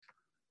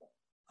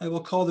I will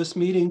call this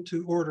meeting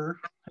to order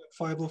at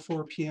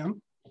 5:04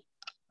 p.m.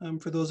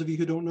 For those of you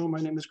who don't know, my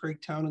name is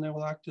Greg Town and I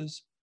will act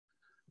as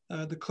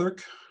the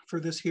clerk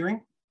for this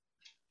hearing.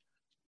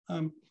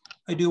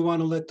 I do want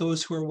to let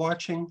those who are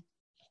watching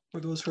or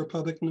those who are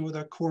public know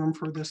that quorum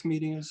for this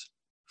meeting is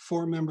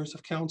 4 members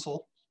of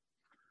council.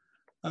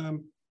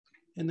 And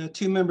that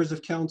 2 members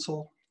of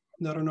council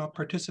that are not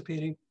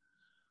participating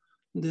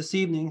this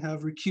evening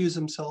have recused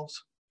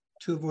themselves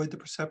to avoid the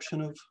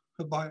perception of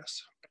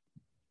bias.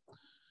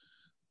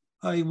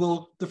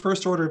 The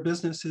first order of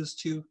business is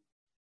to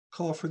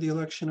call for the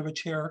election of a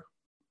chair.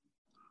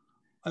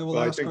 I will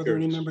ask, are there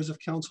any members of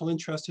council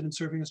interested in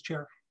serving as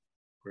chair?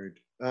 Great.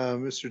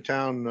 Mr.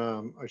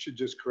 Town, I should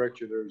just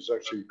correct you. There's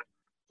actually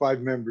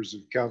 5 members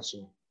of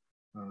council,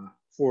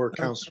 4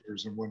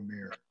 councillors and 1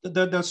 mayor.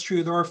 That's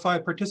true. There are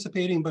 5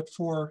 participating, but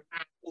 4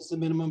 is the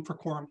minimum for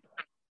quorum.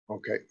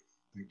 Okay,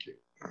 thank you.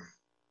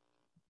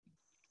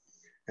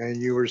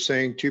 And you were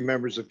saying 2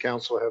 members of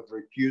council have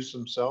recused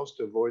themselves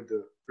to avoid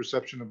the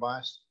perception of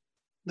bias?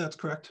 That's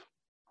correct.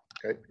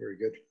 Okay, very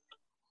good.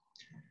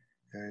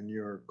 And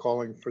you're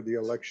calling for the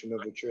election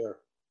of the chair?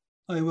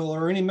 I will.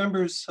 Are any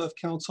members of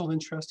council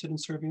interested in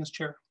serving as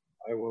chair?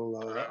 I will.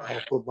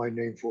 I'll put my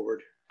name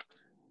forward.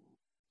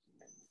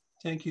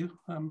 Thank you.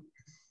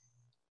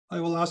 I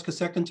will ask a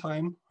second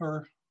time,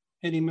 are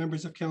any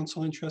members of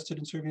council interested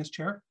in serving as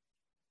chair?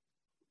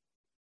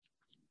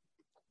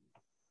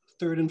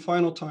 Third and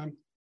final time,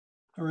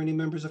 are any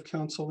members of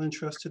council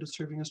interested in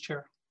serving as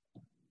chair?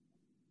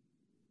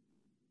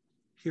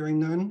 Hearing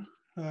none,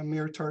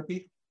 Mayor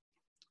Tarpey,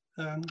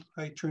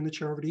 I turn the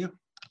chair over to you.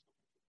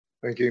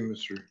 Thank you,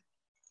 Mr.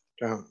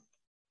 Town.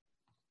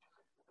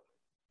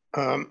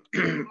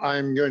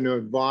 I'm going to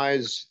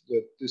advise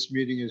that this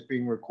meeting is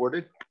being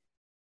recorded.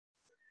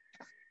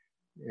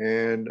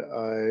 And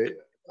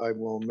I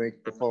will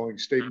make the following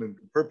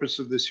statement. The purpose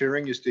of this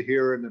hearing is to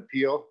hear an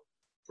appeal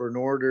for an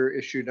order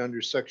issued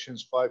under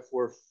sections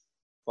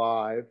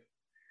 545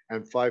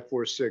 and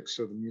 546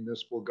 of the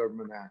Municipal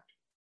Government Act.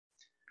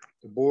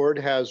 The board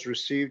has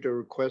received a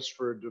request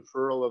for a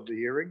deferral of the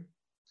hearing.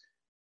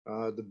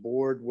 The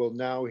board will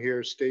now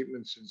hear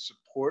statements in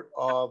support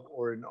of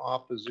or in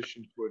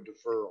opposition to a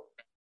deferral.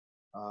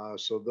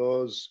 So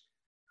those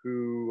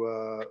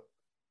who,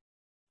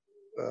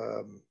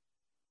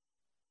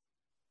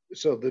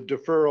 so the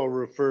deferral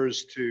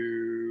refers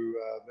to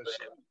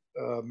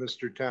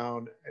Mr.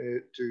 Town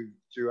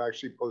to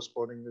actually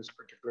postponing this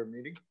particular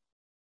meeting.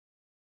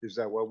 Is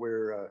that what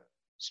we're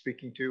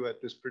speaking to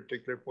at this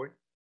particular point?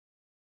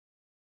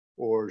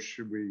 Or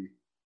should we?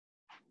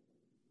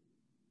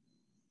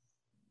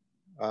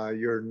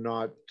 You're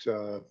not,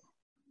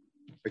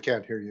 I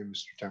can't hear you,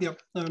 Mr. Town.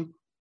 Yep,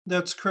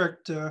 that's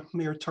correct,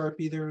 Mayor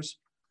Tarpey. There's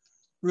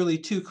really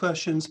 2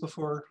 questions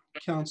before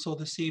council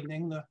this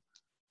evening. The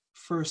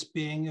first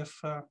being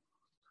if a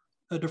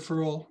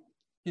deferral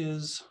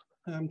is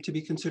to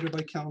be considered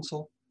by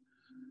council.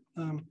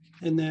 And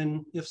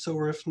then if so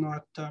or if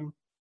not,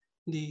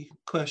 the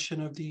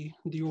question of the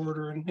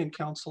order and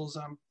council's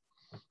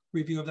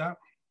review of that.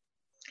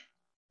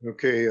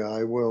 Okay,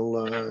 I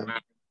will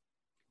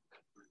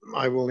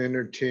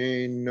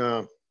entertain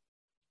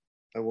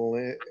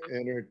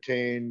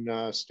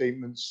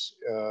statements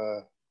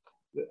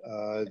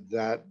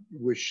that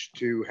wish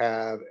to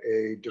have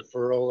a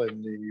deferral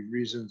and the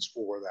reasons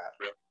for that.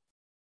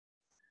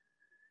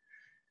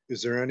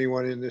 Is there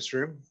anyone in this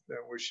room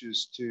that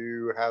wishes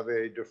to have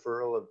a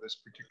deferral of this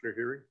particular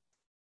hearing?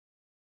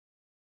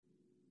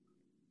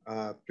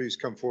 Please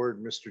come forward,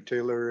 Mr.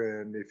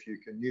 Taylor, and if you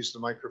can use the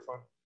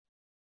microphone.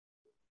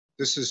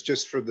 This is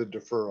just for the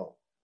deferral.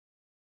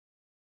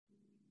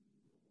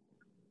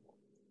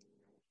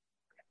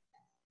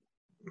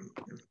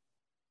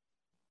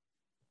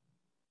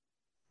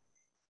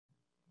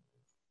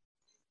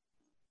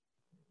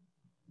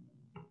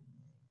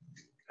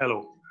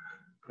 Hello.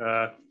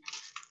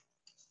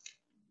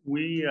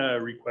 We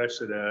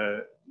requested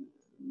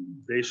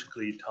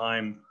basically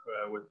time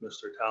with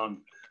Mr.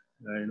 Town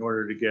in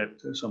order to get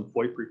some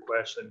FOIP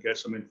requests and get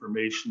some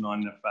information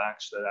on the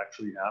facts that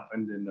actually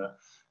happened in the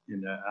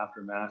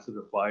aftermath of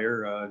the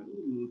fire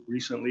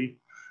recently.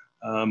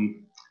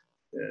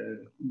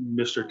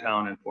 Mr.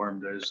 Town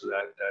informed us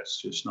that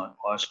that's just not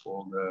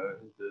possible.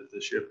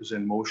 The ship is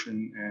in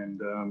motion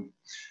and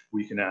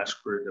we can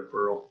ask for a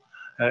deferral.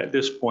 At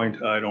this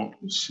point, I don't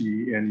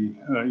see any,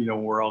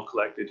 we're all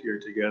collected here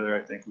together.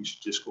 I think we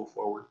should just go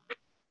forward.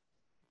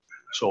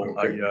 So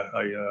okay.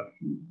 I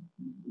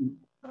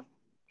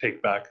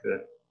take back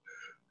the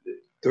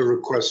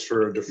request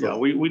for a deferral. Yeah,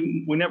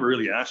 we never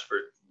really asked for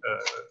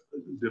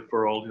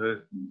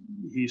deferral.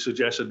 He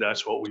suggested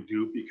that's what we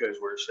do because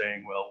we're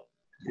saying, well,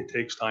 it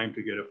takes time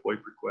to get a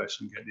FOIP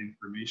request and get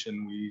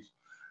information.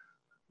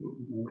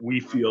 We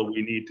feel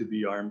we need to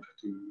be armed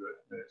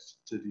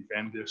to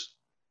defend this.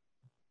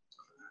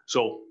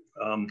 So,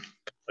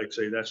 like I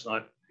say, that's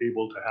not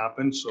able to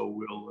happen. So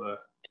we'll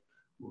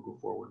go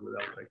forward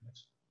without that.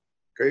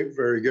 Okay,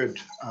 very good.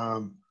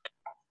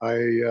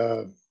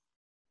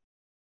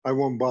 I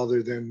won't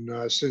bother then,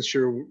 since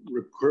you're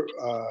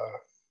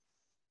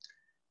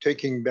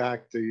taking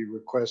back the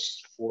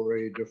request for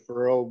a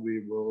deferral, we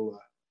will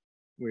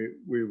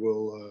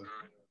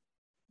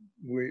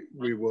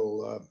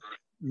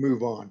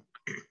move on.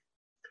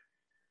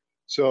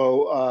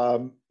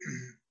 So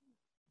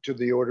to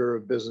the order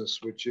of business,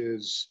 which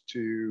is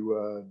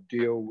to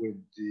deal with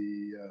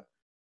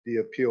the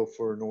appeal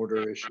for an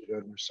order issued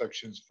under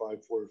sections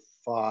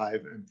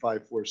 545 and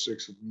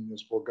 546 of the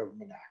Municipal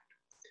Government Act.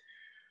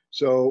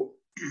 So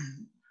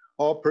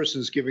all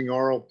persons giving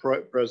oral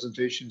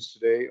presentations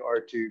today are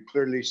to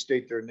clearly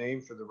state their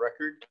name for the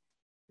record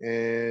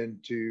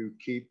and to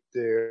keep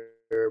their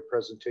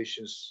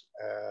presentations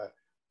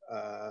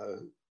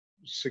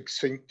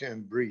succinct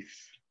and brief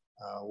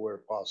where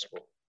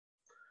possible.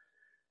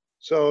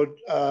 So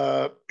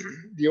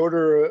the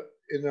order,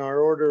 in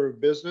our order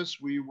of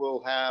business, we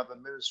will have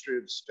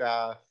administrative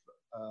staff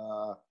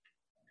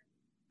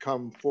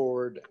come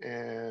forward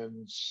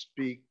and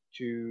speak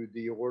to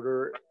the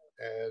order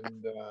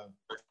and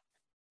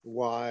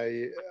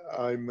why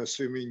I'm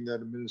assuming that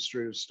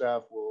administrative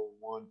staff will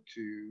want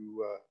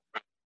to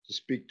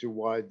speak to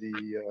why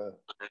the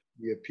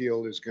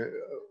appeal is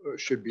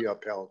should be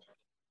upheld.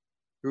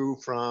 Who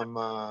from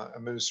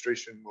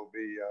administration will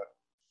be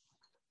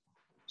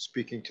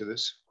speaking to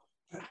this?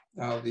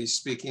 I'll be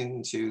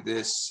speaking to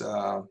this,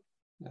 Your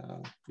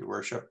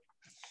Worship.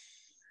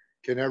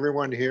 Can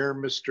everyone hear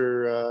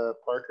Mr.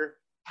 Parker?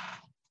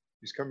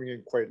 He's coming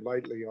in quite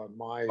lightly on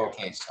my.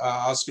 Okay,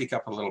 I'll speak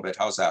up a little bit.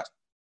 How's that?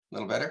 A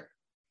little better?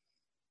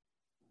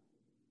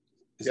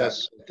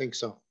 Yes, I think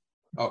so.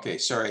 Okay,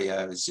 sorry,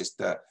 I was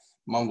just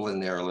mumbling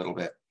there a little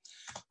bit.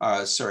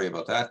 Sorry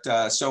about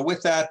that. So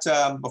with that,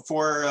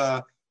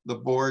 before the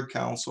board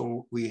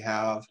council, we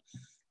have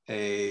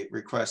a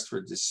request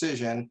for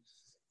decision,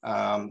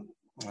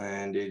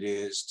 and it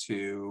is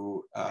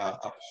to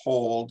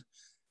uphold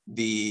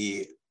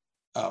the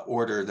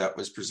order that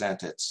was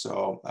presented.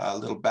 So a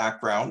little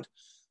background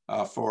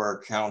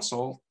for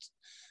council.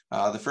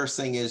 The first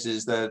thing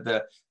is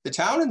that the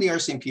town and the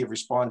RCMP have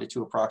responded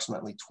to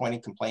approximately 20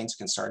 complaints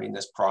concerning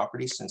this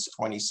property since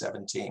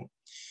 2017.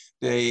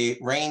 They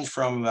range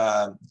from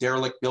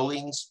derelict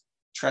buildings,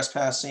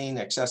 trespassing,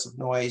 excessive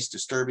noise,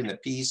 disturbing the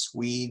peace,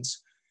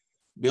 weeds,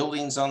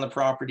 buildings on the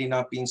property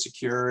not being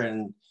secure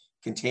and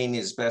containing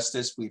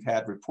asbestos. We've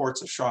had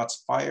reports of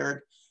shots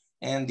fired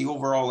and the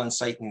overall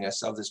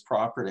unsightliness of this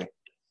property.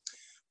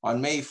 On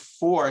May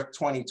 4th,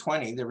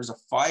 2020, there was a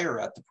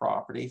fire at the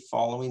property.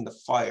 Following the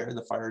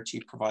fire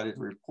chief provided a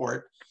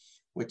report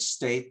which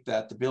state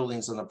that the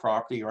buildings on the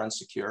property are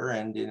unsecure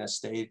and in a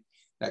state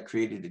that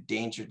created a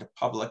danger to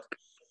public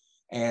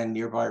and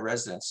nearby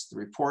residents. The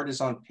report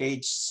is on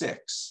page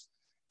 6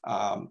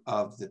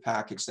 of the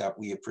package that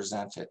we have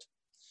presented.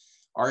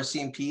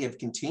 RCMP have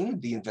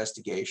continued the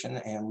investigation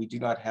and we do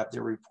not have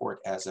their report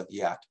as of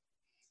yet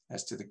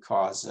as to the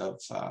cause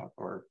of,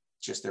 or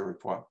just their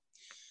report.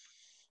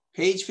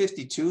 Page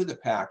 52 of the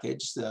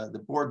package,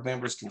 the board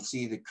members can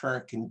see the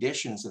current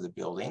conditions of the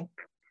building.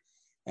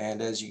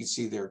 And as you can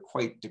see, they're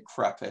quite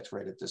decrepit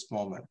right at this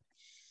moment.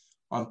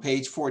 On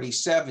page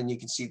 47, you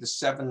can see the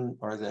 7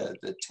 or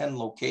the 10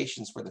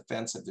 locations where the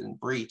fence have been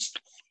breached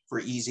for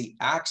easy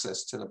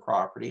access to the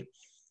property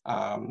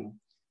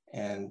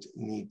and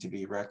need to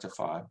be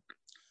rectified.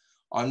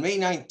 On May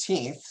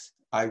 19th,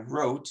 I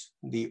wrote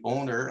the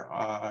owner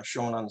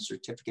shown on the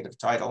certificate of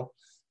title,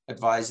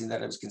 advising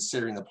that I was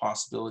considering the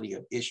possibility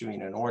of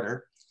issuing an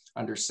order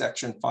under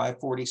section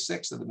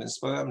 546 of the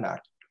Municipal Government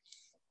Act.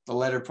 The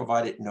letter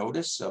provided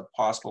notice of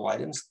possible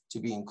items to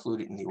be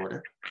included in the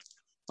order.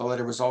 The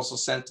letter was also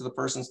sent to the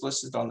persons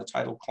listed on the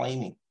title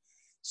claiming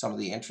some of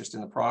the interest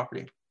in the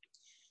property.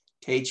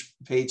 Page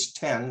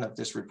 10 of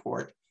this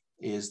report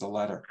is the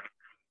letter.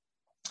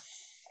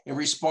 In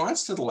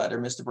response to the letter,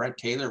 Mr. Brent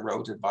Taylor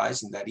wrote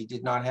advising that he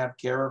did not have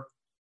care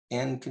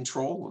and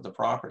control of the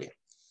property.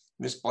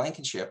 Ms.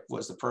 Blankenship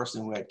was the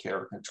person who had care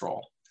and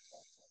control.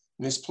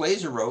 Ms.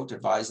 Plazer wrote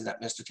advising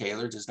that Mr.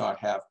 Taylor does not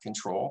have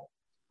control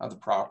of the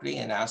property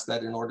and asked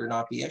that an order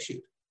not be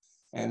issued.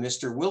 And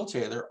Mr. Will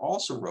Taylor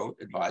also wrote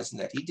advising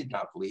that he did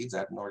not believe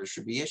that an order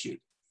should be issued.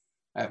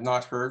 I have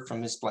not heard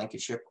from Ms.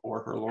 Blankenship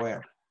or her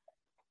lawyer.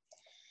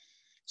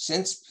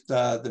 Since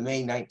the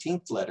May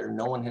 19th letter,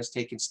 no one has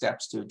taken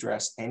steps to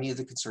address any of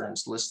the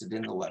concerns listed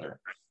in the letter,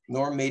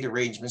 nor made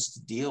arrangements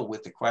to deal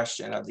with the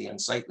question of the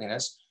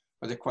unsightliness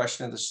or the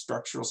question of the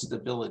structural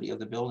stability of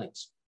the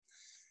buildings.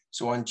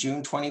 So on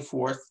June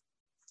 24th,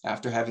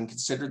 after having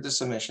considered the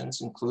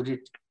submissions, included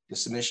the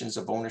submissions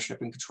of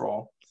ownership and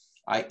control,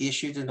 I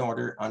issued an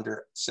order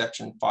under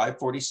section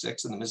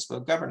 546 of the Municipal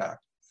Government Act.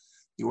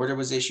 The order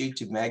was issued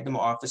to Magnum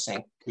Office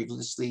Inc.,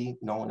 previously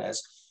known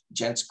as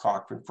Gents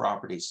Cochran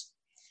Properties,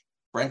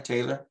 Brent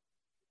Taylor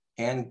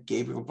and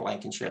Gabriel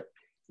Blankenship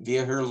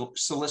via her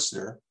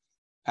solicitor,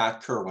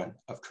 Pat Kerwin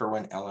of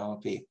Kerwin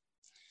LLP.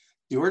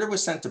 The order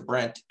was sent to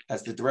Brent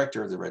as the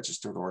director of the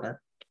registered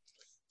order.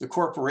 The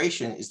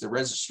corporation is the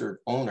registered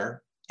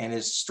owner and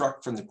is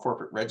struck from the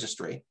corporate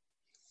registry.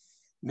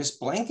 Ms.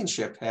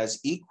 Blankenship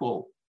has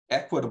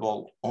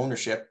equitable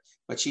ownership,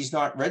 but she's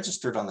not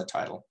registered on the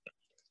title.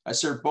 I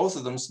served both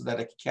of them so that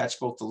I could catch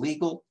both the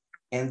legal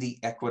and the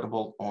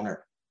equitable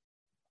owner.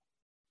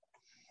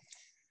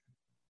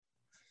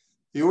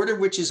 The order,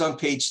 which is on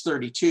page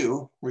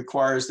 32,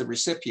 requires the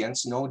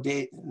recipients no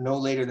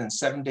later than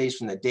 7 days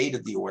from the date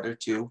of the order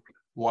to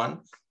 1,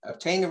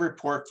 obtain a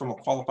report from a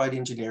qualified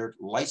engineer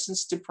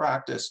licensed to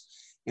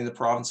practice in the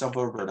province of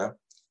Alberta,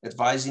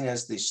 advising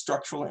as the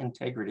structural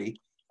integrity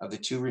of the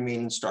 2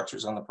 remaining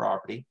structures on the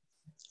property,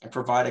 and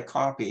provide a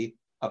copy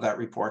of that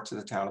report to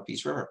the town of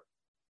Peace River.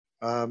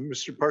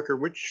 Mr. Parker,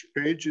 which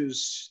page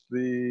is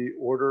the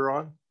order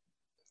on?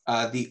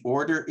 The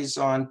order is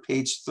on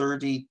page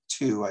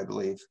 32, I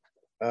believe.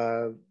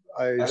 I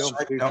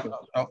don't believe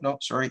so. No,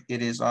 sorry.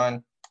 It is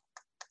on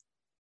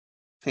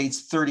page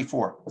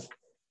 34.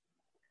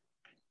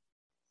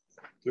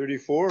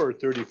 34 or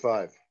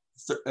 35?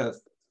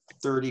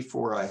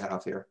 34 I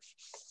have here.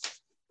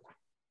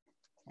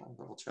 I'll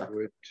double check.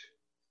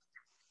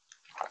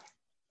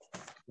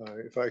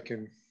 If I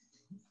can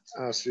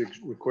ask the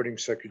recording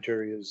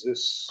secretary, is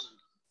this?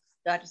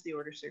 That is the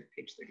order, sir,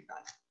 page 35.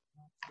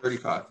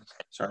 35,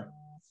 sorry.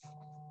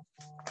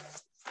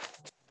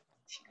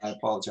 I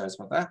apologize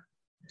about that.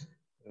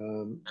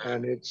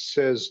 And it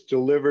says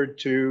delivered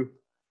to,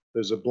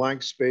 there's a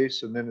blank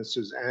space, and then it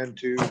says and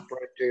to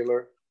Brent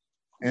Taylor,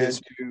 and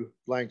Yes. to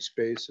blank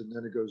space, and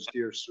then it goes,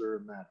 dear sir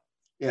and madam.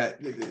 Yeah,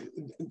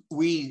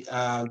 we,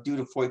 due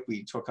to FOIP,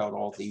 we took out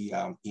all the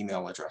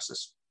email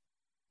addresses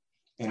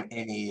and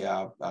any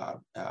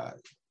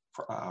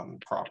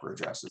proper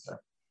addresses there.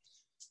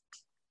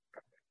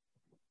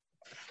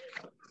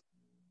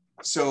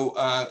 So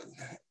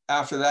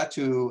after that,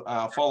 to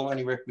follow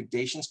any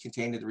recommendations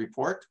contained in the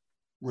report,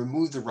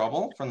 remove the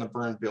rubble from the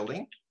burned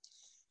building,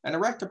 and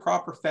erect a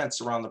proper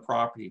fence around the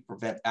property to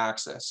prevent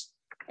access,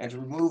 and to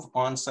remove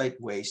on-site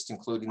waste,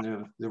 including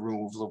the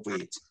removal of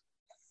weeds.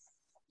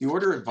 The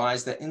order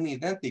advised that in the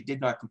event they did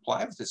not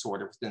comply with this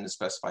order within the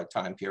specified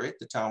time period,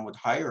 the town would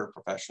hire a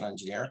professional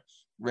engineer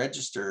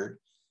registered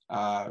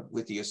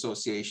with the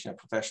Association of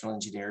Professional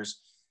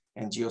Engineers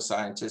and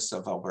Geoscientists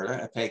of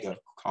Alberta, APEGA,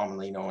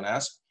 commonly known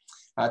as,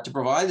 to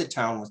provide the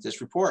town with this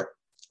report.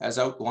 As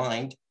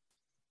outlined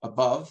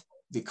above,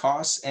 the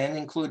costs and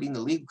including the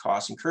legal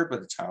costs incurred by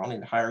the town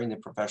in hiring the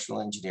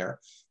professional engineer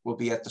will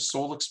be at the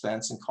sole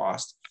expense and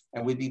cost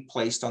and would be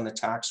placed on the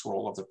tax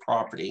roll of the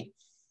property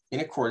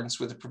in accordance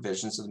with the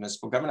provisions of the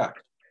Municipal Government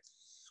Act.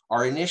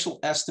 Our initial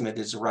estimate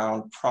is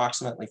around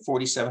approximately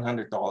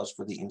 $4,700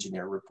 for the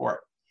engineer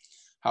report.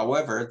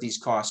 However, these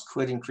costs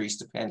could increase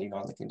depending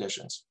on the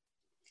conditions.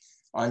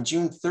 On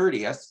June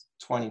 30th,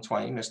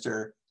 2020,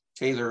 Mr.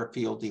 Taylor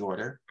appealed the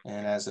order,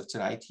 and as of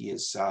tonight, he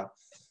has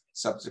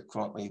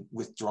subsequently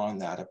withdrawn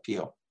that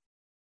appeal.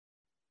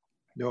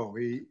 No,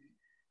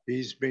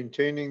 he's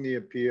maintaining the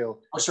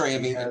appeal. Oh, sorry, I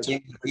mean,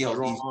 He has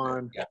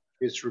withdrawn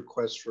his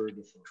request for a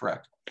deferral.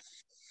 Correct.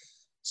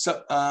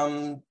 So,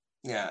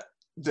 yeah,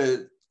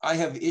 I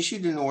have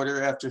issued an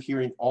order after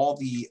hearing all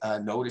the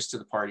notice to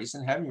the parties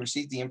and having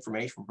received the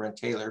information from Brent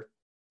Taylor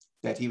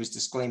that he was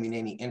disclaiming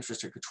any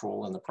interest or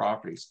control in the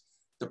properties.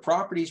 The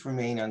properties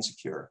remain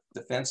unsecure.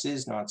 The fence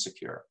is not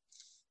secure.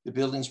 The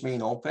buildings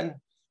remain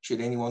open should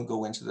anyone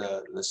go into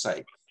the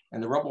site,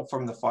 and the rubble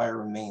from the fire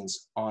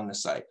remains on the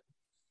site.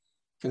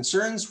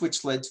 Concerns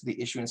which led to the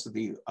issuance of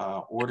the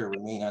order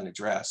remain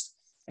unaddressed.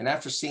 And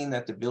after seeing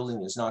that the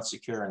building is not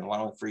secure and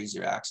allowing for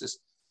easier access,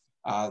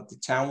 the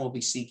town will be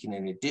seeking,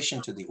 in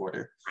addition to the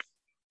order,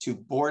 to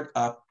board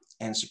up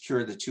and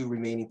secure the 2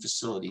 remaining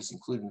facilities,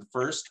 including the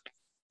first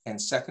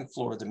and second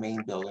floor of the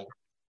main building,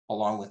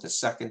 along with the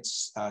second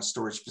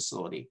storage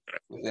facility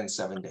within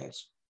 7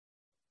 days.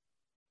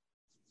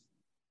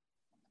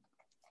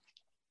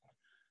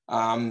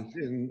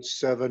 In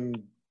 7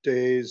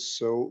 days,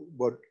 so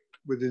what,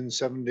 within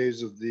 7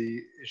 days of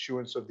the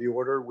issuance of the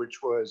order,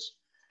 which was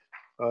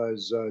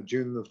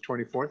June the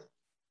 24th?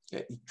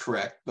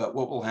 Correct, but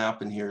what will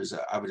happen here is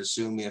I would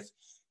assume if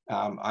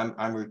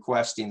I'm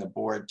requesting the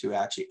board to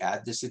actually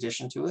add this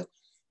addition to it,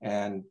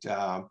 and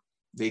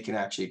they can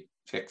actually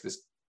pick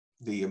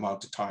the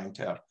amount of time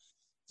to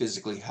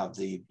physically have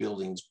the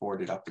buildings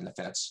boarded up in the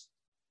fence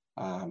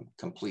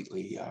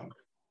completely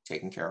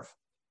taken care of.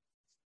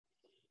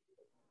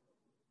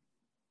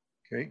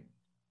 Okay.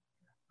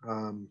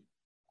 I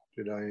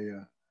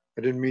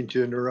didn't mean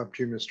to interrupt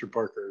you, Mr.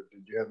 Parker.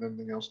 Did you have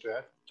anything else to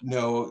add?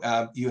 No,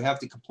 you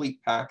have the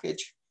complete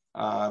package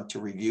to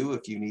review.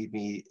 If you need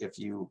me, if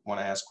you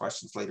want to ask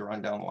questions later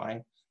on down the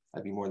line,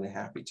 I'd be more than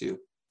happy to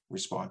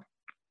respond.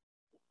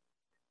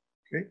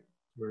 Okay,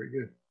 very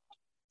good.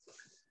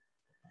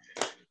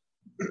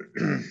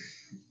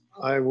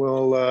 I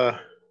will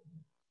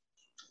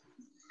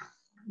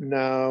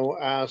now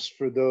ask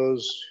for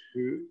those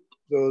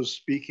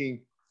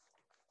speaking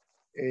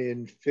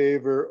in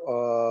favor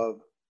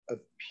of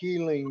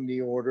appealing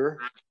the order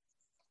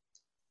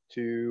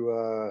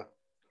to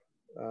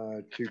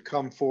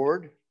come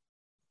forward,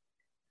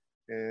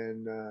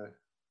 and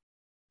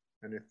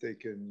if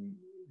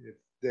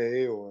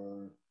they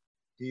or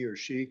he or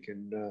she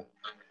can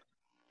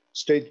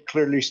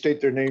clearly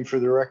state their name for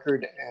the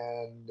record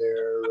and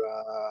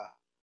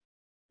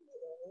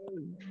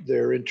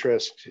their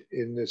interest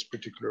in this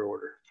particular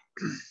order.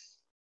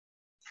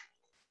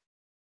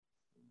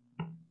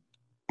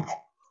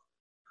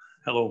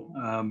 Hello,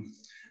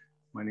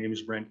 my name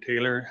is Brent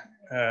Taylor.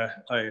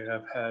 I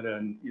have had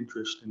an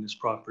interest in this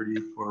property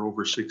for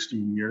over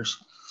 16 years.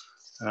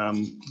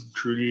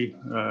 Trudy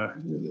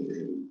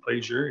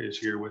Pleasure is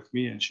here with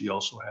me, and she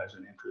also has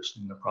an interest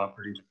in the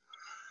property.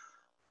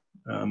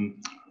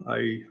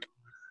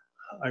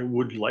 I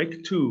would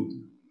like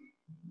to,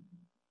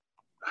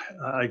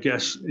 I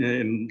guess,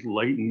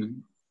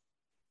 enlighten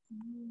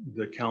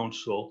the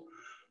council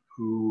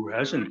who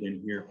hasn't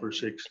been here for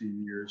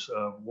 16 years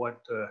of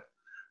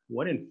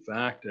what in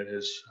fact that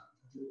is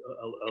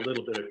a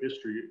little bit of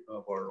history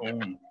of our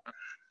own.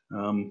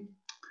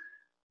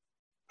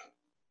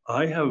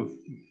 I have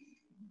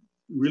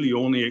really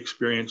only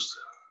experienced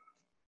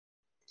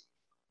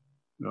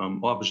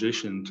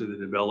opposition to the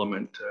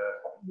development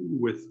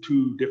with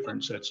two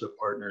different sets of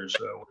partners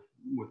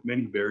with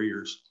many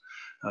barriers.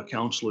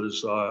 Council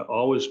has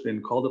always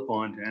been called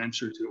upon to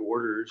answer to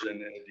orders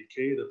and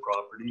decay the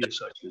property,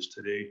 such as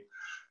today.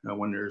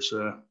 When there's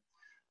a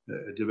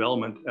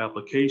development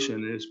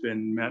application, it's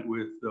been met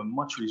with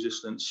much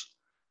resistance,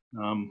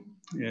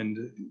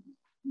 and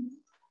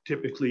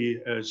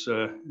typically, as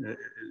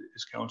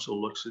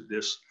council looks at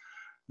this,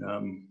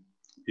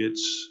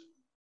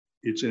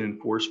 it's an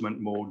enforcement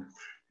mode,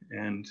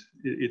 and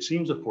it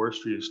seems the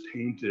forestry is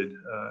tainted,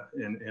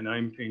 and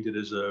I'm tainted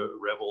as a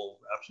rebel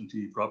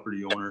absentee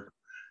property owner,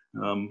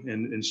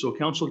 and so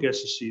council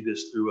gets to see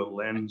this through a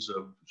lens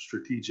of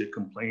strategic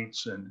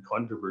complaints and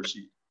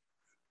controversy.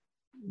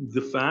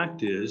 The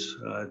fact is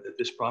that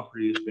this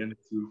property has been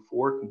through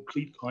 4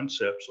 complete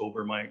concepts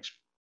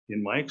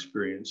in my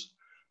experience,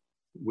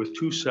 with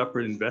 2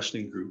 separate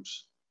investing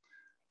groups.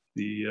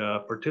 The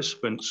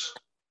participants,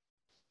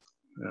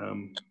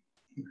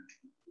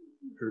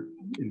 or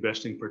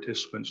investing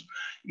participants,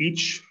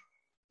 each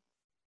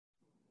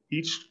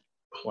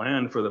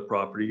plan for the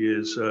property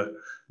is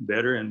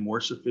better and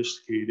more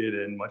sophisticated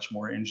and much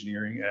more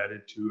engineering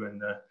added to.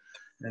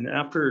 And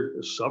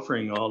after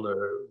suffering all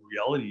the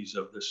realities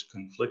of this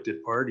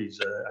conflicted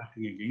parties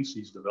acting against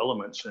these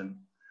developments and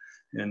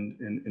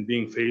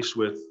being faced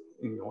with,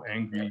 you know,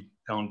 angry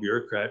town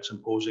bureaucrats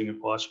imposing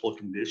impossible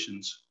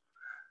conditions,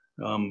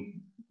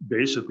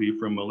 basically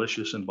from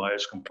malicious and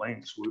biased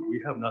complaints,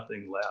 we have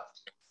nothing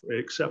left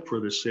except for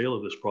the sale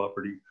of this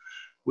property,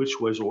 which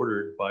was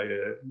ordered by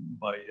the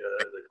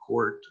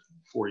court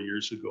 4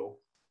 years ago.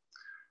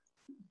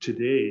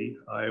 Today,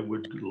 I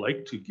would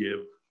like to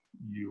give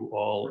you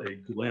all a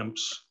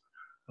glimpse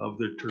of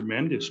the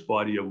tremendous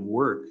body of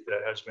work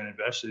that has been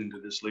invested into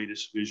this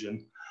latest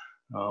vision.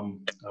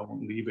 I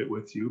won't leave it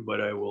with you, but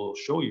I will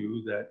show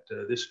you that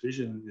this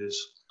vision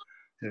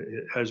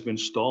has been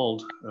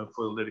stalled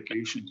for the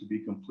litigation to be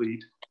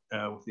complete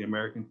with the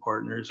American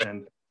partners,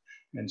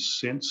 and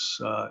since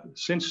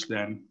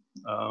then,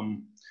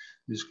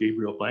 Ms.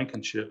 Gabrielle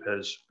Blankenship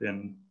has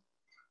been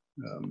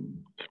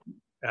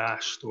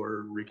asked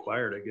or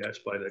required, I guess,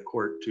 by the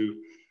court to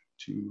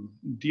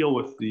deal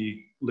with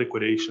the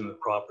liquidation of the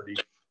property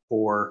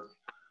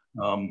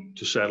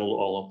to settle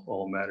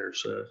all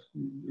matters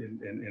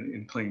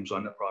in claims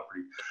on the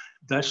property.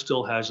 That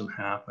still hasn't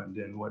happened.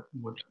 And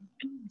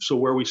so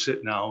where we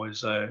sit now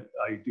is I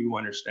do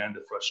understand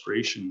the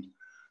frustration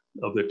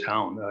of the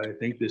town. I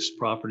think this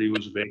property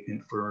was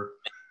vacant for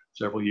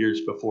several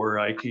years before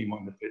I came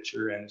on the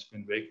picture, and it's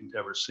been vacant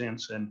ever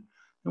since. And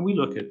we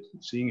look at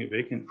seeing it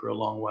vacant for a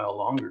long while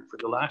longer. For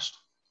the last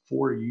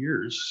 4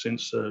 years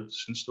since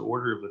the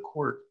order of the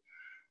court,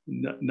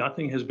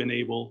 nothing has been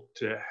able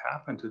to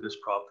happen to this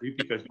property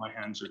because my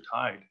hands are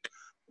tied.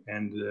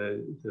 And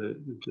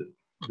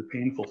the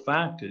painful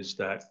fact is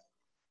that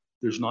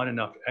there's not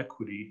enough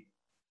equity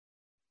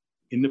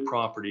in the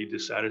property to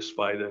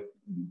satisfy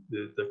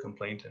the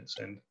complainants.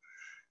 And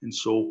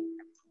so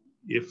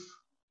if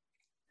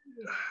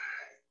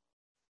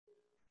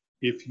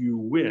you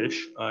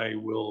wish, I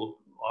will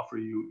offer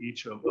you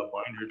each of a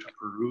binder to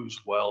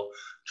peruse while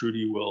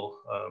Trudy will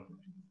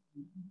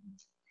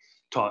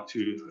talk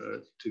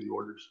to the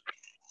orders.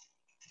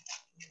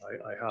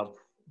 I have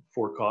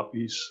 4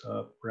 copies,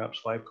 perhaps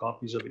 5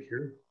 copies of it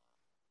here.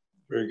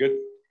 Very good.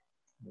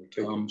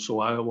 So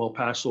I will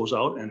pass those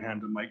out and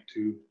hand the mic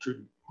to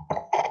Trudy.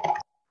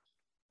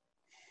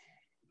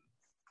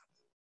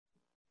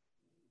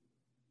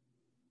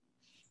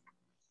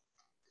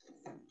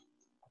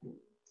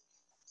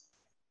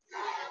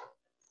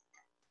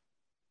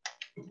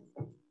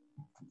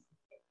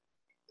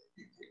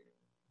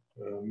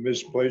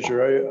 Ms.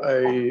 Pleasure,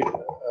 I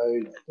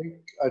think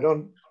I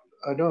don't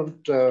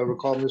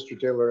recall Mr.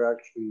 Taylor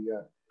actually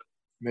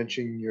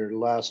mentioning your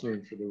last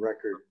name for the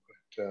record,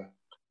 but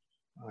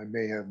I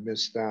may have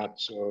missed that.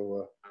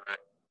 So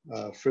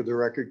for the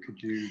record,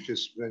 could you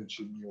just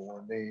mention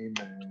your name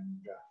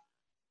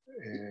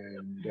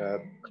and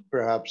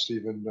perhaps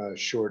even a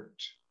short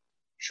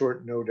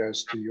note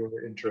as to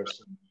your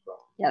interest in this?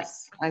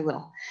 Yes, I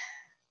will.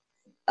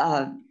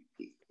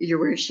 Your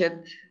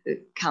Worship,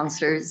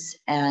 councillors,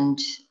 and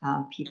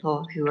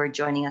people who are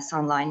joining us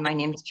online. My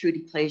name is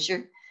Trudy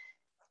Plaisir,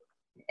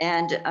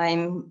 and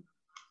I'm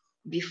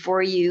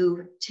before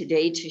you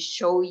today to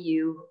show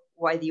you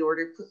why the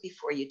order put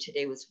before you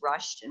today was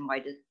rushed and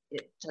why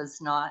it does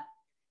not,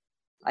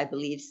 I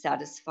believe,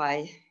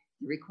 satisfy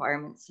the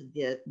requirements of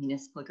the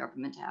Municipal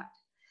Government Act.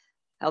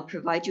 I'll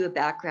provide you a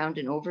background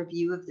and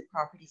overview of the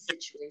property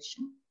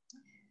situation,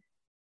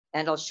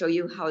 and I'll show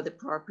you how the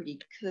property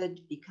could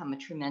become a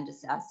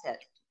tremendous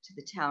asset to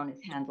the town if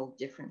handled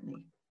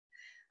differently.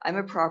 I'm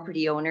a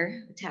property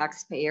owner, a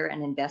taxpayer,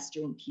 and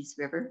investor in Peace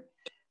River,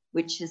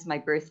 which is my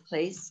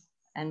birthplace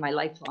and my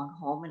lifelong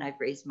home, and I've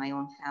raised my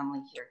own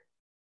family here.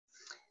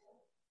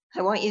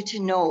 I want you to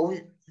know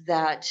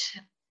that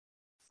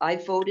I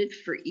voted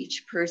for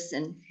each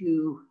person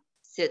who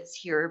sits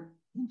here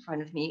in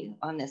front of me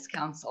on this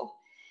council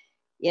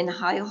in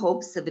high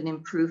hopes of an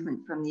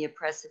improvement from the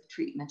oppressive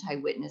treatment I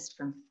witnessed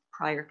from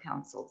prior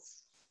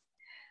councils.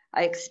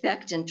 I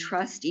expect and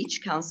trust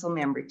each council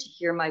member to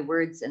hear my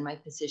words and my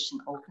position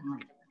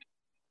openly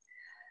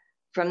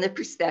from the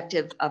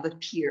perspective of a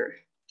peer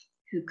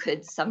who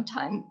could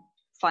sometime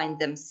find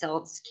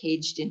themselves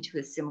caged into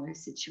a similar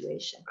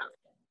situation.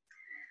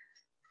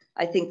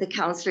 I think the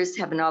councillors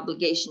have an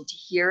obligation to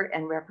hear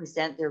and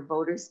represent their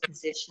voters'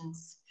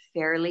 positions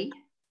fairly,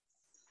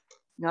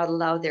 not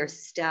allow their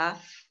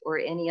staff or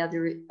any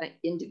other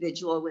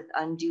individual with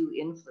undue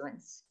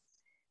influence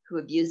who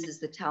abuses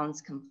the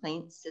town's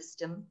complaint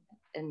system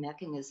and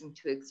mechanism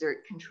to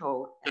exert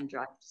control and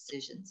drive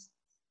decisions.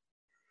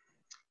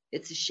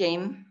 It's a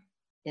shame,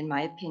 in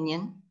my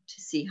opinion,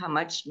 to see how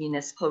much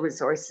municipal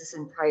resources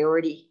and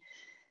priority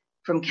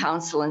from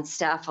council and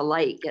staff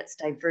alike gets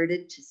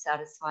diverted to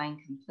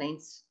satisfying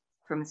complaints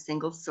from a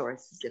single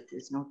source, as if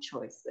there's no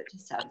choice but to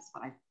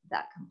satisfy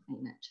that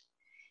complainant.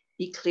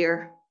 Be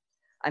clear,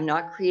 I'm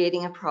not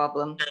creating a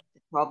problem.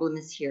 The problem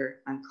is here,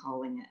 I'm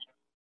calling it.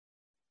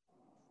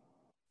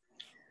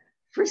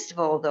 First of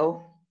all,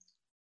 though,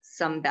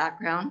 some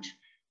background.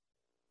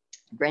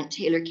 Brent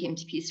Taylor came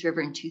to Peace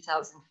River in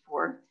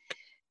 2004,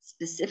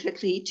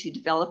 specifically to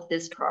develop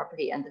this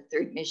property and the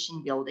Third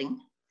Mission building,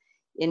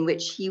 in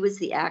which he was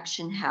the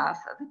action half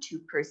of a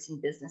two-person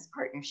business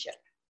partnership,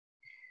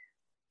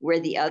 where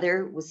the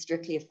other was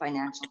strictly a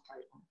financial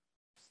partner.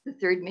 The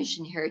Third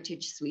Mission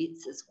Heritage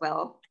Suites as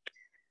well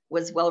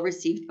was well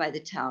received by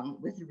the town,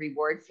 with a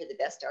reward for the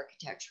best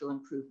architectural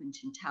improvement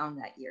in town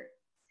that year.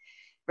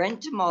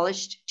 Brent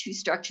demolished two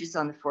structures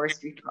on the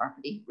forestry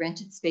property,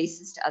 rented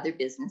spaces to other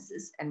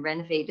businesses, and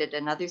renovated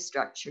another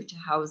structure to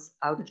house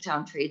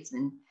out-of-town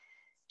tradesmen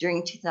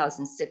during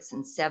 2006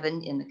 and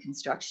 7 in the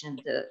construction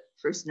of the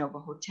first Nova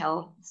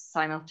Hotel,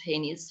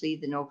 simultaneously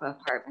the Nova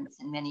Apartments,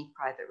 and many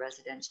private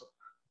residential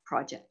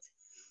projects.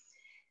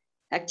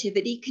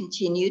 Activity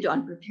continued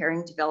on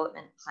preparing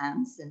development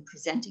plans and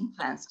presenting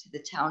plans to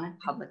the town and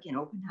public in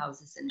open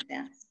houses and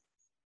events.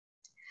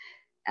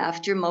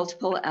 After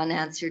multiple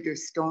unanswered or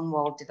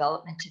stonewalled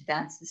development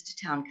advances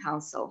to town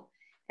council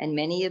and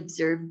many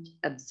absurd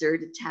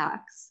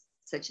attacks,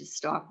 such as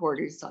stop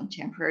orders on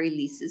temporary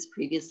leases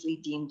previously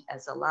deemed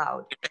as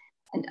allowed,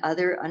 and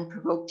other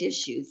unprovoked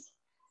issues,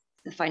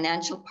 the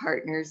financial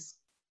partner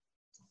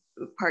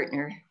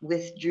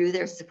withdrew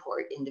their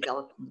support in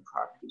developing the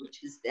property, which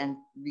was then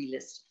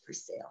relisted for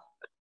sale.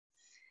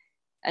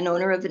 An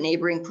owner of a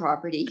neighboring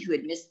property who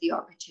had missed the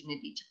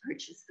opportunity to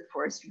purchase the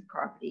forestry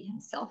property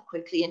himself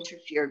quickly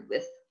interfered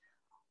with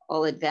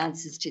all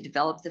advances to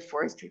develop the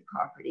forestry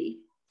property.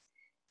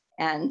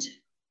 And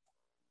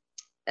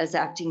as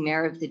acting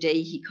mayor of the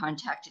day, he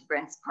contacted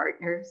Brent's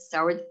partner,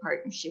 soured the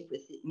partnership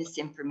with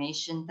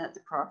misinformation that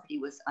the property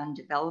was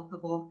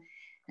undevelopable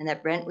and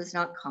that Brent was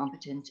not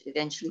competent,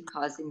 eventually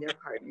causing their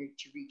partner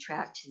to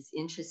retract his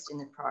interest in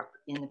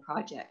the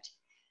project.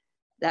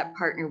 That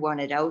partner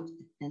wanted out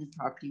and the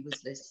property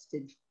was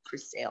listed for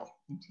sale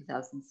in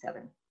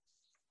 2007.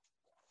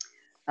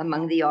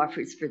 Among the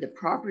offers for the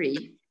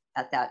property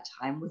at that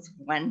time was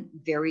one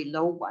very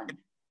low one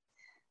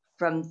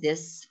from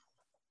this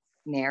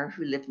mayor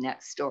who lived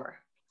next door.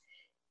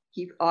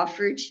 He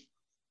offered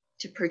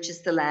to purchase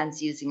the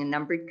lands using a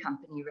numbered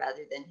company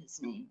rather than his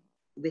name.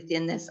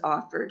 Within this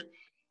offer,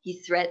 he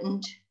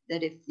threatened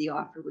that if the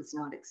offer was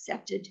not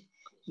accepted,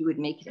 he would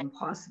make it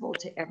impossible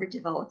to ever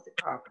develop the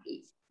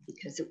property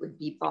because it would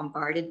be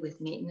bombarded with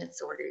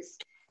maintenance orders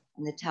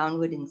and the town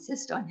would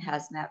insist on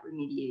hazmat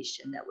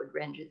remediation that would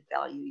render the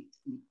value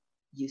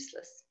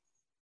useless.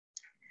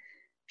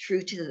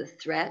 True to the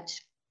threat,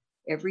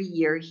 every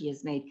year he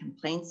has made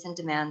complaints and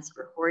demands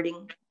for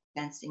hoarding,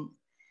 fencing,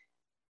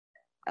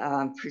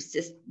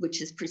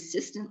 which is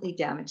persistently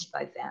damaged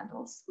by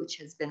vandals, which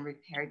has been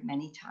repaired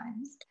many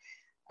times,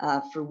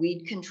 for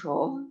weed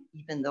control,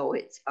 even though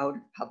it's out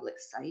of public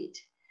sight.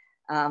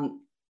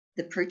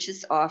 The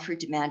purchase offer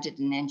demanded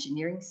an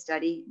engineering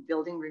study,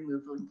 building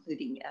removal,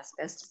 including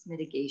asbestos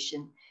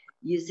mitigation,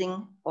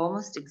 using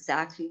almost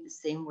exactly the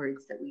same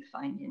words that we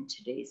find in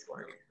today's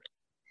order.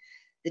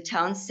 The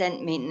town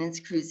sent maintenance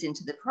crews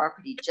into the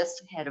property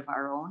just ahead of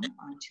our own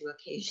on 2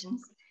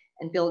 occasions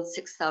and billed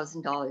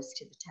 $6,000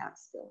 to the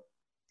tax bill.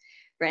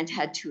 Brent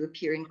had to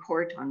appear in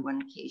court on one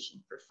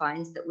occasion for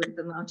fines that would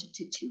have amounted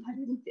to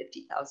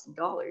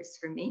 $250,000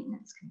 for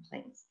maintenance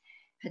complaints,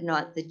 had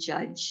not the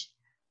judge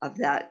of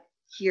that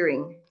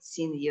hearing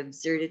seen the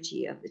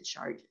absurdity of the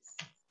charges.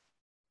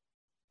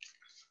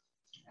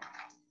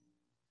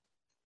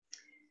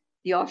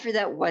 The offer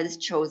that was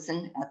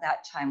chosen at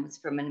that time was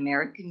from an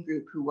American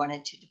group who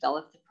wanted to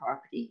develop the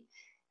property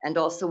and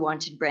also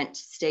wanted Brent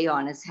to stay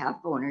on as half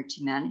owner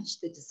to manage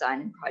the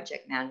design and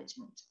project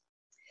management.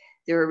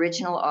 Their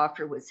original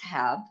offer was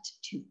halved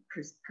to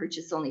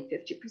purchase only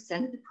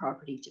 50% of the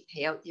property to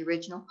pay out the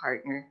original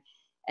partner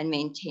and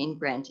maintain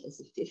Brent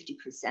as a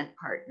 50%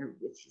 partner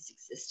with his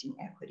existing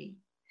equity.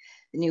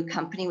 The new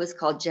company was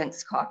called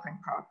Jenks Cochrane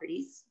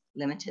Properties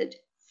Limited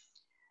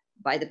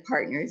by the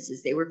partners,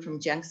 as they were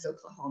from Jenks,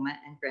 Oklahoma,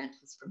 and Brent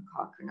was from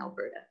Cochrane,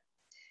 Alberta.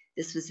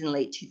 This was in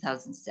late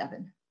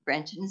 2007.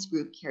 Brent and his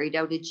group carried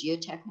out a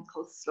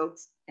geotechnical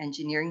slopes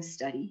engineering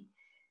study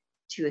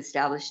to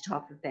establish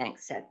top of bank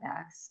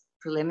setbacks,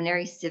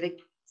 preliminary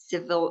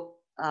civil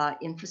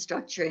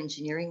infrastructure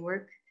engineering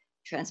work,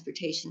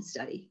 transportation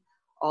study,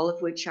 all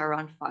of which are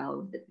on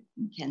file with the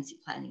Mackenzie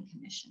Planning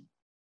Commission.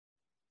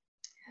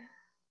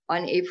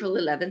 On April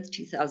 11th,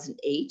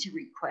 2008,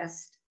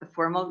 a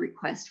formal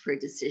request for a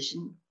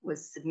decision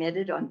was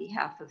submitted on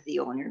behalf of the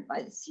owner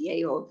by the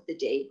CAO of the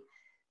day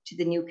to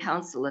the new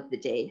council of the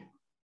day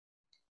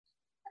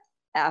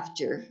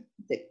after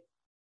the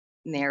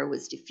mayor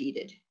was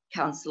defeated.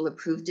 Council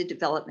approved a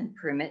development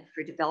permit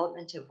for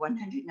development of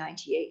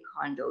 198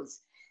 condos,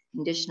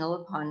 conditional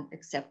upon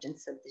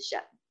acceptance of the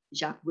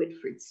Jacques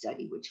Whitford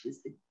study, which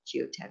was the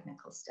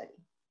geotechnical study.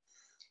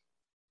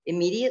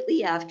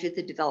 Immediately after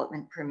the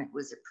development permit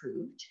was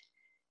approved,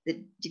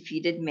 the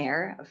defeated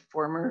mayor, a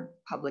former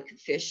public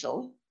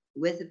official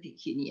with a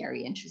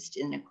pecuniary interest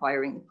in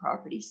acquiring the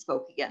property,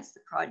 spoke against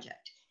the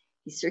project.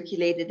 He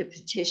circulated a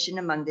petition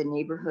among the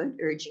neighborhood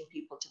urging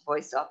people to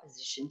voice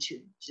opposition to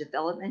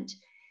development,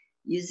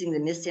 using the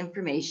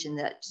misinformation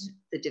that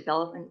the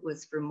development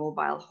was for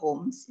mobile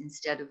homes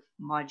instead of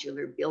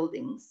modular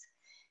buildings,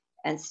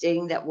 and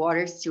stating that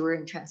water, sewer,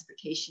 and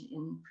transportation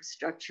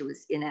infrastructure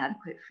was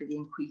inadequate for the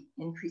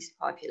increased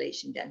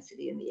population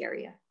density in the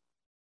area.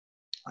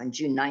 On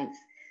June 9th,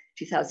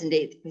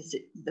 2008,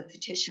 the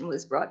petition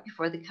was brought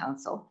before the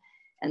council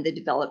and the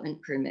development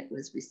permit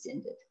was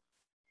rescinded.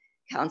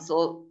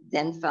 Council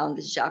then found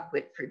the Jacques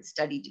Whitford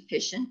study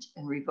deficient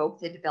and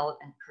revoked the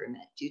development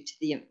permit due to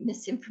the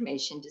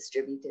misinformation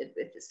distributed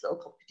with this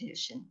local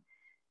petition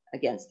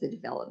against the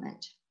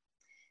development.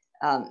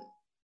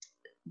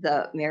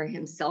 The mayor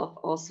himself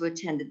also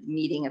attended the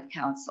meeting of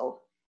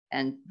council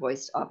and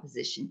voiced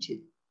opposition to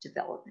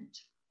development.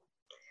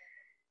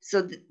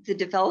 So the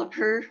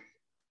developer,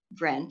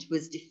 Brent,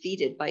 was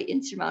defeated by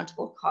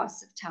insurmountable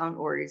costs of town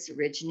orders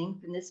originating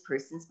from this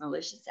person's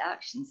malicious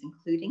actions,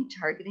 including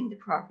targeting the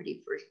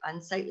property for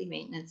unsightly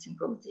maintenance and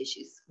growth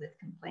issues with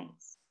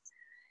complaints.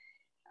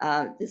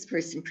 This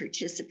person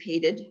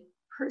participated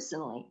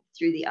personally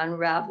through the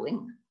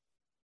unraveling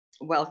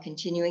while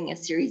continuing a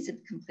series of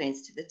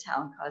complaints to the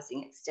town,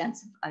 causing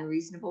extensive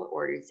unreasonable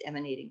orders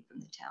emanating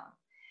from the town.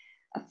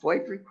 A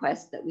FOIP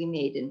request that we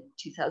made in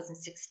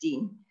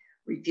 2016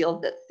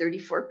 revealed that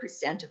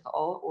 34% of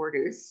all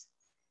orders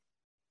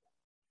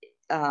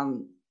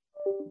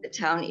the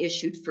town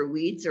issued for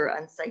weeds or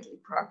unsightly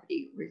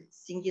property were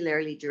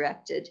singularly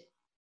directed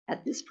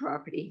at this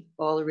property,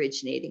 all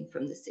originating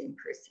from the same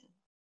person.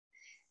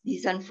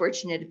 These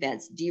unfortunate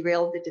events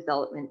derailed the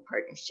development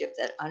partnership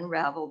that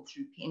unraveled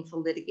through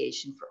painful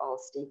litigation for all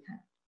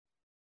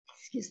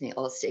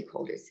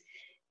stakeholders.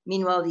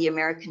 Meanwhile, the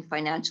American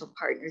financial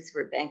partners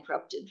were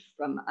bankrupted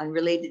from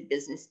unrelated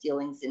business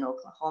dealings in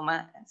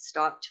Oklahoma and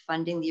stopped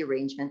funding the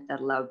arrangement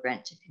that allowed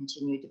Brent to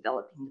continue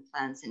developing the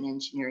plans and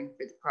engineering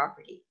for the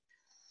property.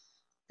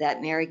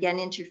 That mayor again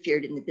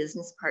interfered in the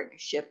business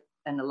partnership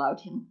and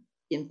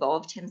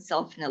involved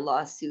himself in a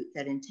lawsuit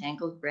that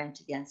entangled Brent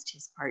against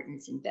his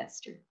partner's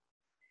investor.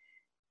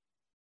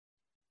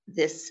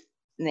 This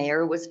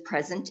mayor was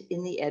present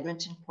in the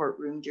Edmonton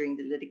courtroom during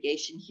the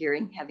litigation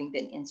hearing, having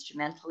been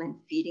instrumental in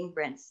feeding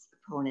Brent's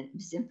opponent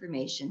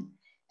misinformation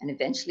and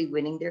eventually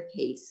winning their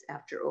case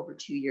after over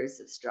 2 years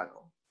of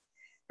struggle.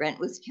 Brent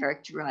was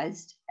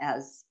characterized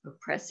as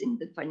oppressing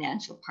the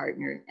financial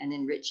partner and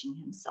enriching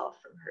himself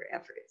from her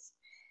efforts.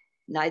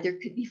 Neither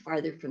could be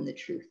farther from the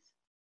truth.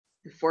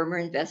 The former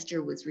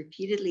investor was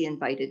repeatedly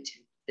invited to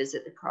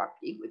visit the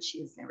property, which she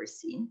has never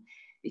seen,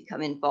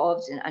 become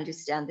involved and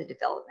understand the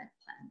development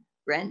plan.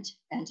 Brent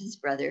and his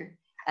brother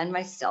and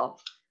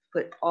myself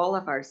put all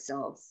of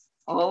ourselves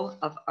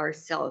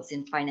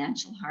in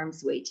financial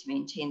harm's way to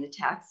maintain the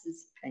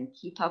taxes and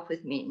keep up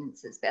with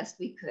maintenance as best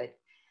we could,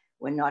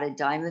 when not a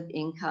dime of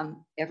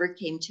income ever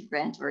came to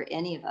Brent or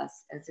any of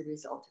us as a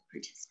result of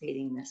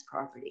participating in this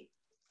property.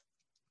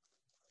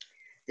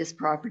 This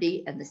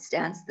property and the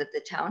stance that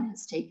the town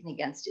has taken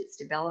against its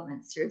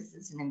development serves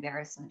as an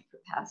embarrassment for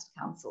past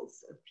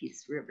councils of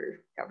Peace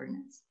River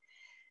governance.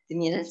 The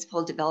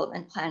municipal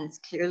development plan is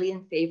clearly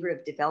in favor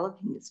of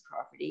developing this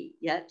property,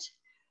 yet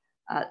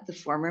the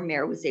former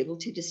mayor was able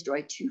to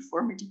destroy 2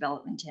 former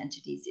development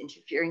entities,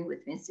 interfering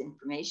with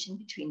misinformation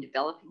between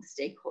developing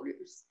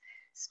stakeholders,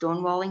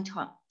 stonewalling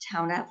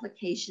town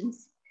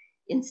applications,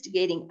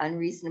 instigating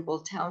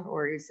unreasonable town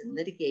orders and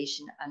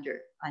litigation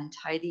under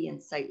untidy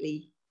and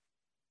sightly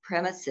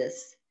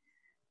premises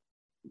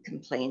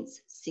complaints,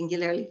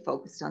 singularly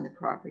focused on the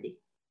property.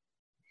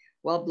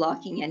 While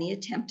blocking any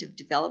attempt of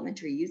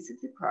development or use of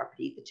the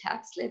property, the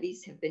tax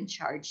levies have been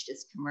charged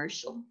as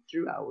commercial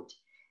throughout,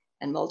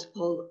 and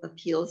multiple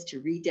appeals to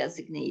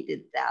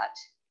redesignated that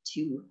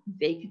to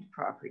vacant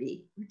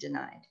property were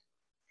denied.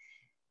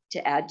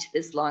 To add to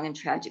this long and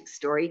tragic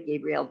story,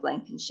 Gabrielle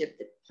Blankenship,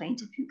 the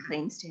plaintiff who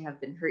claims to have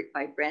been hurt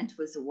by Brent,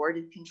 was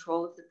awarded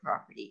control of the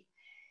property.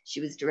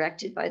 She was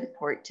directed by the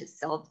court to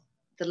sell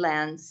the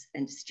lands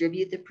and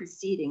distribute the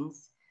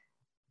proceedings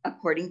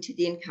according to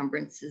the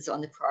encumbrances on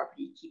the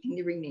property, keeping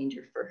the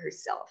remainder for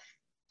herself.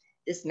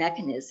 This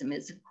mechanism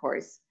is, of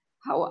course,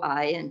 how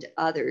I and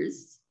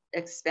others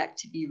expect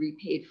to be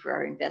repaid for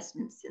our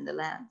investments in the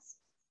lands.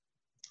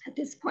 At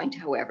this point,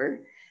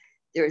 however,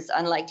 there is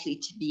unlikely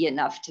to be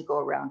enough to go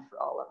around for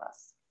all of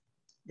us.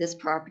 This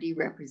property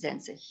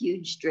represents a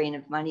huge drain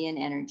of money and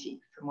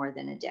energy for more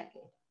than a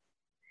decade.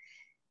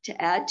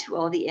 To add to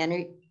all the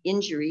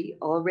injury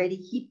already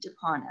heaped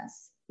upon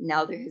us,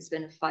 now there has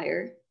been a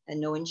fire and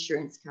no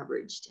insurance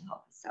coverage to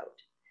help us out.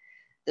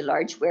 The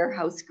large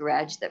warehouse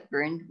garage that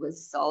burned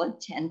was solid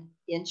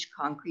 10-inch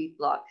concrete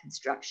block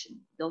construction,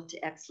 built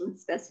to excellent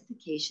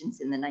specifications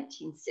in the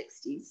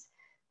 1960s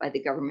by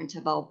the government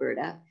of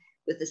Alberta,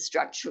 with a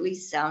structurally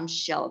sound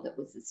shell that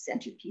was the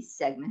centerpiece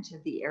segment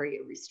of the area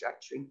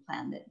restructuring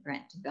plan that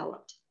Brent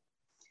developed.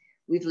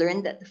 We've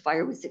learned that the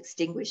fire was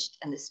extinguished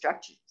and the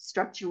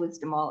structure was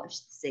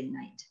demolished the same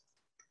night.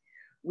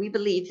 We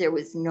believe there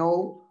was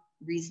no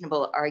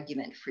reasonable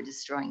argument for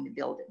destroying the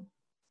building.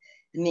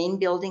 The main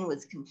building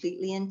was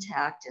completely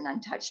intact and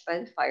untouched by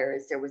the fire,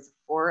 as there was a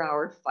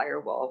 4-hour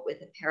firewall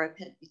with a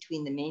parapet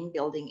between the main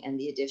building and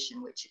the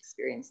addition which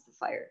experienced the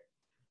fire.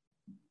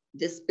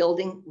 This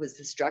building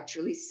was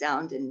structurally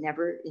sound and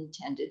never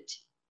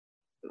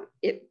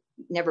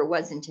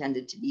was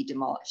intended to be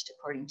demolished,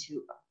 according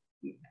to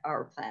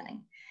our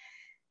planning.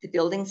 The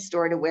building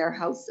stored a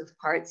warehouse of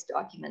parts,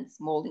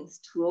 documents, moldings,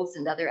 tools,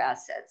 and other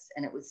assets,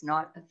 and it was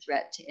not a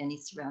threat to any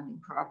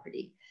surrounding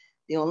property.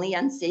 The only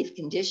unsafe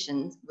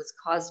condition was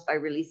caused by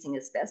releasing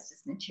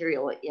asbestos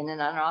material in an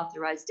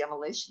unauthorized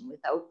demolition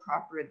without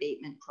proper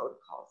abatement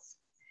protocols.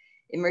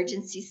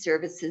 Emergency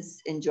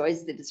services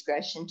enjoys the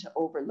discretion to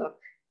overlook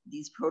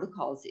these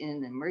protocols in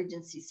an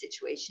emergency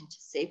situation to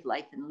save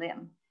life and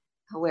limb.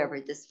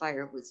 However, this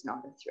fire was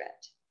not a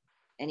threat.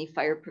 Any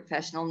fire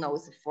professional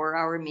knows a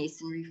 4-hour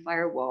masonry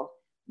firewall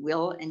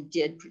will and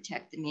did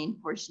protect the main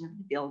portion of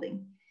the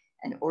building,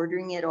 and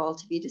ordering it all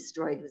to be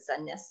destroyed was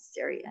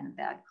unnecessary and a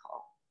bad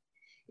call.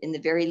 In the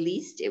very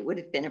least, it would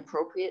have been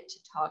appropriate to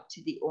talk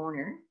to the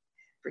owner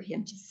for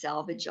him to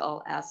salvage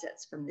all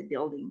assets from the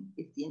building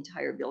if the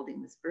entire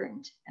building was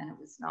burned, and it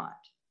was not.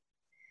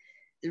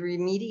 The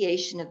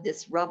remediation of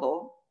this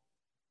rubble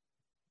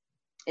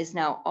is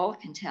now all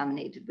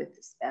contaminated with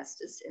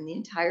asbestos, and the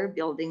entire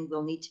building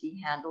will need to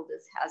be handled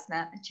as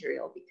hazmat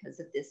material because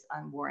of this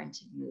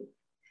unwarranted move.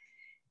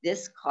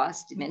 This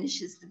cost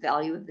diminishes the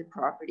value of the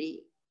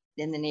property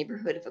in the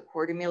neighborhood of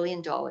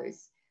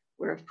 $250,000,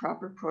 where if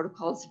proper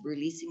protocols of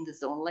releasing the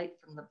zone light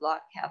from the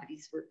block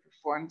cavities were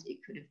performed, it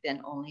could have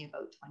been only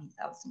about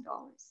 $20,000.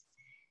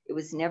 It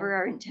was never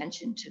our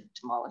intention to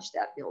demolish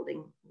that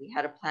building. We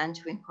had a plan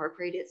to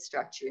incorporate its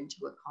structure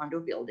into a condo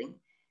building,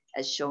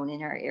 as shown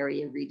in our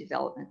area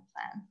redevelopment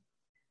plan,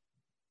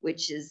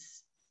 which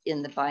is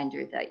in the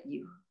binder that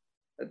you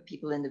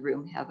people in the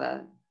room have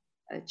a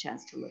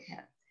chance to look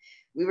at.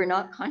 We were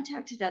not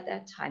contacted at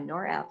that time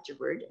nor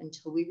afterward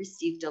until we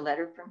received a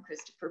letter from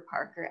Christopher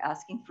Parker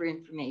asking for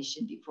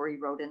information before he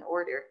wrote an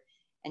order,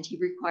 and he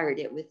required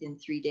it within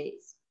 3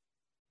 days.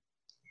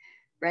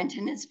 Brent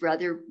and his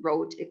brother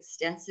wrote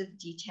extensive,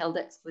 detailed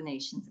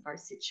explanations of our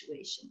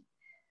situation.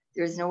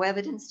 There is no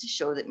evidence to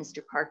show that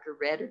Mr. Parker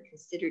read or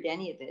considered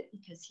any of it,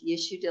 because he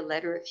issued a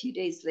letter a few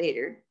days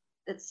later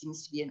that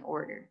seems to be an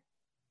order.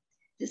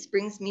 This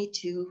brings me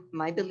to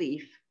my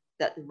belief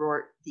that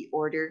the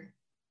order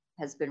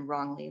has been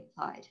wrongly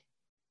applied.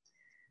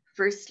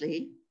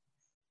 Firstly,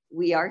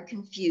 we are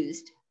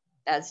confused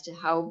as to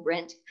how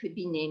Brent could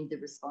be named the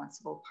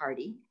responsible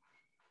party,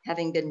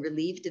 having been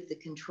relieved of the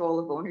control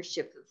of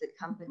ownership of the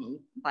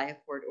company by a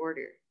court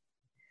order.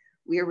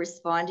 We are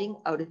responding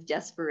out of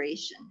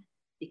desperation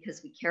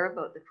because we care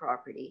about the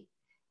property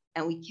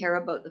and we care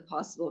about the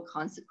possible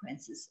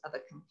consequences of a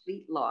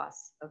complete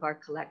loss of our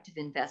collective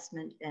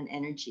investment and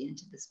energy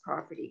into this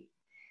property.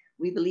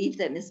 We believe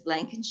that Ms.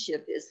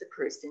 Blankenship is the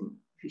person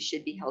who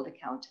should be held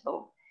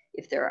accountable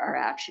if there are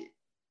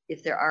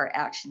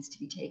actions to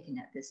be taken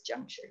at this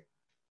juncture.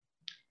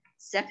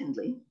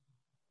 Secondly,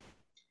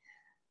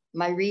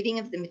 my reading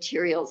of the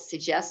materials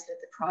suggests that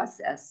the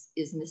process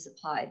is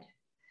misapplied.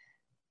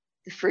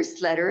 The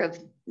first letter of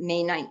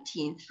May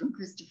 19th from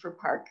Christopher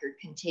Parker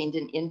contained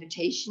an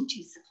invitation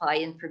to supply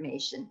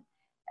information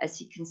as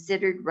he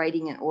considered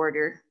writing an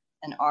order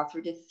and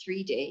offered a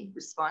 3-day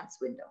response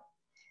window.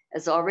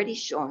 As already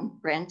shown,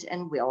 Brent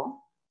and Will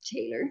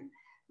Taylor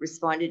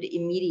responded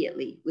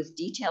immediately with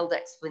detailed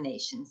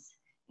explanations,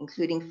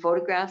 including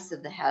photographs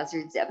of the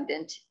hazards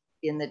evident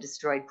in the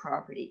destroyed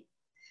property.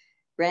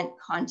 Brent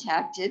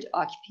contacted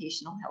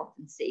Occupational Health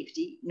and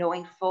Safety,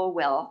 knowing full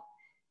well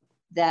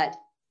that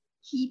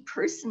he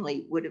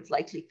personally would have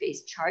likely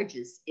faced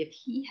charges if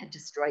he had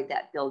destroyed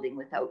that building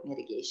without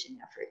mitigation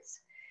efforts.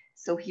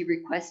 So he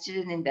requested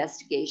an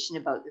investigation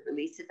about the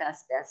release of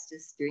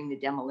asbestos during the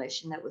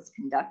demolition that was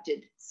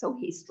conducted so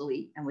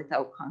hastily and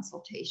without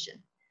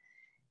consultation.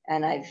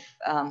 And I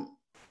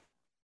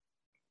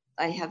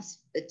have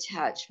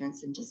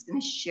attachments. I'm just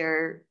going to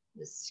share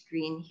the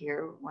screen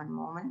here one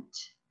moment.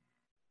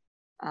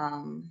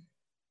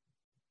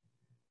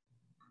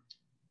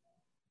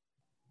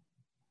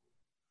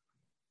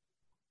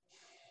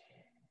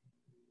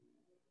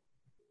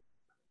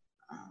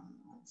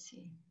 Let's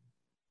see.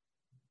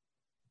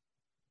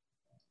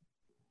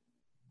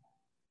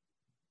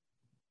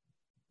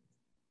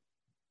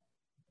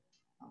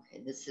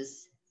 Okay, this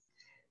is,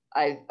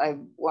 I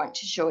want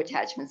to show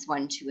attachments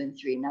 1, 2, and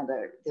 3. Now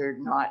they're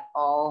not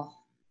all.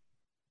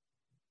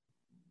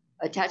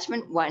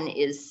 Attachment 1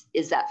 is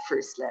that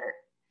first letter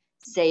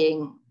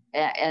saying,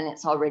 and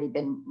it's already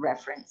been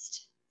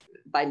referenced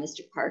by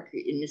Mr. Parker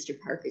in Mr.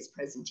 Parker's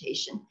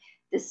presentation.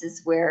 This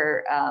is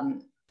where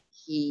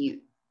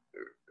he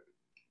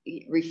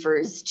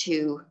refers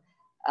to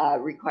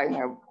requiring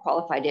a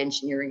qualified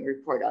engineering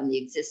report on the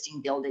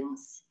existing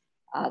buildings,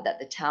 that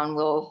the town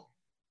will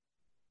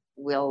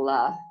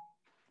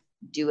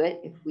do it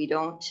if we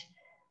don't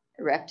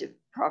erect a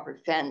proper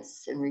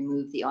fence and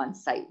remove the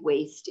on-site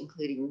waste,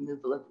 including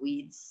removal of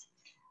weeds.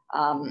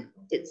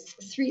 It's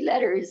 3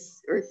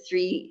 letters or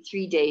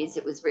three days.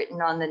 It was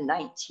written on the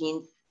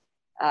 19th.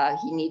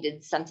 He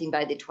needed something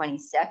by the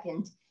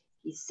 22nd.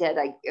 He said,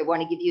 I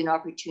want to give you an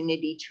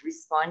opportunity to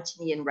respond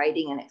to me in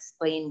writing and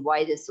explain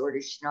why this order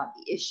should not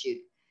be issued.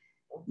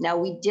 Now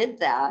we did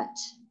that,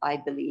 I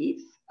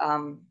believe.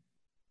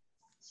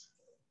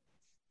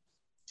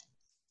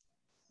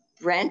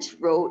 Brent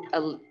wrote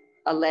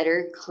a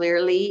letter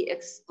clearly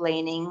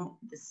explaining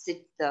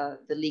the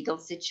legal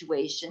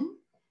situation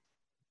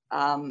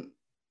and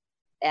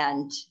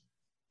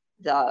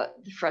the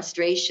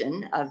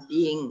frustration of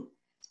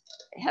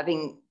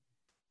having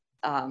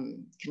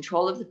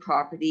control of the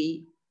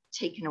property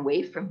taken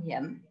away from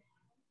him.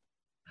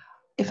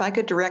 If I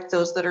could direct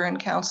those that are in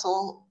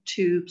council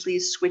to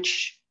please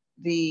switch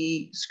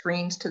the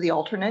screens to the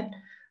alternate.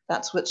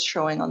 That's what's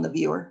showing on the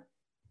viewer.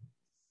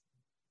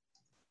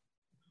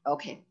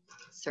 Okay,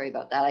 sorry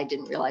about that. I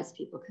didn't realize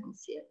people couldn't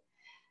see it.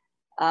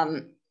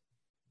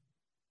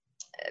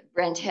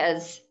 Brent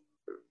has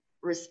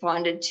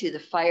responded to the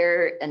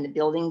fire and the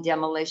building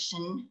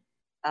demolition.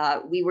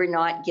 We were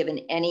not given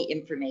any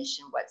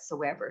information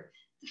whatsoever.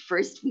 The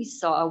first we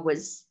saw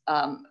was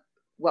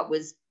what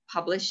was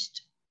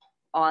published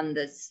on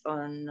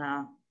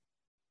the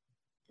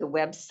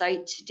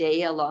website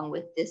today, along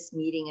with this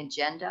meeting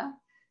agenda.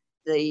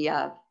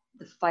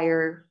 The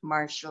fire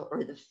marshal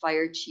or the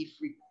fire chief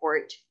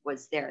report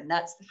was there, and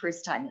that's the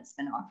first time it's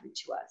been offered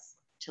to us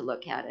to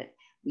look at it.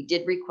 We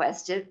did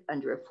request it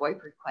under a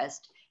FOIP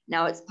request.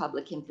 Now it's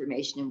public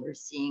information and we're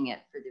seeing it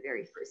for the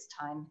very first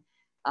time.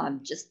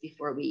 Just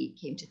before we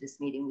came to this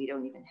meeting, we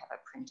don't even have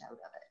a printout of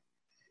it.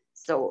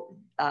 So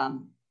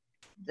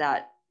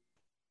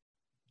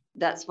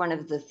that's one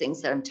of the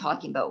things that I'm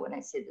talking about when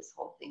I say this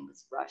whole thing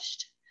was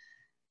rushed.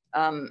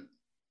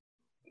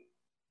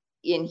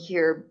 In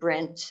here,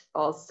 Brent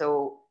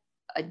also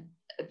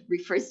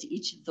refers to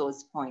each of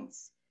those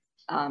points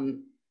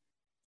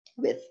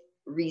with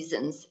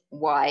reasons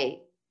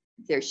why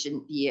there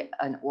shouldn't be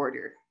an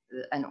order.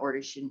 An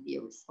order shouldn't be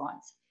a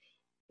response.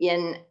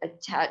 In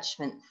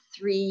attachment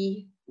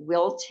 3,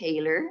 Will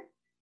Taylor,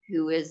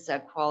 who is a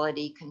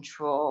quality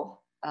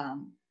control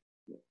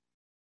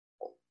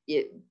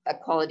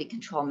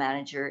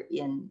manager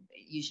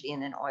usually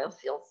in an oil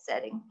field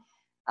setting,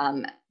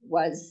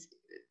 was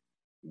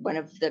one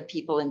of the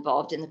people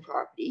involved in the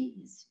property.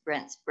 He's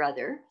Brent's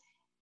brother,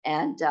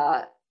 and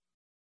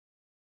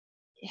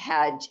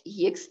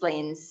he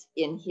explains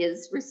in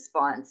his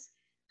response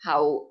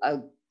how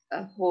a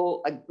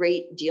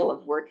great deal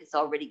of work has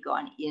already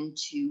gone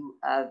into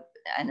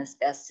an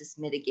asbestos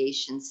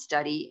mitigation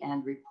study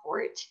and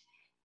report,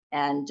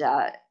 and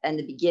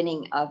the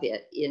beginning of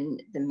it in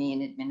the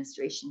main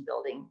administration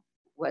building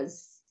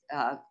was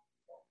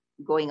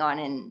going on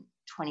in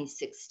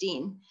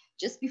 2016,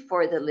 just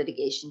before the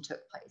litigation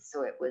took place.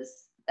 So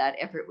that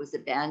effort was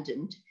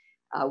abandoned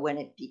when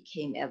it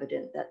became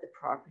evident that the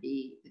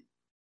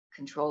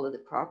control of the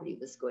property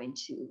was going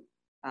to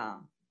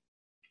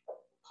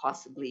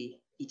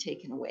possibly be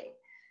taken away.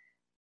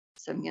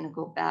 So I'm going to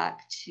go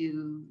back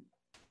to,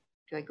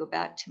 do I go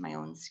back to my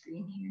own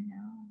screen here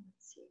now?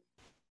 Let's see.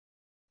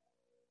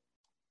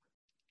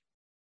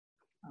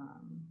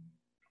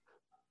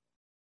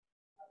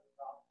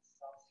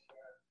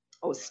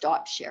 Oh,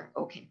 stop share.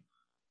 Okay.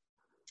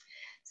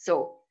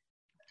 So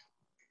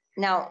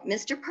now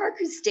Mr.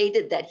 Parker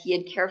stated that he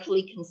had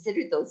carefully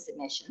considered those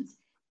submissions,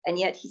 and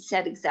yet he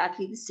set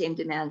exactly the same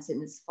demands in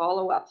his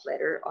follow-up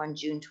letter on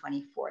June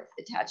 24th,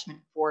 attachment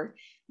 4,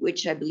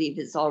 which I believe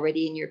is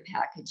already in your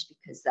package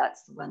because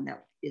that's the one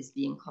that is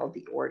being called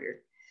the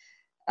order.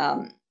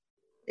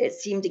 It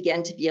seemed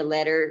again to be a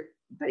letter,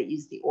 but it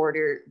used the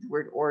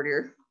word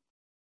order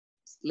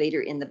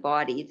later in the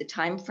body. The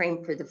time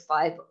frame for the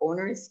 5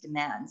 onerous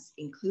demands,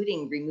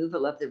 including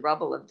removal of the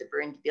rubble of the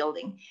burned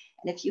building.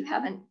 And if you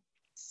haven't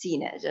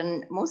seen it,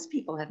 and most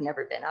people have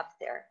never been up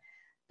there,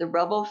 the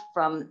rubble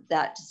from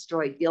that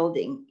destroyed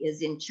building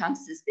is in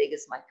chunks as big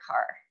as my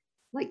car.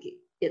 Like,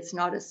 it's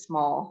not a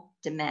small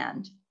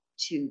demand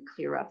to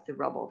clear up the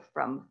rubble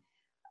from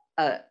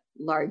a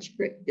large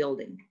brick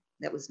building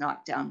that was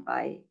knocked down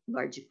by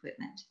large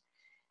equipment.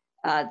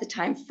 The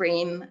time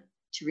frame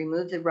to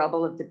remove the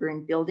rubble of the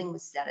burned building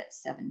was set at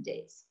 7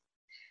 days.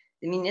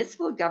 The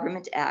Municipal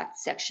Government Act,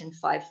 Section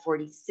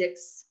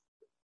 546,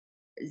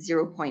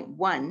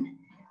 0.1,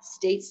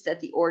 states that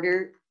the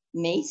order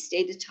may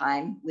state a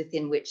time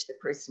within which the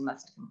person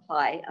must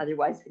comply.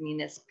 Otherwise, the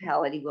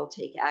municipality will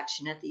take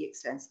action at the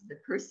expense of the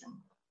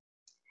person.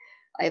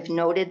 I have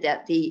noted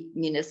that the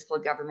Municipal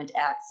Government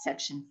Act,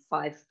 Section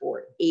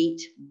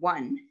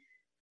 5481,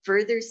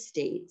 further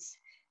states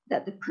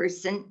that the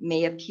person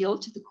may appeal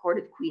to the Court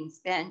of Queen's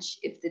Bench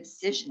if the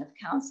decision of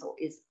council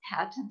is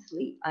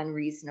patently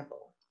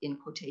unreasonable, in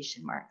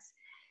quotation marks,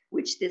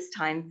 which this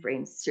time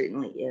frame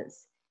certainly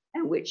is,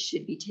 and which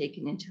should be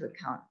taken into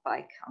account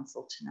by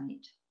council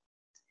tonight.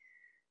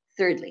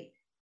 Thirdly,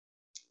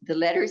 the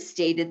letter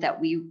stated that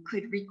we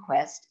could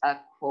request a,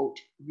 quote,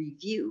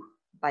 review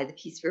by the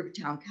Peace River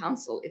Town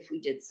Council if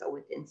we did so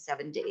within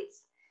 7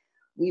 days.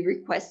 We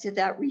requested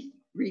that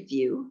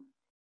review.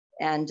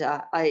 And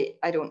I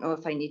don't know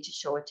if I need to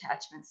show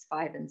attachments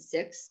 5 and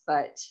 6,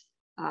 but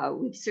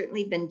we've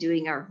certainly been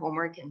doing our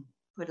homework and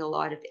put a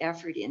lot of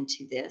effort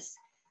into this.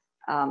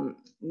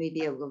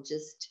 Maybe I will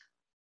just,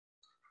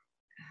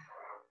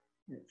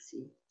 let's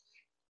see,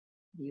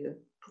 view a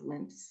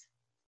glimpse.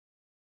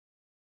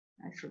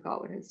 I forgot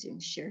what I was doing,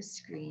 share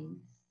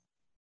screen.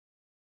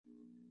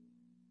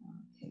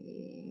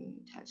 Okay,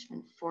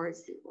 attachment 4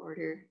 is the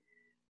order.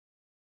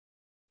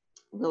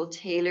 Will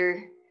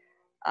Taylor,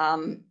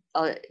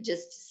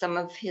 just some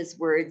of his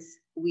words.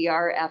 We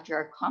are, after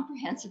our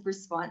comprehensive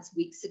response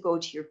weeks ago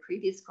to your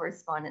previous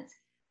correspondence,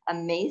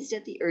 amazed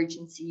at the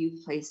urgency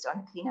you've placed on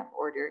a cleanup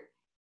order,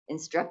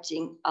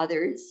 instructing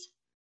others,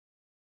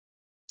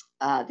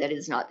 that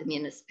is not the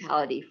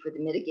municipality, for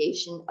the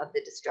mitigation of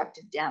the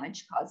destructive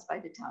damage caused by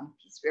the town of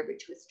Peace River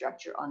to a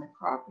structure on the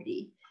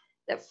property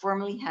that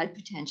formerly had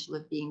potential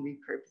of being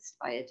repurposed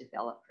by a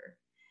developer.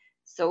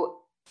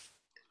 So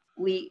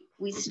we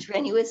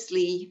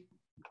strenuously,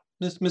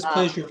 Ms.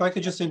 Plaisir, if I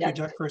could just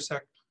interject for a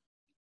sec.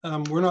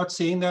 We're not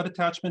seeing that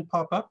attachment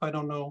pop up. I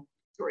don't know.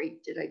 sorry,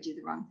 did I do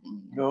the wrong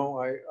thing? No,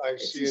 I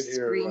see it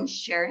here. Screen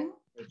sharing?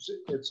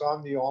 It's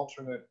on the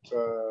alternate.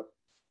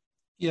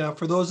 Yeah,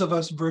 for those of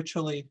us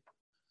virtually,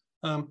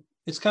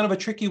 it's kind of a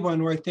tricky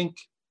one where I think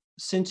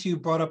since you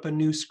brought up a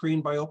new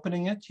screen by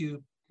opening it,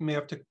 you may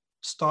have to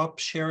stop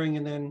sharing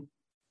and then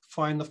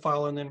find the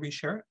file and then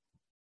reshare it.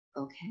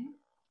 Okay.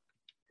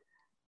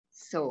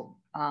 So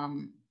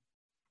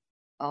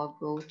I'll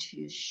go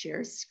to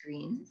share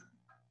screen.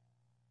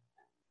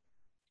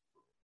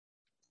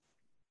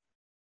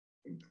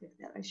 And click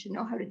that. I should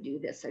know how to do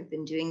this. I've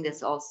been doing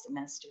this all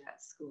semester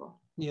at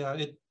school. Yeah,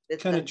 it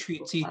kind of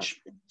treats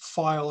each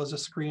file as a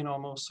screen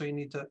almost, so you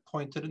need to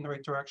point it in the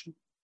right direction.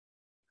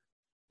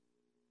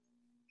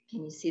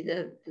 Can you see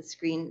the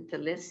screen, the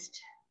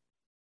list?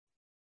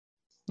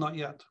 Not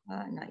yet.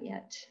 Not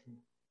yet.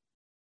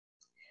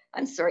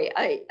 I'm sorry.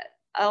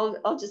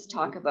 I'll just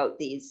talk about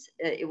these.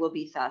 It will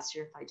be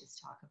faster if I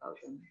just talk about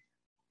them.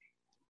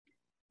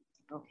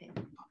 Okay.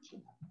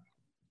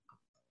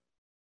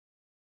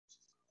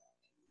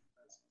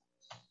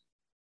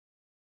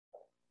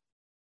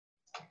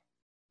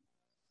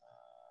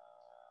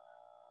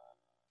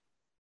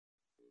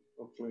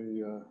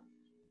 Hopefully,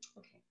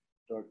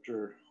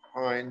 Dr.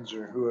 Hines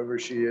or whoever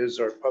she is,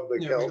 our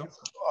public health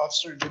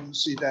officer, didn't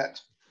see that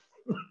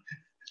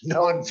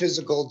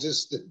non-physical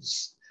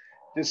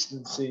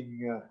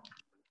distancing.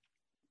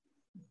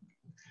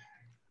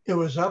 It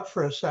was up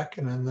for a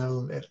second and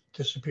then it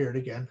disappeared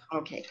again.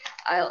 Okay,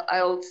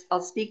 I'll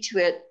speak to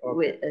it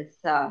with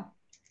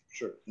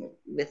Sure.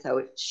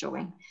 Without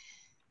showing.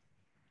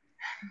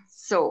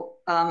 So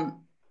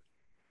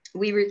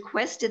we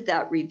requested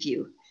that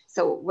review.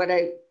 So what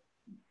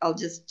I'll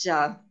just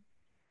go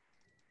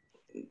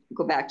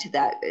back to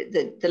that.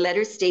 The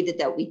letter stated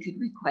that we could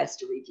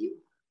request a review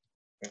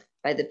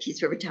by the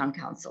Peace River Town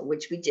Council,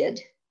 which we did,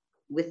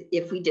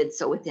 if we did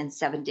so within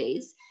 7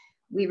 days.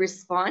 We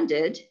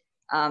responded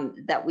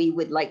that we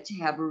would like to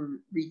have a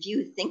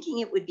review, thinking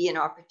it would be an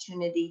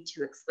opportunity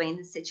to explain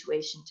the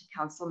situation to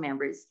council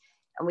members.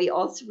 And we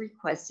also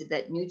requested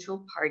that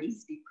neutral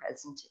parties be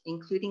present,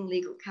 including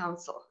legal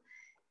counsel.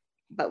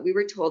 But we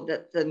were told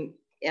that the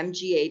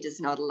MGA does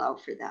not allow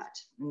for that.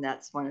 And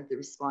that's one of the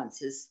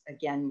responses.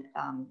 Again,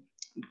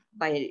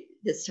 by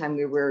this time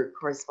we were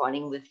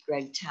corresponding with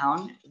Greg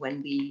Town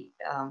when we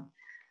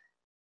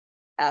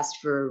asked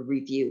for a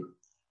review.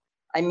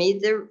 I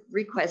made the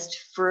request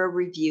for a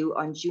review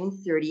on June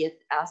 30th,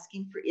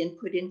 asking for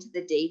input into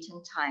the date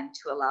and time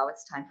to allow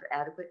us time for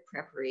adequate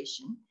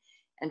preparation,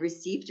 and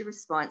received a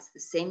response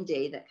the same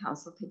day that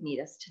council could meet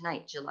us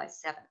tonight, July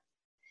 7th.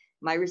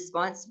 My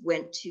response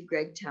went to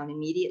Greg Town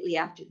immediately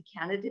after the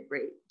Canada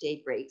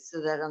Day break,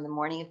 so that on the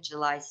morning of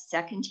July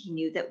 2nd, he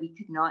knew that we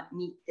could not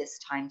meet this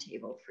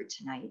timetable for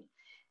tonight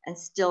and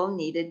still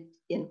needed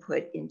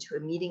input into a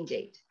meeting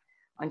date.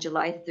 On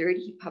July 3rd,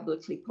 he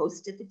publicly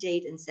posted the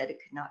date and said it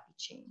could not be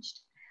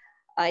changed.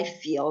 I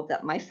feel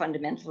that my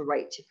fundamental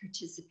right to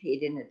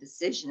participate in a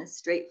decision as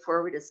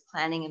straightforward as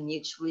planning a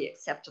mutually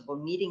acceptable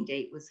meeting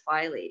date was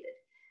violated.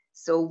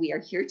 So we are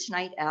here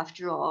tonight,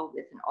 after all,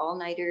 with an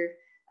all-nighter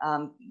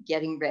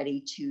getting ready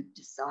to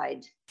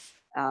decide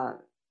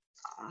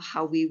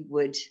how we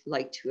would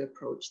like to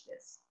approach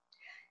this.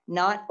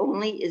 Not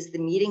only is the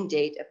meeting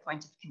date a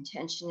point of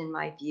contention in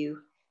my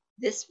view,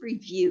 this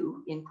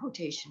review, in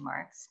quotation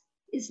marks,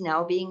 is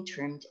now being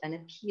termed an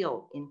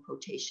appeal, in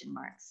quotation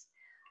marks.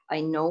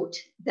 I note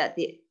that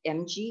the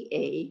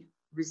MGA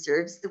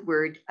reserves the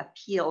word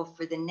appeal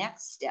for the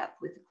next step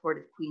with the Court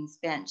of Queen's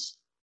Bench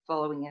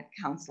following a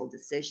council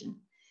decision.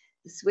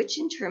 The switch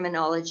in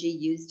terminology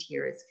used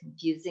here is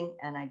confusing,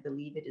 and I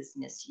believe it is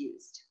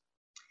misused.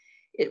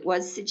 It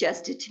was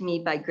suggested to me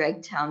by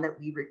Greg Town that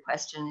we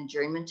request an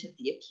adjournment of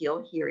the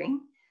appeal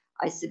hearing.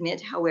 I submit,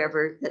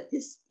 however, that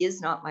this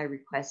is not my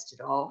request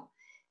at all,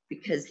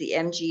 because the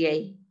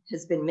MGA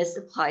has been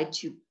misapplied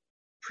to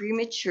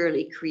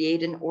prematurely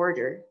create an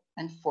order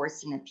and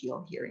force an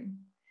appeal hearing.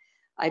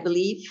 I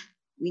believe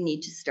we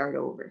need to start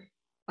over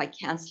by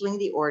canceling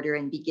the order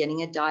and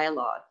beginning a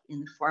dialogue in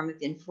the form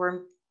of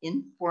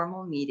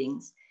informal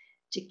meetings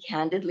to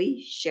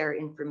candidly share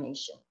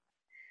information.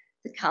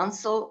 The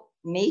council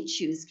may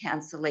choose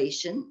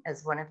cancellation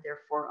as one of their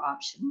 4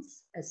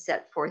 options, as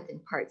set forth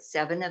in Part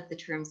 7 of the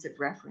Terms of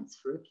Reference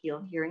for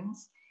Appeal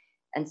Hearings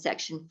and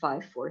Section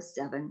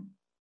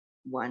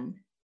 547(1)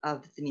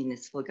 of the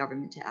Municipal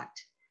Government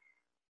Act.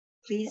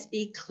 Please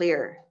be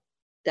clear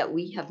that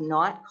we have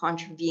not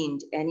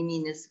contravened any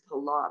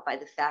municipal law by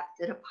the fact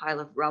that a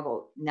pile of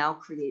rubble now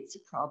creates a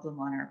problem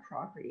on our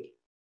property.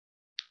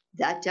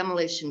 That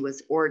demolition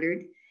was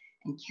ordered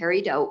and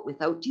carried out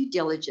without due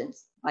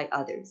diligence by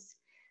others.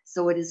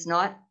 So it is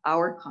not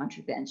our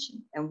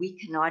contravention, and we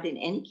cannot in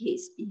any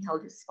case be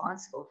held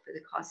responsible for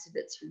the cost of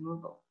its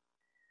removal.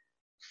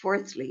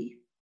 Fourthly,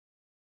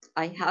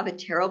 I have a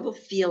terrible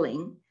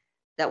feeling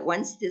that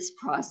once this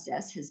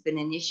process has been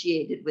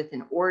initiated with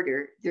an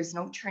order, there's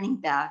no turning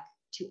back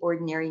to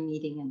ordinary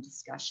meeting and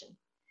discussion.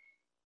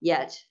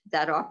 Yet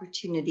that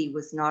opportunity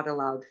was not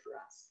allowed for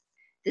us.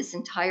 This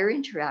entire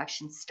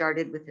interaction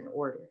started with an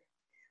order.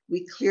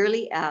 We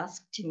clearly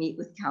asked to meet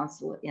with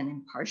council and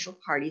impartial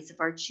parties of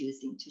our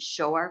choosing to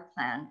show our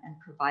plan and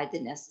provide the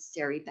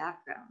necessary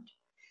background,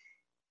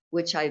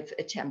 which I've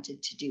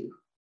attempted to do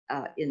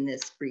in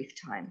this brief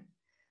time.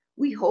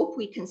 We hope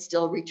we can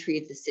still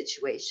retrieve the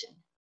situation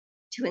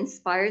to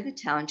inspire the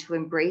town to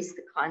embrace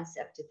the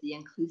concept of the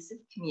inclusive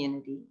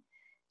community,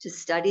 to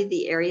study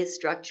the area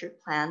structure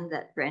plan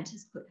that Brent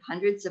has put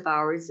hundreds of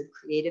hours of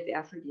creative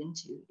effort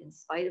into in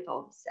spite of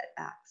all the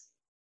setbacks.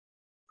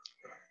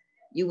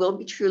 You will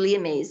be truly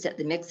amazed at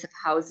the mix of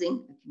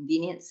housing, a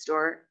convenience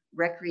store,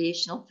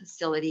 recreational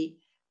facility,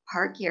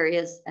 park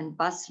areas, and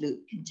bus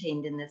loop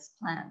contained in this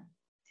plan.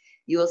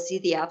 You will see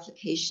the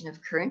application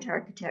of current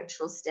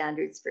architectural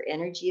standards for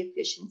energy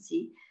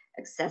efficiency,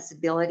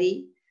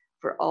 accessibility,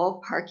 for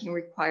all parking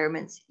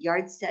requirements,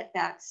 yard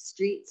setbacks,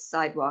 streets,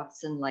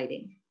 sidewalks, and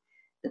lighting.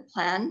 The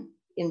plan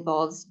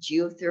involves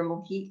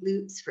geothermal heat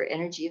loops for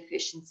energy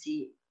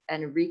efficiency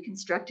and a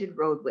reconstructed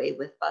roadway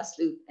with bus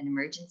loop and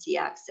emergency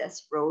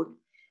access road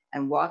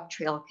and walk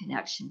trail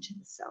connection to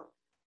the south.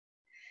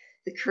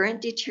 The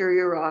current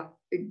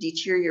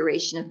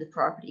deterioration of the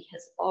property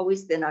has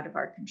always been out of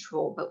our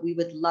control, but we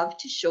would love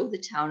to show the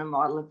town a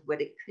model of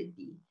what it could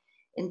be.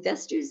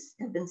 Investors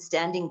have been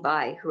standing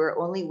by who are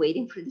only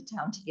waiting for the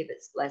town to give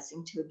its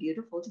blessing to a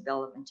beautiful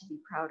development to be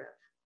proud of.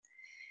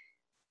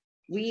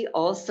 We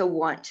also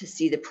want to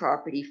see the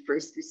property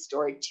first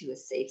restored to a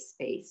safe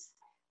space,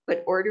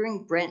 but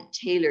ordering Brent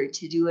Taylor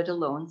to do it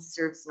alone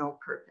serves no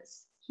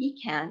purpose. He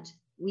can't,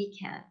 we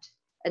can't,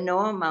 and no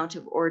amount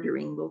of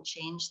ordering will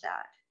change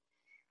that.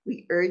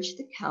 We urge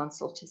the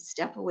council to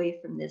step away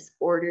from this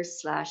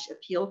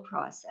order/appeal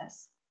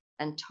process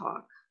and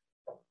talk.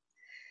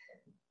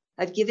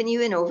 I've given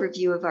you an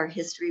overview of our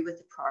history with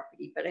the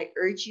property, but I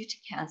urge you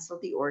to cancel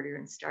the order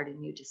and start a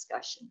new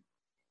discussion.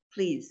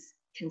 Please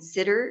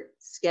consider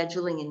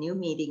scheduling a new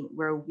meeting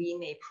where we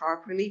may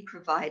properly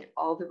provide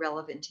all the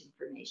relevant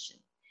information.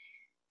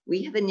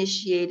 We have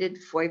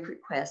initiated FOIP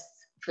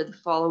requests for the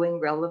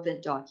following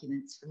relevant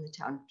documents from the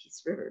town of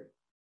Peace River.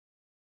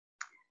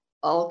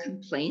 All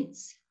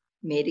complaints,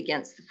 made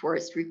against the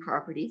forestry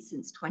property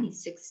since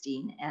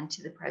 2016 and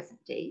to the present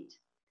date.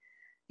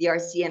 The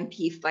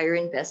RCMP fire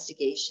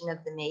investigation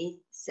of the May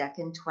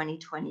 2nd,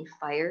 2020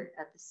 fire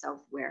at the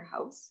South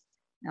Warehouse.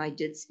 Now, I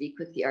did speak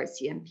with the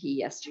RCMP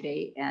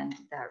yesterday, and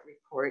that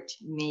report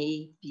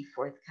may be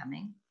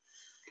forthcoming.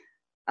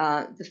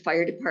 The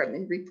fire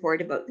department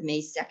report about the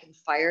May 2nd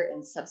fire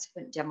and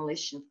subsequent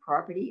demolition of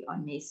property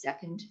on May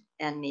 2nd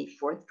and May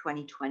 4th,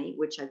 2020,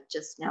 which I've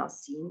just now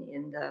seen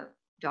in the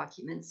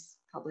documents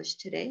published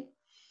today.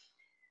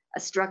 A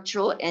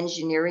structural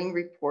engineering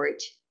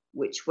report,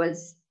 which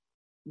was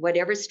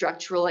whatever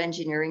structural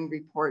engineering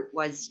report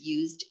was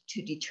used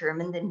to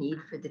determine the need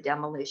for the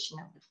demolition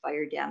of the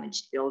fire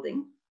damaged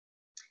building.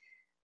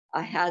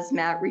 A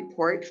hazmat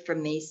report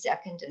from May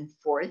 2nd and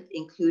 4th,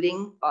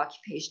 including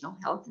occupational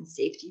health and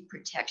safety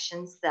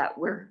protections that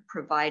were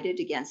provided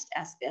against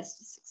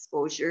asbestos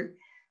exposure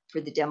for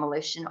the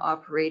demolition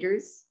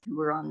operators who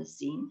were on the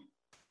scene.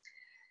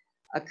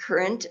 A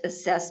current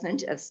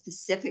assessment of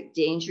specific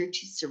danger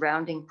to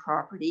surrounding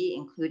property,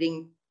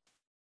 including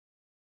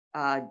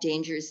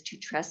dangers to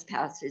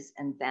trespassers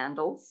and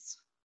vandals.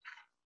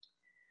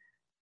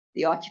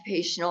 The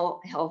occupational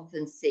health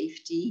and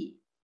safety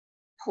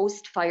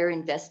post-fire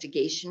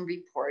investigation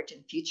report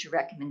and future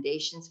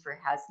recommendations for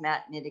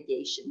hazmat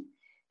mitigation.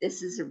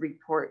 This is a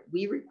report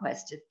we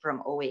requested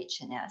from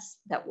OH&S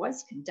that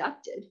was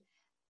conducted,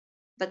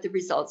 but the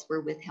results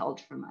were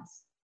withheld from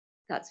us.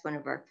 That's one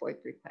of our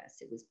FOIP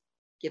requests. It was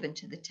given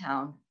to the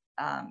town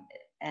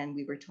and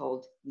we were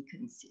told we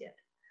couldn't see it.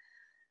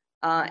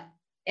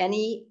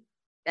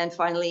 And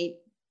finally,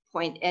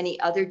 any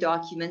other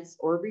documents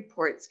or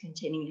reports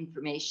containing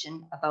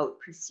information about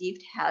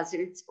perceived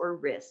hazards or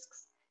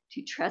risks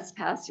to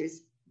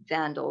trespassers,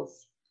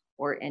 vandals,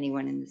 or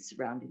anyone in the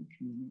surrounding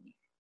community.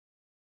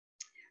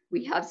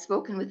 We have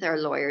spoken with our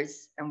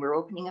lawyers and we're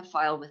opening a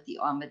file with the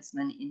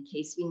Ombudsman in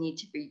case we need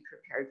to be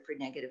prepared for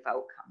negative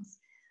outcomes.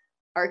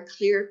 Our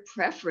clear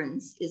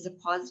preference is a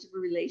positive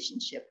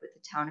relationship with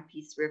the town of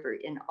Peace River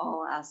in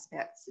all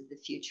aspects of the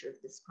future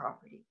of this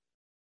property.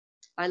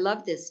 I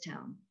love this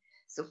town,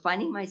 so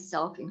finding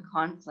myself in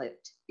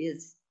conflict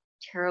is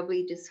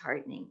terribly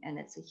disheartening and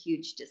it's a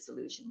huge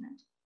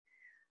disillusionment.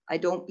 I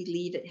don't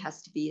believe it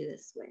has to be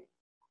this way.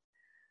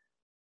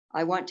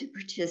 I want to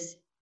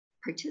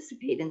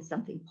participate in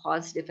something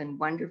positive and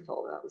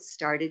wonderful that was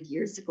started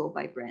years ago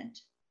by Brent,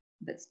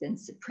 but's been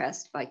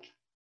suppressed by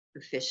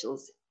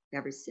officials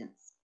ever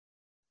since.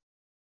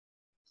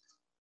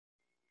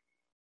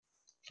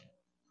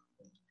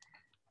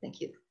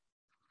 Thank you.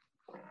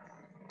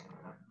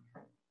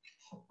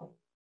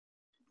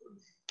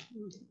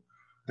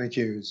 Thank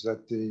you. Is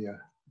that the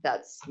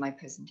That's my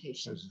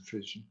presentation.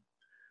 presentation?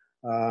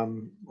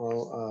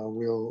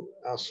 We'll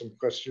ask some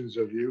questions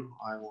of you.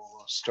 I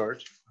will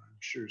start. I'm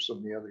sure some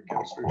of the other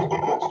councillors have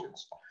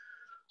questions.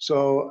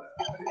 So,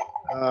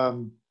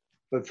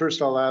 but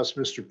first I'll ask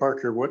Mr.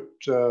 Parker, what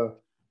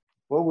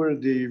were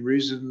the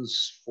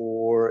reasons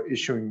for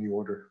issuing the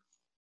order?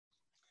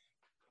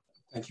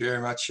 Thank you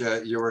very much,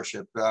 Your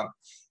Worship.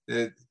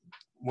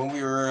 When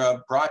we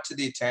were brought to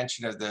the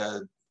attention of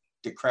the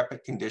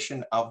decrepit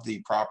condition of the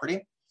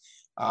property,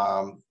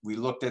 we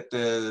looked at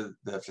the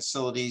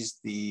facilities,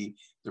 the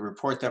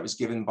report that was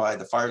given by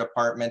the fire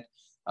department,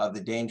 the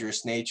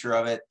dangerous nature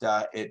of it.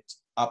 It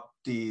upped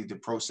the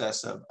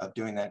process of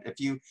doing that.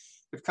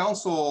 If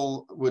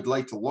council would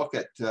like to look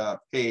at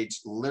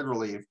page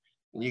literally,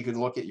 and you can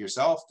look at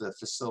yourself, the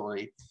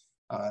facility,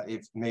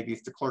 if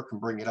the clerk can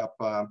bring it up,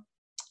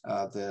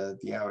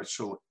 the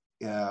actual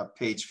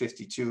page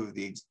 52 of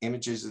the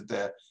images of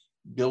the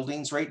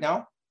buildings right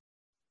now.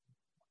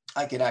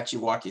 I could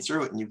actually walk you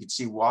through it and you could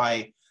see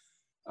why,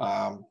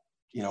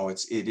 you know,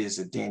 it is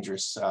a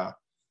dangerous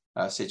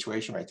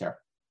situation right there.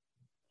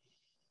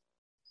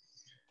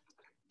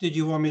 Did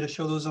you want me to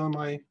show those on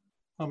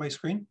my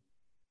screen?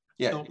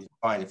 Yeah, no.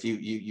 Fine. If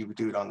you would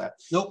do it on that.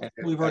 Nope,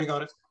 we've already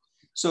got it.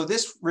 So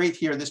this right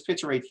here, this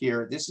picture right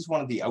here, this is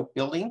one of the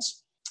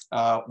outbuildings.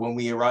 When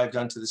we arrived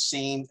onto the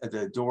scene,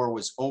 the door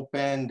was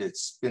opened.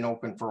 It's been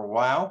open for a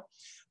while.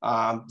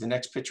 The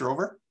next picture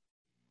over.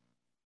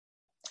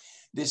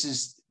 This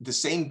is the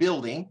same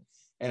building.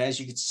 And as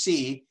you can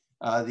see,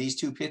 these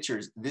two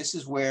pictures, this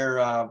is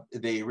where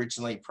they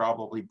originally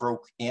probably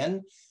broke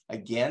in.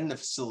 Again, the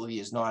facility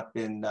has not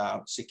been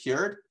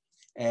secured.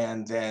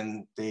 And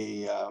then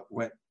they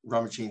went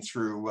rummaging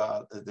through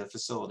the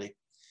facility.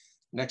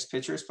 Next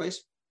pictures,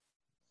 please.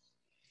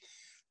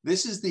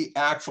 This is the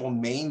actual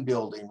main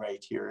building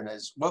right here. And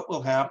as what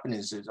will happen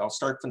is I'll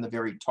start from the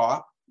very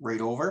top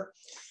right over.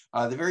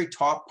 The very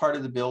top part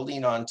of the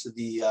building onto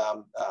the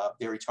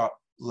very top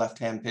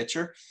left-hand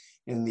picture.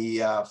 In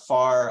the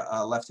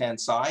far left-hand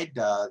side,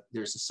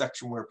 there's a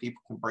section where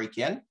people can break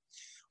in.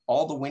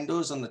 All the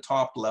windows on the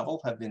top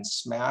level have been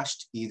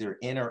smashed either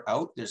in or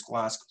out. There's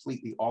glass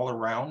completely all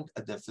around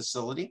the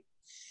facility.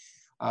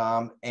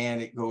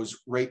 And it goes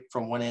right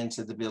from one end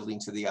of the building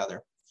to the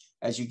other.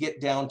 As you get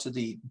down to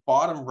the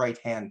bottom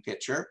right-hand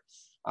picture,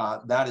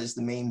 that is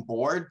the main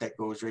board that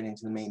goes right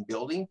into the main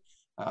building.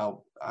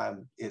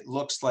 It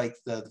looks like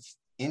the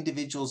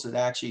individuals that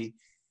actually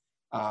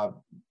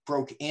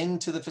broke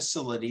into the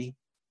facility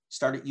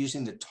started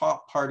using the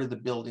top part of the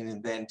building,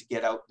 and then to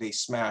get out, they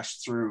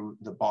smashed through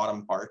the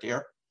bottom part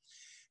here.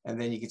 And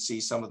then you can see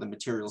some of the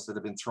materials that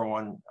have been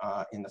thrown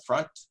in the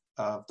front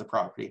of the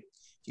property.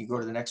 If you go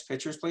to the next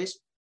pictures, please.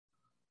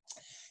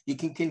 You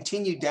can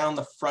continue down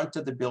the front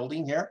of the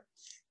building here,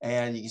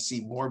 and you can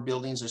see more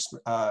buildings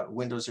or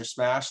windows are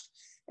smashed.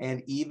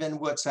 And even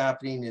what's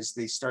happening is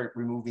they start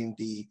removing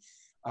the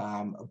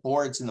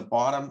boards in the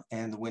bottom,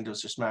 and the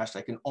windows are smashed.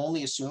 I can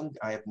only assume,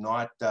 I have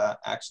not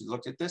actually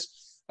looked at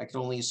this, I can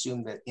only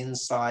assume that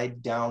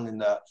inside down in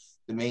the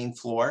main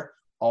floor,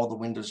 all the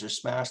windows are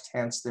smashed,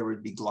 hence there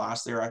would be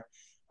glass there.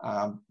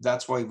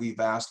 That's why we've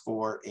asked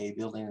for a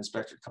building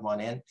inspector to come on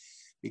in,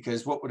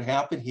 because what would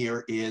happen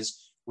here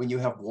is when you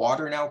have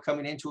water now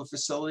coming into a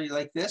facility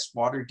like this,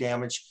 water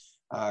damage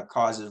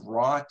causes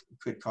rot,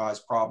 could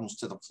cause problems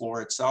to the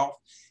floor itself.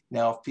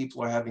 Now, if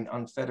people are having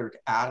unfettered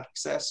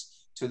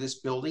access to this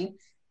building,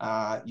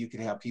 you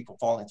can have people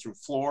falling through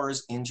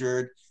floors,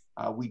 injured.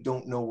 We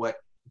don't know what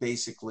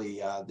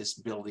basically this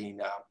building,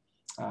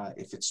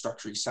 if it's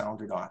structurally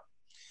sound or not.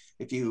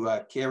 If you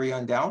carry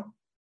on down,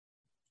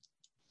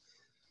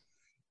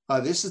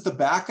 this is the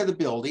back of the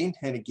building.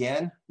 And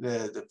again,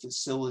 the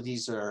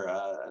facilities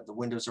are, the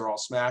windows are all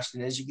smashed.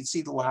 And as you can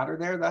see the ladder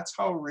there, that's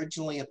how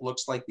originally it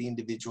looks like the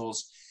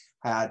individuals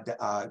had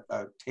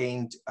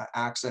obtained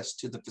access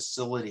to the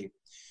facility.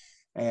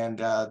 And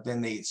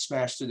then they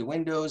smashed through the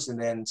windows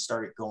and then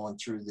started going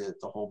through the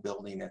whole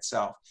building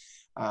itself.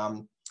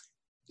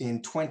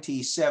 In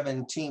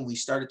 2017, we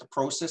started the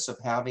process of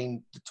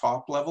having the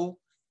top level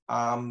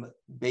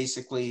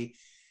basically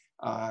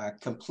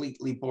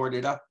completely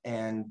boarded up.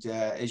 And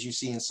as you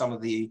see in some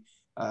of the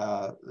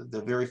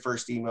very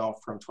first email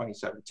from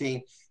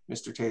 2017,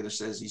 Mr. Taylor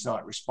says he's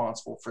not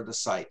responsible for the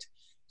site.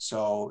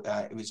 So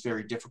it was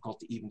very difficult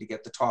to even to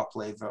get the top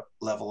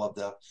level of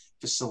the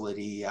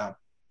facility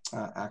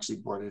actually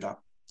boarded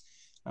up.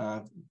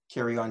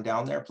 Carry on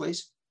down there,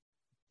 please.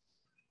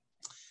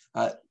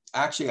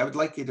 Actually, I would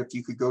like it if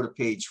you could go to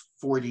page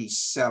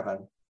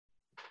 47.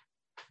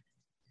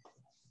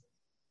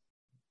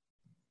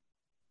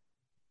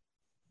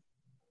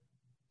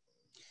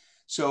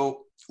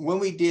 So when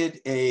we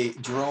did a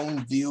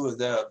drone view of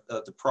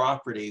the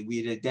property, we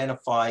had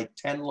identified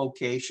 10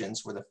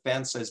 locations where the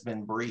fence has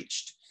been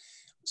breached.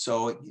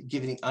 So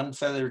giving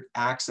unfettered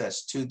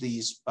access to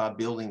these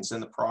buildings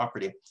and the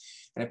property.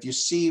 And if you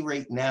see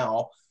right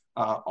now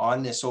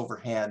on this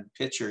overhead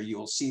picture, you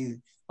will see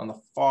on the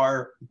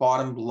far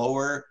bottom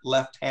lower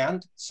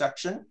left-hand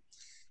section,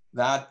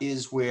 that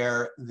is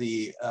where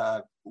the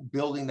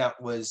building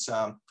that was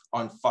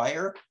on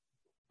fire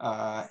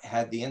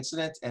had the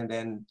incident, and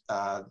then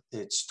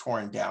it's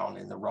torn down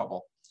in the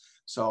rubble.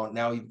 So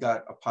now you've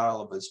got a pile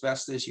of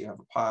asbestos, you have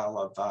a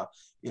pile of,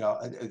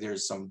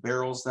 there's some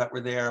barrels that were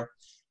there.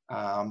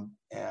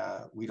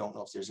 We don't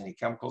know if there's any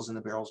chemicals in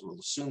the barrels. We'll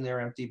assume they're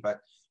empty,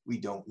 but we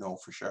don't know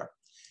for sure.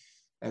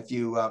 If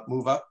you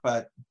move up,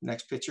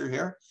 next picture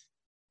here,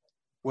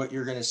 what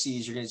you're gonna see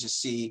is you're gonna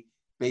just see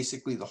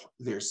basically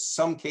there's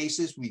some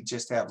cases we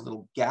just have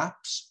little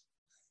gaps,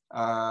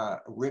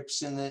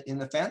 rips in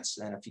the fence.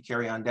 And if you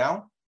carry on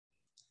down,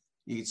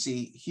 you can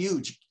see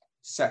huge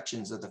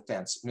sections of the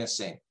fence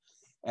missing.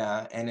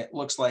 And it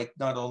looks like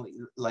not only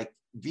like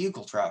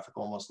vehicle traffic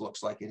almost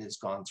looks like it has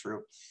gone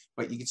through,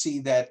 but you can see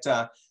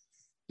that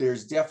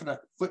there's definite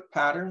foot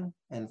pattern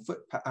and foot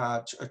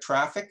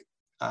traffic.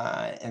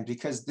 And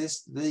because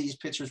these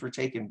pictures were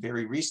taken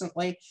very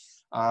recently,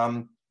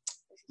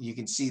 you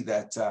can see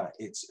that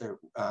it's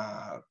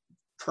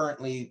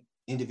currently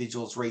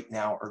individuals right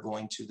now are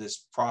going to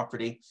this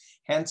property.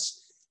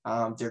 Hence,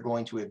 they're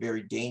going to a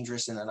very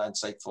dangerous and an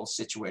unsightful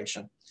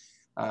situation.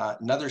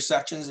 Another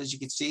sections, as you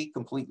can see,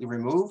 completely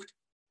removed.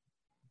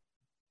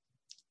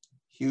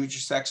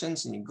 Huge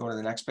sections, and you can go to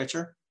the next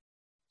picture.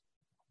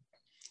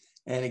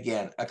 And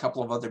again, a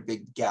couple of other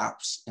big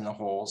gaps in the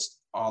holes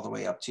all the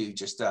way up to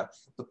just the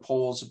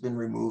poles have been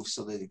removed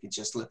so that you can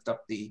just lift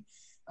up the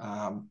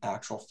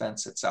actual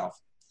fence itself.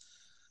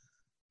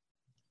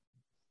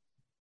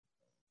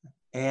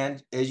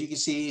 And as you can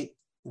see,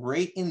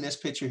 right in this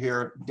picture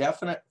here,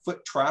 definite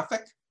foot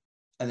traffic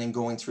and then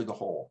going through the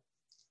hole.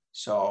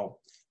 So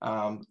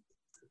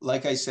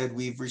like I said,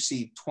 we've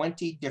received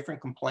 20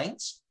 different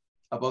complaints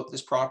about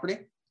this property,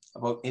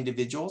 about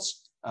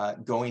individuals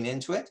going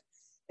into it.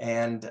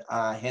 And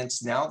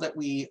hence now that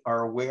we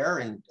are aware,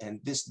 and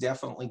this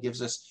definitely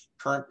gives us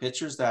current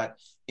pictures that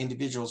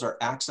individuals are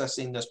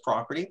accessing this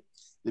property.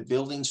 The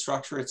building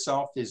structure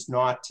itself is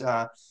not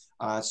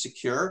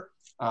secure.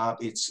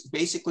 It's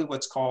basically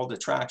what's called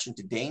attraction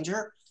to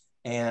danger,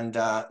 and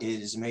it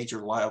is a major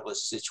liability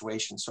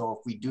situation. So if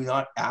we do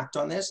not act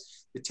on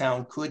this, the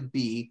town could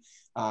be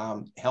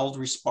held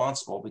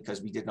responsible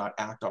because we did not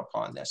act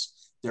upon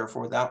this.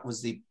 Therefore, that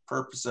was the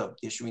purpose of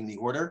issuing the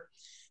order.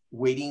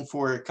 Waiting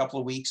for a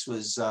couple of weeks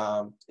was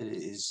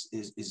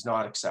is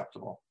not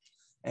acceptable.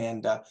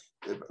 And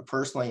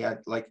personally,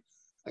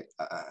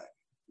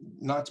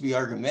 not to be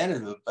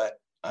argumentative, but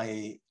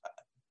I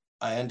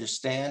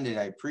understand and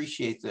I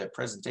appreciate the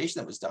presentation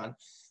that was done,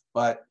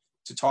 but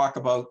to talk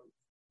about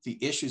the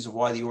issues of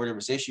why the order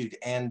was issued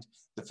and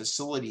the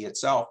facility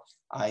itself,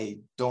 I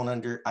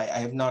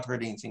have not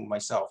heard anything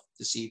myself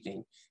this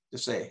evening to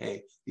say,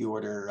 hey, the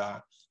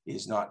order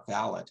is not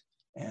valid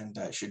and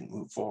shouldn't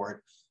move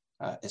forward,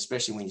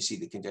 especially when you see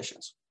the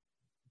conditions.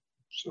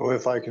 So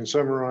if I can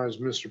summarize,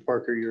 Mr.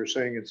 Parker, you're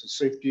saying it's a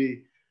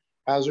safety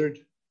hazard,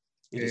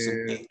 It is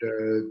and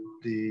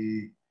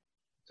the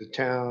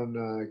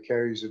town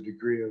carries a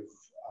degree of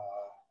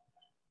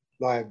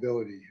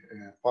liability,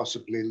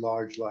 possibly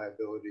large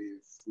liability,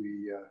 if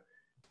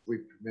we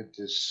permit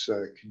this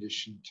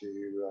condition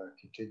to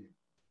continue.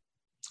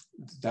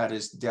 That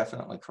is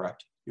definitely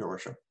correct, Your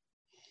Worship.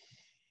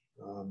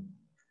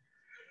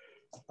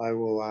 I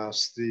will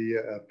ask the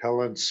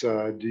appellants,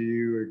 do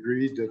you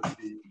agree that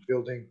the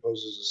building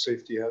poses a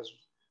safety hazard?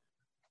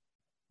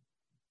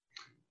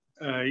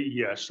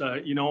 Yes,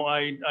 you know,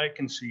 I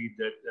concede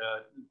that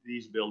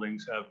these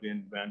buildings have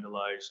been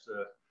vandalized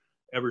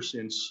ever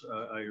since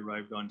I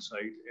arrived on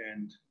site,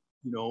 and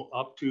you know,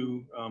 up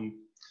to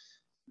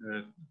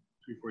 3-4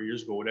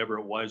 years ago, whatever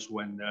it was,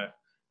 when I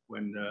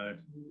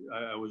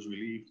was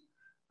relieved,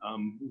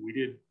 we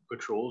did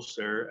patrols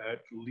there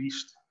at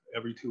least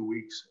every 2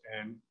 weeks,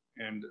 and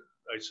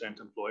I sent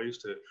employees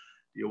to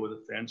deal with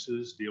the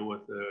fences, deal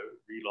with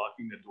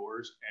relocking the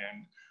doors,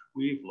 and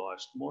we've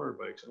lost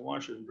motorbikes and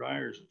washers and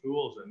dryers and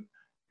tools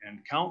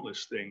and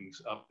countless things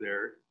up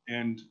there.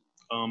 And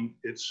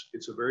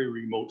it's a very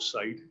remote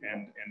site,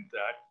 and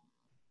that,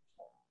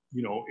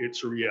 you know,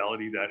 it's a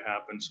reality that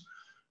happens.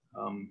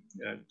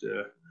 At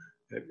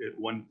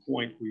one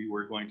point, we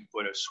were going to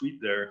put a suite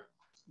there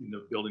in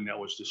the building that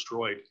was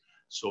destroyed,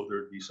 so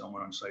there'd be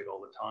someone on site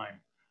all the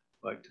time.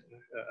 But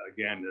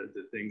again,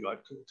 the thing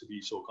got to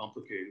be so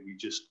complicated, we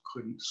just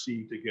couldn't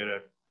seem to get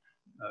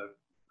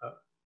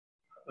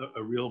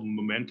a real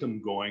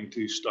momentum going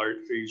to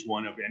start phase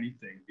 1 of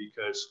anything,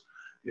 because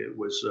it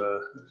was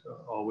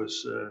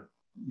always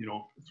you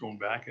know, thrown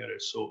back at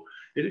us. So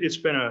it's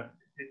been a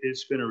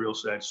real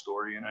sad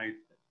story, and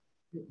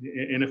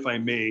if I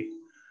may,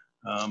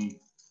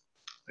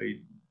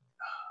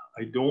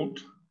 I don't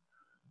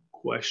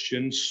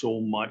question so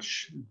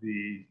much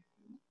the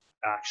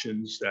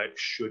actions that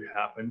should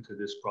happen to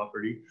this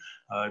property.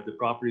 The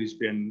property's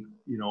been,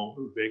 you know,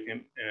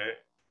 vacant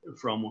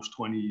for almost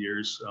 20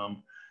 years.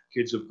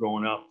 Kids have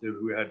grown up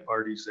who had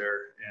parties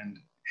there, and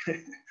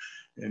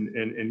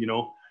and you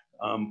know,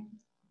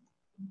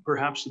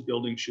 perhaps the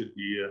building should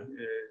be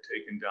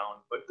taken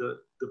down. But the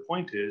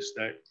point is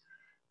that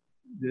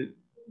the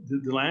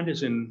land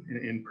is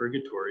in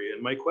purgatory,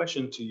 and my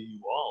question to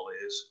you all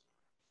is,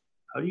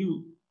 how do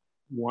you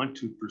want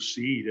to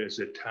proceed as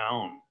a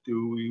town?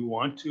 Do we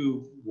want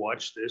to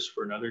watch this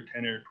for another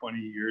 10 or 20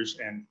 years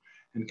and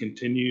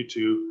continue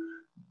to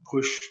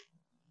push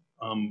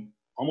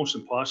almost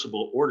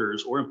impossible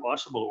orders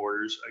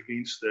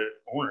against the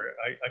owner?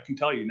 I can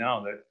tell you now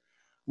that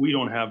we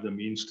don't have the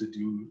means to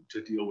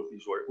deal with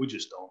these orders. We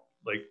just don't.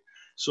 Like,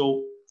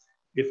 so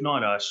if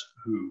not us,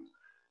 who?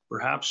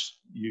 Perhaps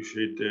you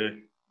should,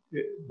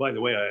 by the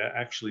way, I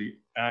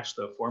actually asked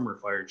the former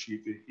fire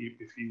chief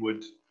if he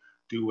would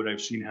do what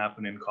I've seen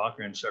happen in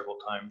Cochrane several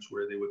times,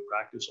 where they would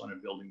practice on a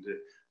building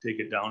to take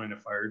it down in a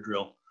fire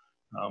drill.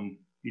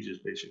 He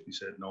just basically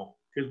said no,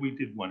 because we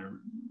did want to,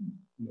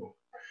 you know,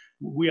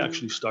 we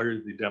actually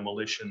started the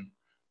demolition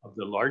of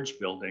the large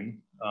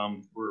building.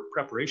 For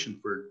preparation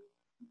for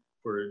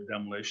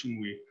demolition,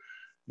 we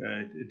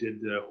did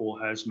the whole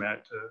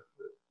hazmat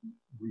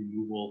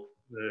removal,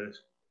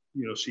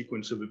 you know,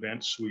 sequence of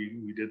events.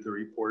 We did the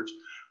reports.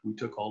 We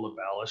took all the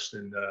ballast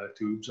and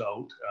tubes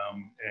out,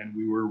 and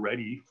we were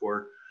ready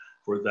for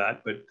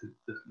that. But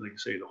like I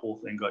say, the whole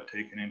thing got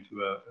taken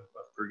into a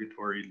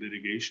purgatory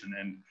litigation,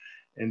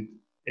 and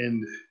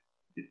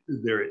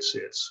there it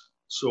sits.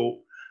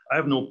 So I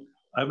have no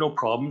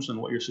problems in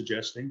what you're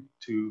suggesting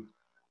to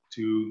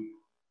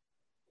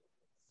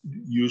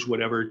use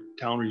whatever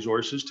town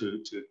resources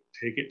to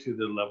take it to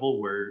the level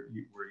where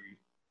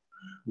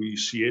you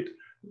see it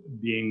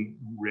being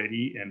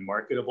ready and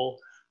marketable.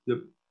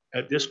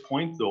 At this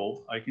point,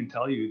 though, I can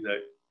tell you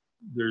that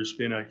there's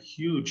been a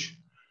huge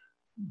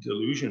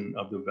delusion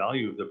of the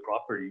value of the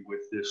property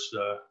with this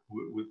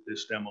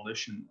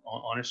demolition.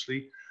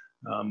 Honestly,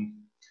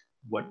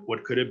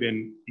 what could have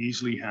been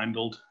easily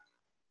handled,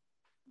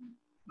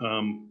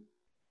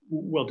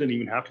 well, didn't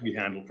even have to be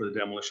handled for the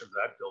demolition of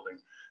that building.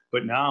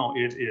 But now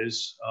it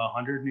is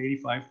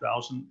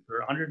 $185,000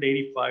 or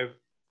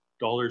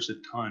 $185 a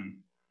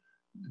ton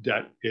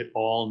that it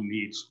all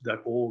needs. That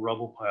whole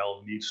rubble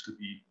pile needs to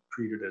be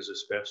treated as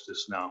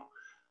asbestos now.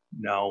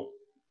 Now,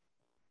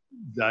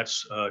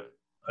 that's a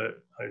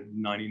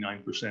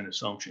 99%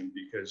 assumption,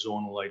 because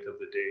Zonalite of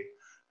the day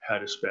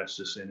had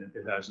asbestos in it.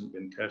 It hasn't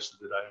been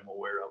tested that I am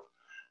aware of,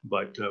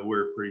 but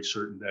we're pretty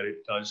certain that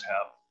it does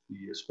have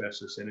the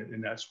asbestos in it,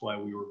 and that's why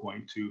we were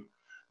going to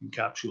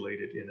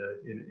encapsulate it in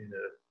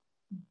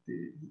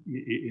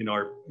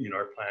our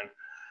plan.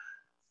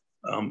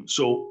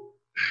 So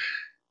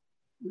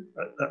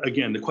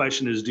again, the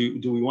question is,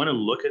 do we want to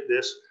look at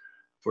this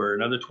for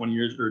another 20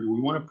 years, or do we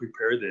want to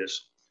prepare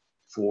this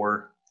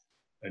for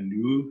a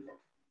new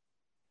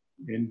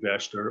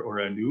investor or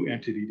a new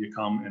entity to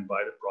come and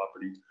buy the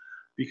property?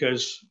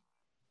 Because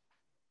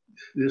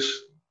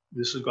this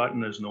has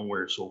gotten us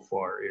nowhere so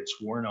far.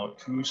 It's worn out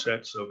 2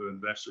 sets of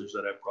investors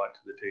that I've brought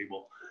to the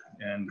table,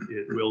 and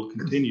it will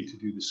continue to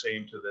do the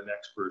same to the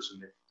next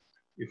person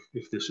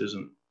if this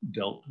isn't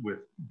dealt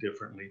with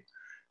differently.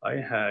 I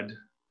had,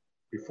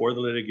 before the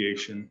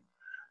litigation,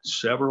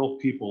 several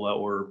people that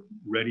were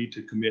ready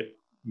to commit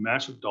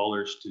massive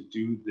dollars to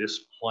do this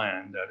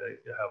plan that I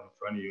have in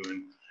front of you.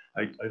 And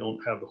I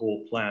don't have the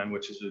whole plan,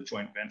 which is a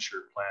joint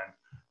venture plan,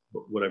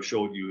 but what I've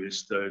showed you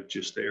is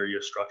just the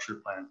area structure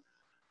plan.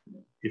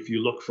 If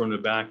you look from the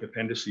back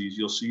appendices,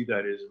 you'll see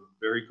that is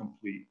very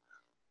complete,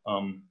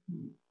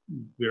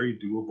 very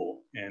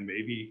doable, and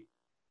maybe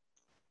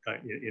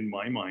in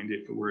my mind,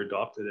 if it were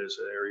adopted as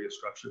an area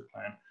structure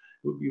plan,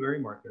 it would be very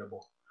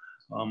marketable.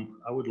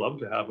 I would love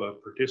to have a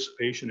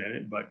participation in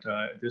it, but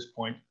at this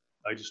point,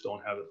 I just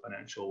don't have the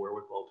financial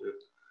wherewithal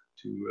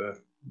to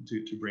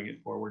bring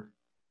it forward.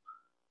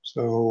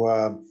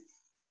 So,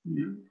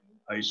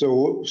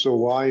 so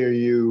why are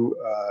you?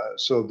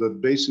 So the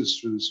basis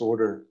for this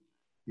order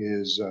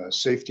is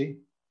safety,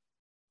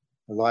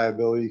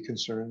 liability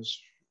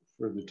concerns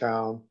for the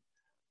town.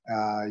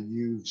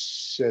 You've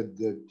said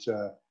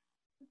that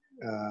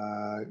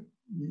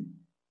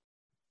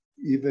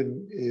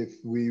even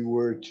if we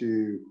were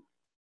to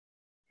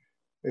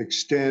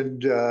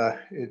extend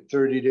it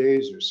 30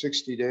 days or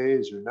 60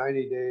 days or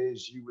 90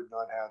 days, you would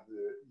not have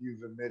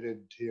you've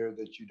admitted here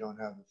that you don't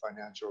have the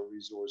financial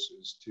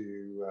resources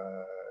to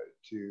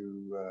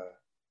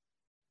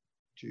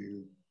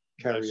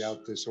carry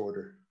out this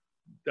order.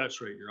 That's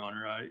right, Your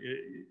Honor.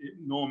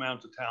 No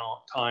amount of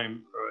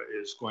time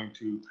is going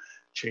to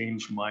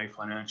change my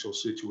financial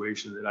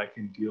situation that I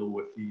can deal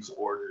with these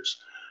orders.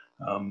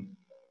 And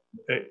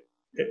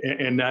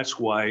that's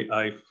why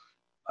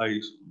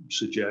I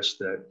suggest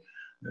that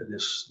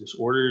this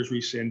order is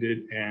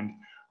rescinded, and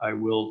I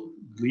will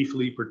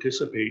gleefully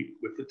participate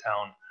with the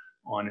town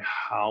on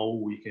how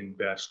we can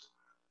best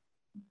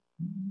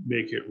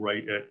make it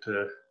right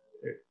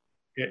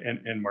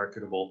and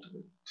marketable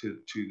to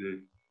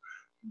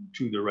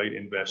the right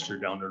investor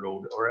down the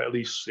road, or at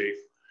least safe,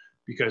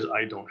 because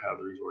I don't have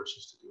the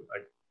resources to do it.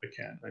 I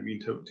can't. I mean,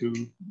 to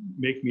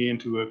make me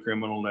into a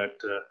criminal that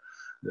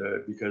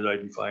because I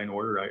defy an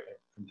order,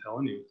 I'm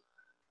telling you,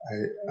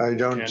 I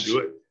can't do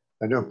it.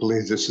 I don't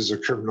believe this is a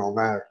criminal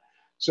matter.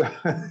 So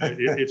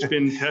it's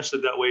been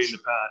tested that way in the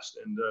past,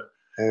 and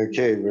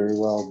okay, very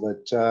well.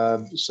 But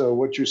so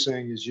what you're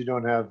saying is you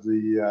don't have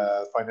the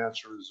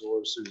financial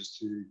resources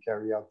to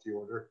carry out the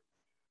order.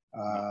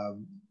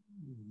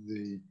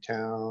 The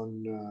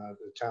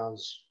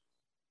town's.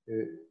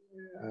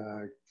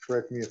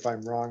 Correct me if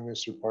I'm wrong,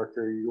 Mr.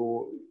 Parker.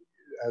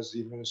 As the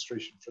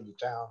administration for the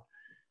town,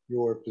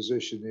 your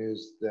position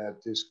is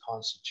that this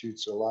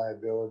constitutes a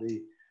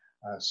liability,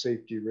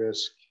 safety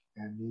risk,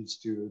 and needs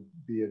to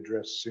be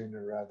addressed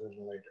sooner rather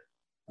than later.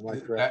 Am I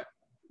correct?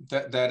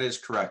 That is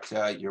correct,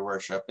 Your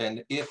Worship.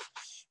 And yeah,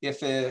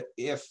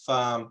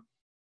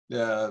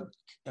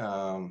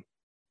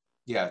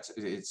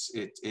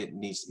 it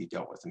needs to be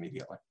dealt with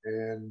immediately.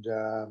 And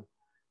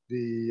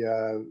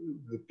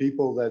the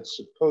people that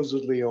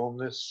supposedly own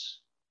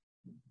this,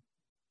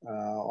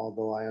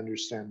 although I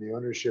understand the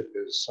ownership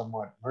is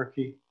somewhat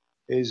murky,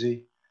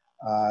 hazy,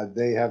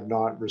 they have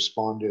not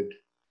responded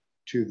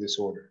to this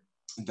order.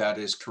 That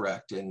is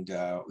correct. And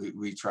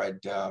we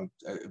tried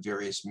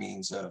various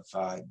means of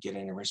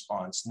getting a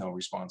response, no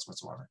response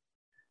whatsoever.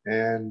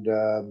 And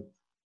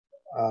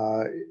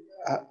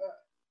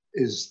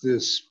is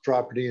this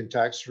property in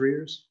tax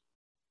arrears?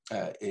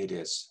 It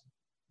is.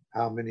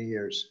 How many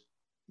years?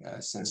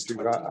 Since do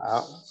you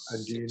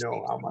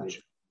know how much?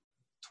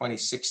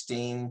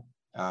 2016.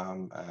 I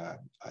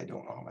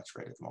don't know how much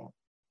right at the moment.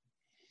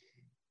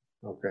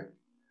 Okay.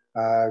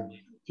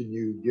 Can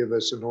you give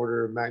us an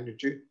order of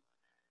magnitude?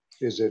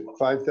 Is it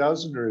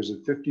 5,000 or is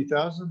it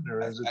 50,000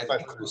 or is it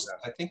 500,000?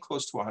 I think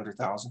close to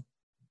 100,000.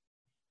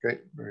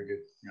 Great, very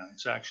good. Yeah,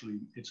 it's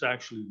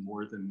actually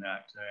more than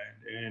that,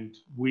 and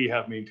we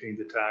have maintained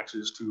the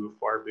taxes to a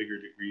far bigger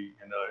degree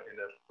in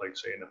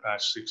the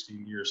past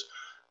 16 years.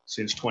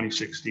 Since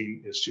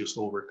 2016, it's just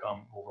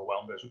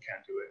overwhelmed as we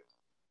can't do it.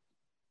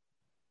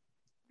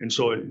 And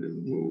so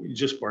we're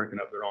just barking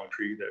up the wrong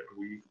tree that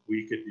we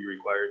could be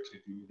required to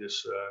do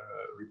this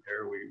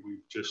repair.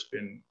 We've just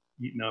been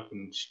eaten up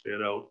and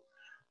spit out.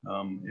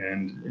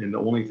 And the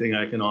only thing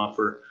I can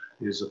offer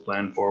is a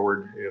plan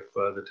forward if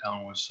the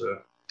town was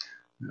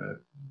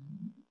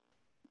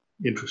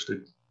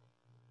interested.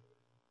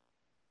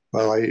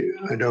 Well,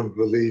 I don't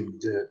believe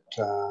that,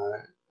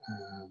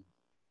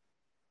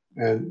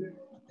 and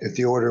if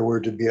the order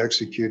were to be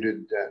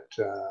executed, that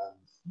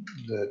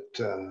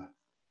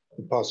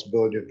the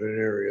possibility of an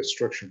area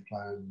structure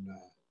plan,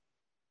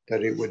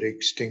 that it would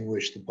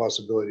extinguish the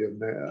possibility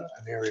of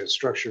an area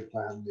structure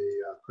plan.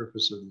 The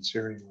purpose of this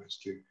hearing was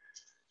to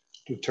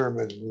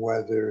determine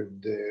whether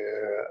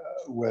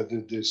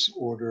this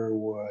order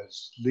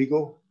was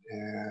legal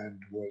and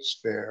was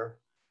fair.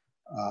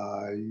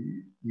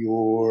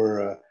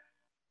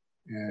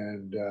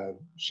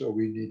 So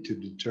we need to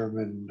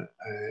determine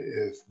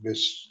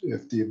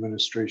if the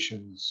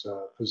administration's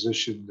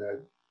position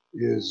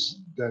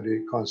that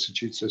it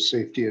constitutes a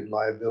safety and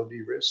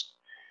liability risk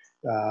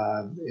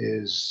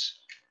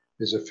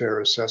is a fair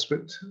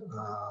assessment.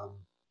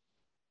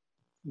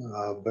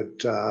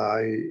 But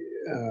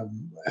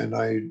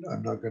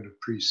I'm not going to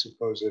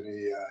presuppose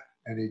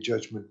any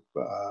judgment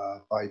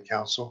by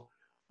council.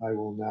 I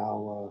will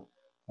now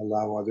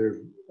allow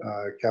other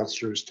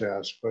councillors to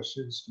ask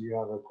questions. Do you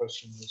have a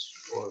question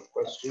or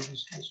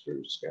questions,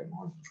 Mr.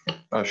 Scanlon?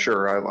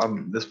 Sure.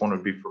 This one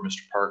would be for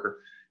Mr.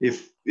 Parker.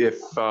 If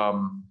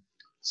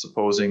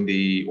supposing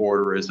the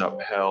order is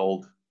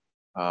upheld,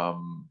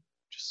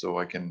 just so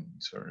I can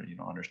sort of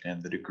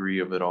understand the degree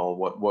of it all,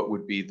 what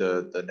would be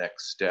the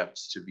next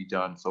steps to be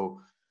done?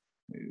 So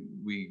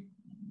we,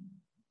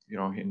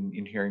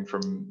 in hearing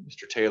from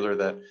Mr. Taylor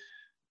that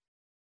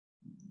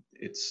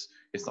it's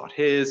not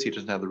his, he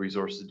doesn't have the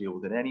resources to deal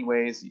with it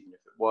anyways, even if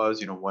it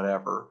was,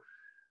 whatever.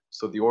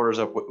 So the order's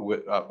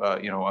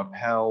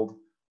upheld.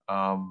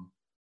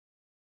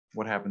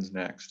 What happens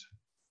next?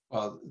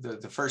 Well,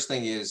 the first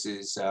thing is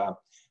if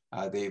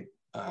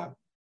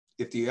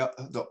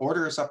the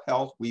order is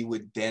upheld, we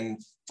would then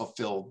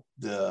fulfill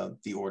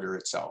the order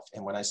itself.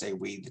 And when I say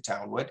we, the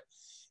town would,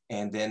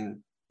 and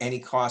then any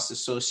costs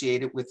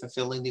associated with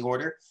fulfilling the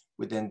order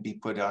would then be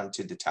put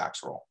onto the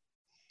tax roll,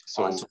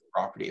 so onto the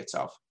property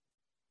itself.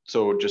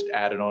 So just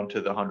add it on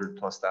to the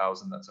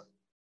 100,000+ that's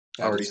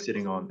already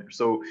sitting on there.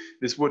 So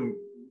this wouldn't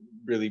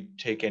really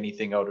take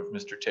anything out of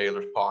Mr.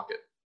 Taylor's pocket.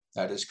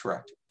 That is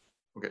correct.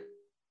 Okay.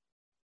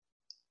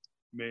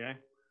 May I?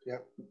 Yeah.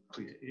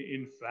 Please.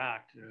 In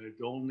fact,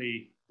 the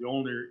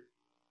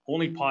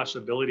only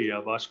possibility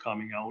of us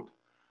coming out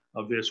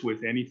of this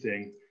with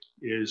anything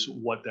is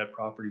what that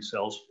property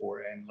sells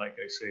for. And like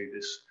I say,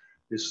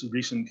 this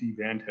recent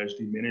event has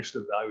diminished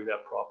the value of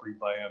that property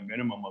by a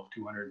minimum of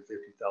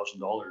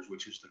 $250,000,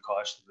 which is the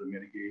cost of the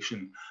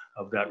mitigation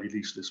of that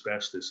released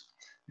asbestos.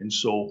 And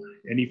so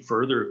any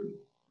further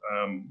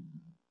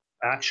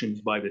actions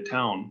by the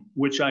town,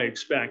 which I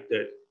expect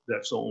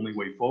that's the only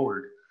way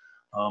forward,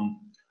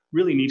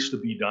 really needs to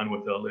be done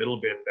with a little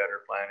bit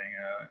better planning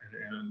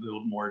and a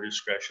little more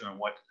discretion on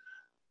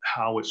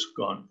how it's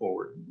gone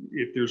forward.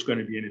 If there's going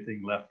to be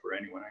anything left for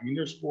anyone. I mean,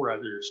 there's 4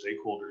 other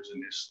stakeholders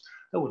in this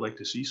that would like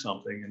to see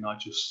something and not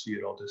just see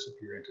it all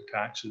disappear into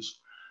taxes.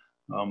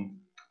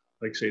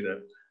 Like say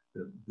that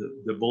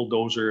the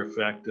bulldozer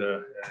effect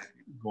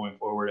going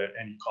forward at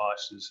any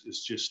cost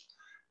is just,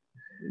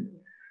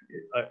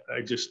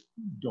 I just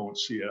don't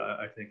see it.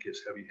 I think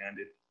it's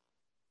heavy-handed.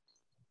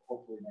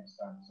 Hopefully next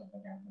time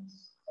something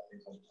happens.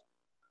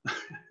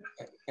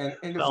 And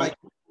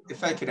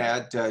if I could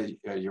add,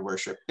 Your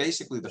Worship,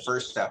 basically the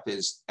first step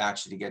is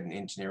actually to get an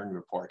engineering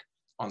report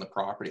on the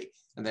property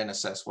and then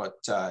assess what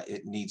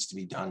it needs to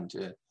be done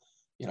to,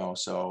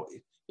 so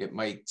it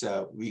might,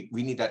 we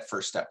need that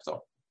first step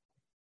though.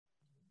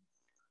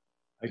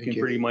 I can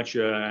pretty much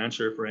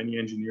answer for any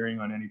engineering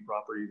on any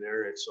property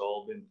there. It's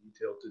all been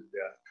detailed to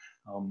death.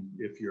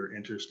 If you're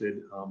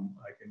interested,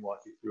 I can walk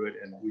you through it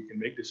and we can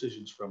make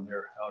decisions from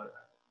there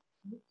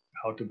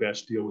how to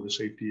best deal with the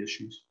safety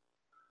issues.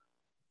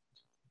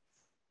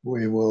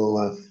 We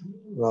will,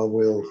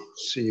 we'll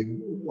see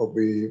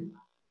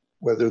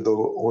whether the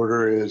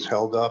order is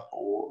held up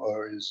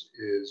or is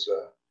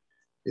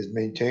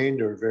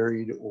maintained or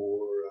varied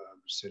or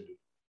rescinded.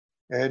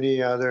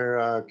 Any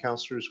other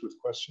councillors with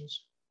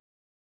questions?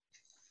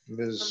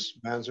 Ms.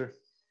 Manzer?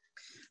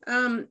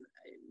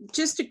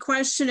 Just a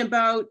question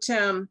about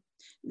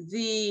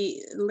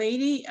the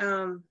lady,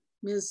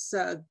 Ms.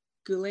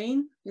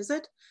 Gulain, is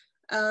it?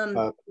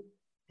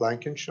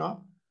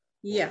 Blankenshop?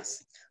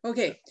 Yes.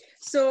 Okay.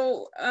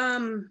 So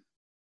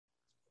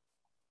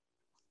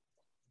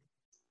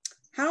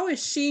how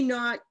is she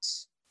not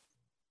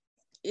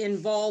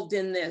involved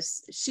in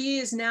this? She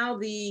is now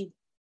the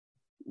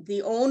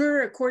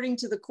owner according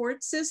to the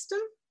court system?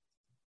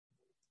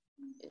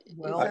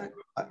 Well,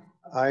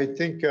 I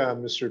think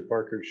Mr.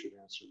 Parker should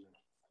answer that.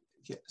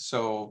 Yeah,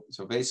 so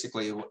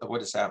basically what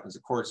has happened is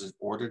the court has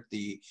ordered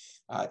the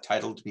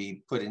title to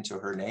be put into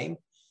her name.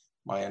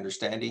 My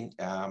understanding,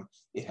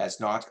 it has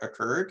not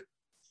occurred.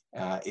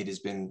 It has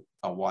been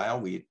a while.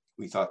 We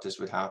thought this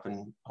would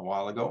happen a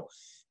while ago.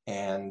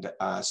 And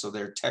so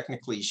they're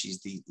technically,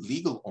 she's the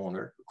legal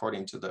owner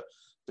according to the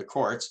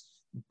courts,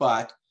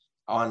 but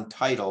on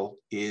title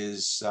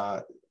is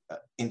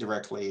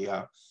indirectly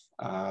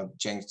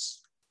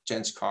Jens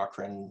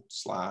Cochran /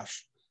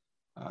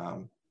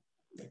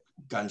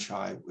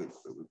 Gunshy,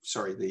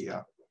 sorry,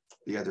 the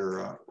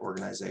other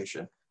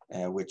organization,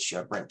 which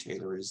Brent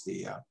Taylor is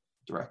the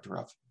director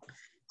of.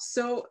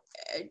 So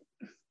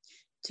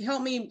to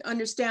help me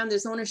understand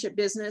this ownership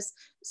business,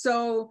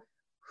 so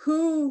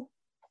who's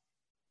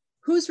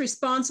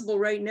responsible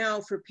right now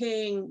for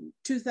paying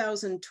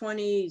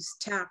 2020's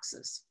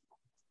taxes?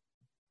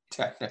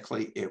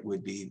 technically it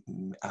would be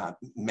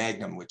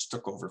Magnum, which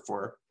took over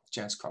for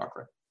Jens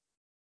Cochran.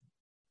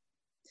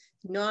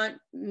 Not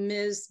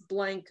Ms.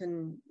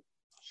 Blankenship.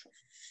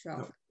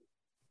 No.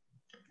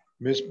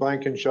 Ms.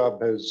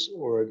 Blankenship has,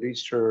 or at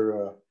least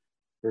her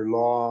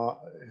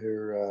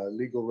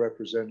legal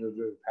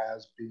representative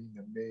has been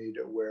made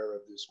aware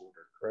of this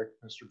order, correct,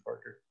 Mr.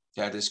 Parker?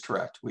 That is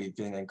correct. We've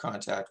been in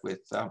contact with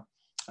the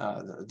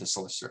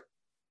solicitor,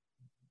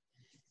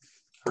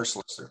 her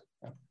solicitor.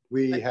 Yeah.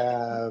 We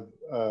have,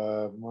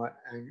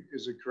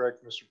 is it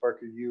correct, Mr.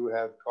 Parker, you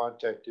have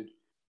contacted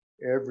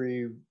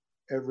every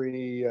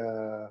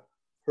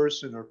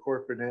person or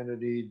corporate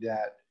entity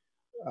that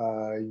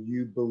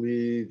you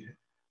believe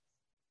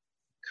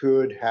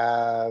could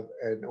have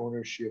an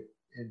ownership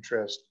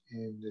interest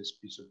in this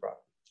piece of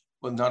property?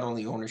 Well, not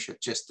only ownership,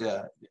 just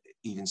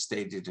even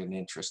stated an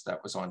interest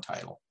that was on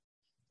title.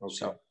 Okay.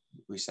 So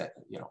we said,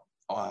 you know,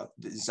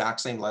 the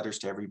exact same letters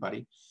to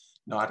everybody,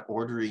 not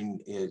ordering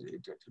it.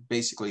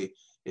 Basically,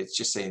 it's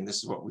just saying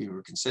this is what we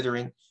were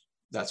considering.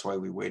 That's why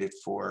we waited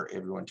for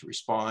everyone to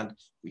respond.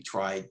 We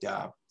tried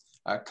a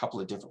couple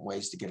of different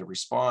ways to get a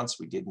response.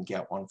 We didn't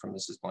get one from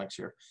Mrs.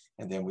 Blankshire,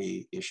 and then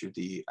we issued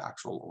the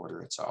actual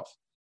order itself.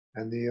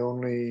 And the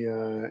only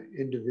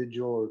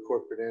individual or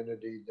corporate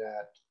entity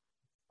that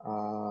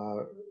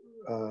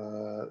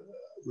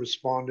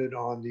responded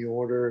on the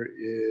order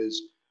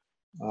is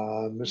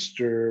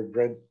Mr.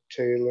 Brent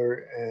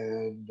Taylor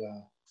and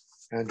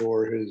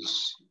or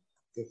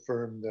the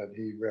firm that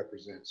he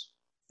represents.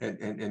 And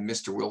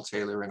Mr. Will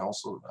Taylor and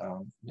also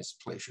Ms.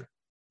 Plaisher.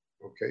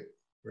 Okay,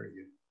 very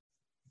good.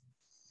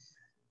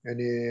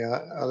 Any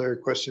other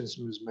questions,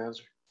 Ms.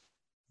 Manzer?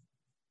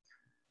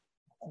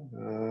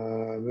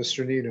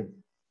 Mr.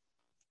 Needham.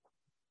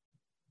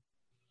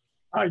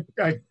 I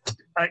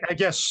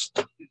guess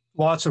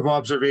lots of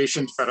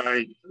observations, but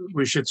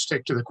we should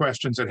stick to the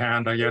questions at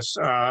hand. I guess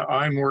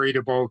I'm worried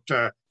about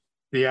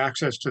the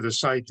access to the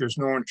site. There's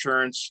no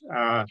insurance.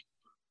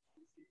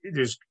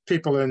 There's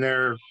people in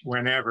there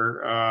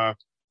whenever.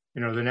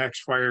 You know, the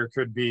next fire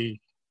could be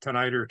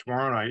tonight or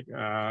tomorrow night,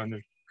 and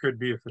there could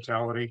be a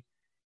fatality.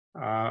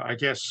 I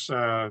guess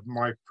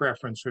my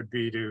preference would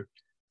be to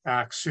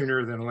act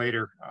sooner than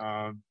later.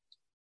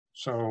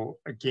 So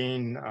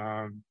again,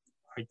 I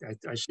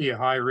see a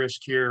high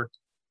risk here.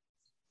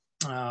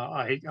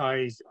 I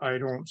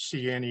don't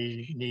see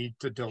any need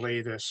to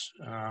delay this.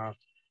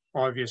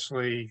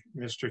 Obviously,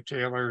 Mr.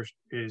 Taylor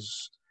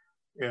has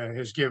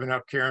given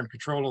up care and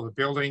control of the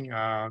building.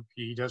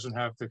 He doesn't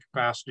have the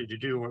capacity to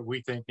do what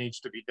we think needs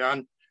to be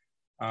done.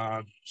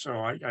 So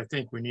I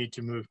think we need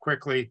to move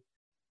quickly.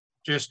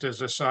 Just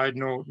as a side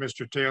note,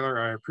 Mr. Taylor,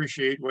 I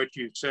appreciate what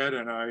you said,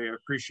 and I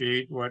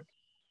appreciate what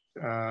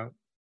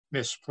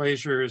Ms.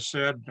 Plaisher has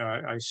said.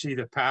 I see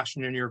the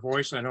passion in your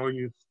voice. I know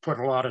you've put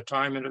a lot of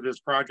time into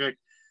this project.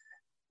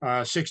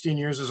 16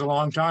 years is a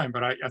long time,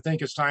 but I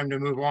think it's time to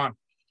move on.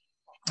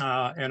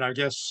 And I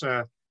guess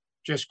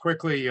just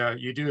quickly,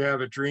 you do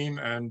have a dream,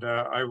 and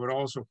I would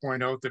also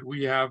point out that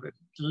we have at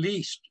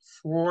least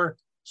 4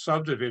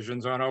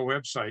 subdivisions on our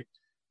website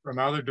from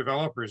other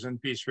developers in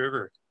Peace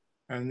River.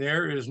 And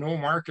there is no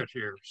market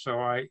here.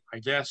 So I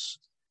guess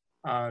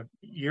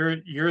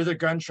you're the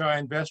gun-shy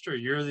investor,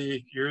 you're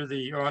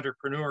the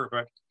entrepreneur,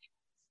 but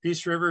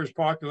Peace River's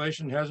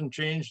population hasn't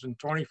changed in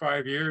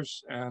 25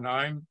 years, and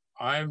I'm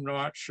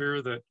not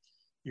sure that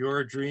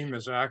your dream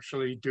is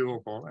actually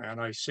doable. And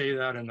I say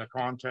that in the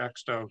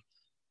context of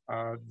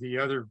the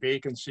other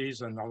vacancies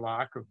and the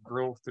lack of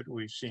growth that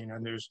we've seen.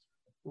 And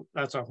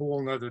that's a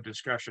whole nother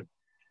discussion.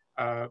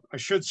 I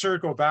should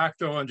circle back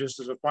though, and just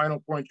as a final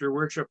point, Your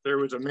Worship, there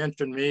was a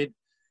mention made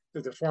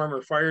to the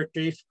former fire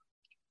chief.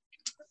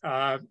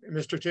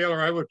 Mr. Taylor,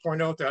 I would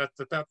point out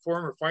that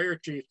former fire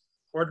chief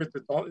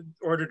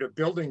ordered a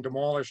building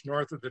demolished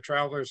north of the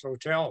Travelers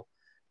Hotel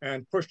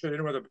and pushed it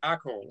in with a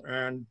backhoe.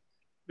 And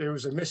there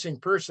was a missing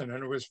person,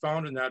 and it was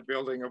found in that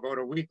building about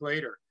a week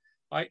later.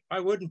 I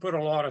wouldn't put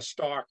a lot of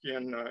stock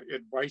in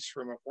advice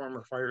from a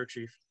former fire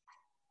chief.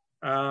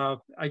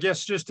 I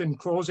guess just in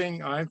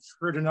closing, I've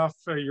heard enough,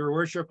 Your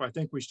Worship. I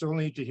think we still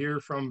need to hear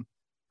from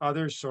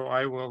others, so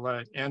I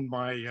will end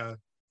my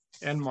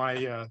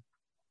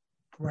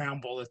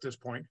ramble at this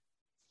point.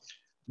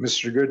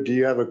 Mr. Good, do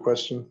you have a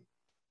question?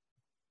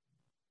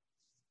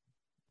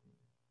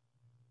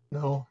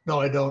 No,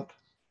 I don't.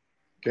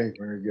 Okay,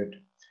 very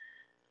good.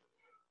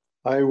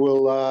 I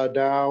will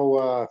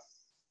now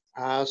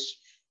ask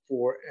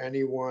for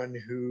anyone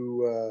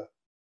who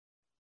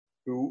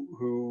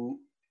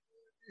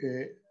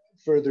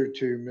further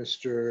to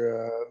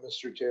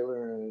Mr.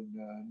 Taylor and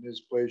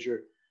Ms.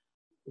 Plaisher,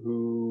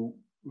 who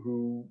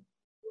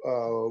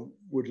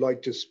would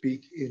like to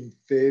speak in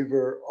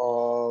favor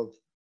of,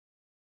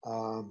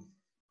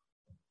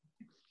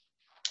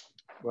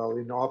 well,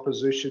 in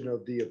opposition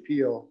of the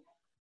appeal,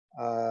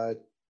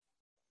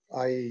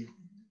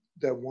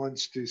 that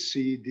wants to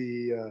see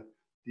the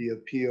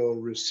appeal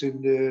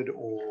rescinded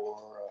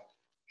or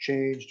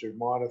changed or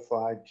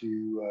modified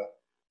to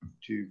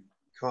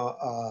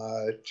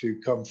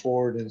come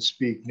forward and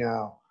speak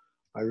now.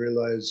 I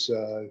realize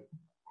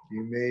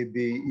You may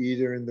be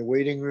either in the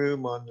waiting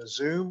room on the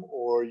Zoom,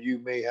 or you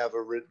may have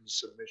a written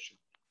submission.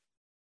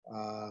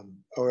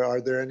 Or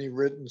are there any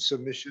written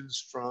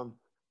submissions from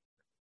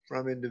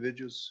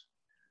individuals?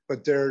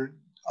 But do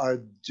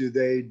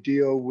they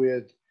deal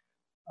with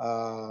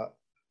the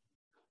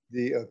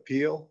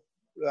appeal?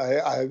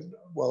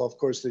 Well, of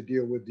course they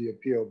deal with the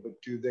appeal, but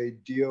do they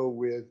deal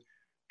with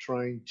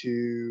trying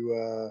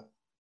to,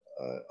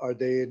 are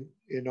they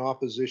in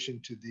opposition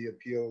to the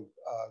appeal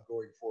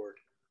going forward?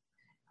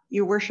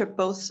 Your worship,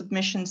 both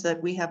submissions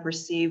that we have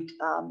received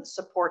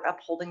support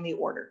upholding the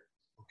order.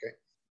 Okay.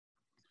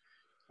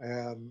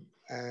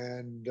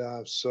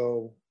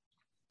 So.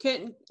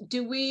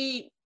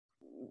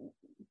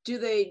 Do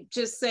they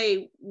just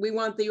say we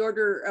want the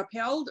order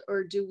upheld,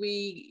 or do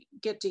we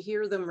get to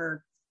hear them?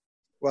 Or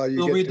well,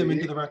 we'll read them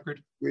into the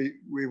record. We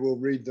will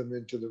read them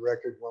into the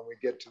record when we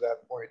get to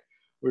that point.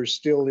 We're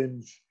still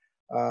in.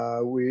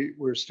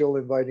 We're still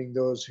inviting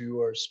those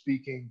who are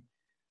speaking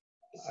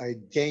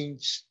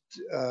against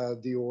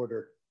the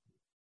order,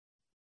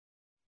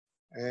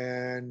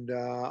 and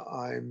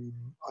I'm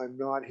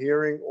not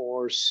hearing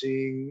or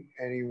seeing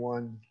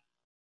anyone.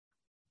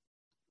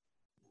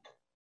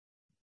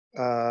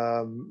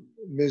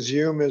 Ms.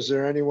 Hume, is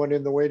there anyone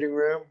in the waiting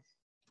room?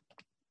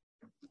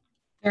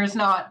 There's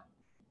not.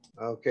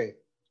 Okay.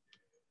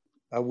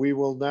 We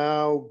will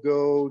now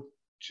go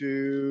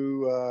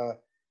to,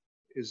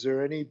 is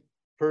there any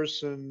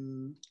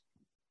person,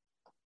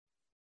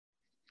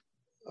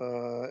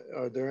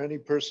 are there any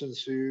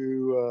persons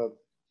who,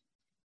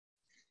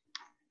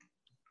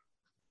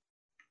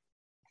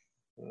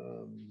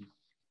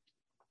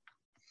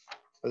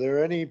 are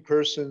there any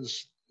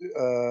persons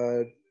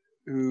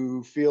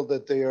who feel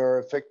that they are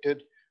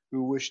affected,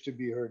 who wish to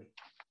be heard?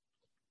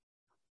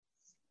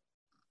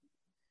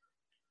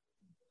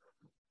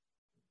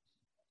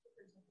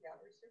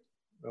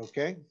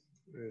 Okay,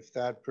 if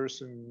that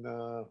person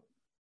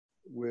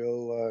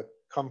will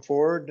come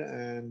forward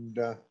and,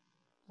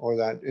 or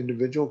that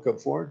individual come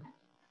forward.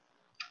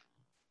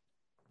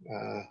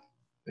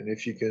 And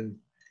if you can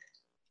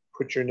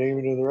put your name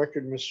into the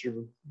record,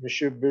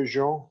 Monsieur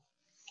Bergeron.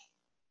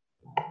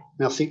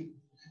 Merci.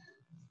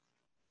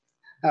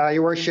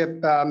 Your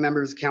worship,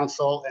 members of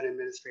council and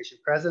administration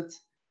present,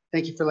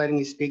 thank you for letting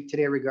me speak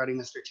today regarding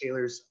Mr.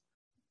 Taylor's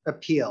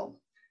appeal.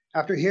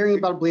 After hearing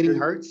about Bleeding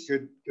Hearts.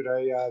 Could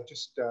I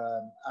just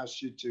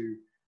ask you to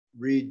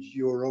read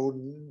your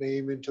own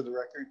name into the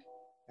record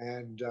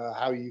and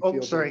how you feel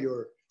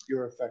that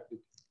you're affected?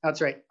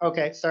 That's right.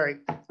 Okay, sorry.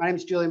 My name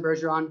is Julian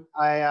Bergeron.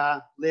 I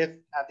live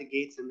at the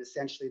gates and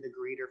essentially the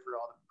greeter for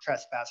all the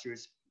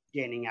trespassers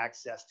gaining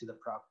access to the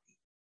property.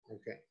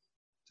 Okay.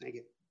 Thank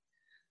you.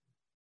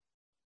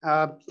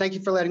 Thank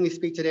you for letting me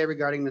speak today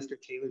regarding Mr.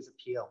 Taylor's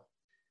appeal.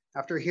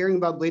 After hearing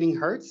about Bleeding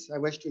Hearts, I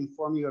wish to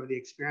inform you of the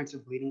experience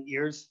of bleeding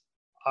ears,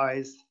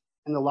 eyes,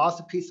 and the loss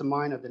of peace of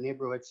mind of the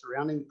neighborhood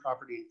surrounding the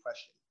property in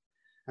question.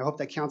 I hope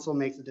that council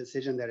makes a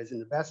decision that is in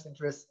the best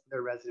interest of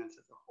their residents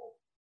as a whole.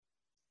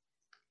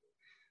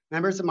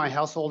 Members of my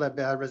household have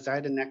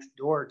resided next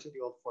door to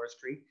the old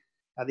forestry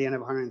at the end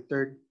of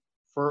 103rd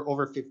for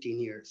over 15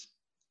 years.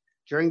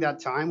 During that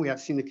time, we have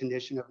seen the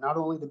condition of not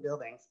only the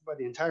buildings, but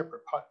the entire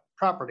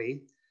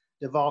property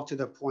devolve to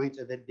the point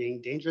of it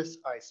being dangerous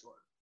eyesore.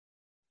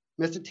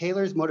 Mr.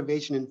 Taylor's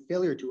motivation and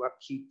failure to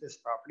upkeep this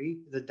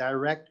property is a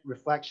direct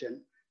reflection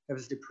of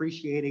his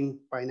depreciating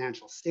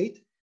financial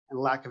state and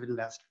lack of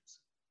investors.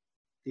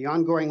 The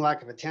ongoing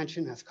lack of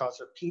attention has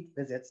caused repeat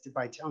visits to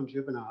Bytown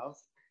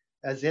juveniles,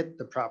 as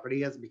the property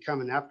has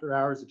become an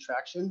after-hours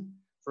attraction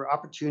for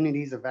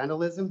opportunities of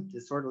vandalism,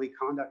 disorderly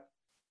conduct,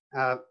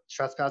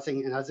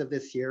 trespassing, and as of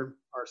this year,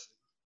 arson.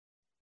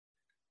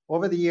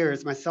 Over the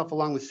years, myself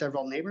along with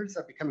several neighbors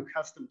have become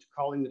accustomed to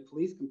calling the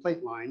police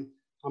complaint line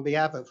on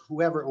behalf of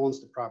whoever owns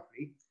the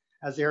property,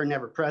 as they are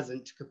never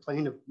present to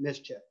complain of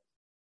mischief.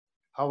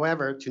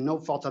 However, to no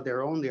fault of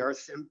their own, the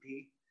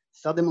RCMP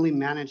seldomly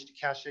managed to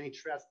catch any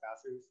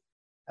trespassers,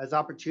 as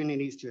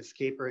opportunities to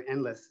escape are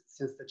endless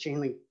since the chain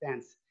link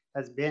fence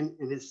has been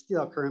and is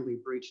still currently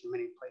breached in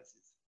many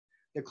places.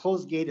 The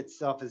closed gate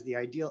itself is the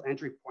ideal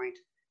entry point,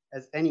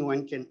 as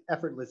anyone can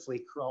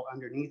effortlessly crawl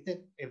underneath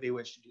it if they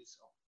wish to do so.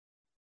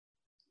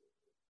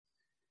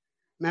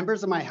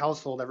 Members of my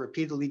household have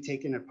repeatedly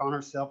taken it upon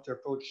ourselves to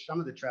approach some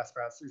of the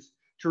trespassers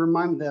to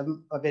remind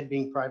them of it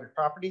being private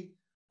property,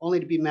 only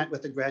to be met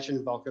with aggression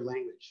and vulgar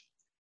language.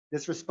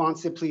 This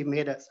response simply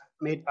made us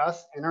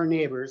and our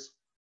neighbors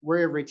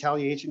wary of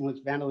retaliation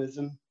with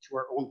vandalism to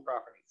our own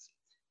properties.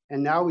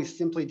 And now we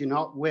simply do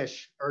not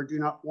wish or do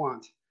not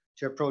want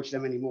to approach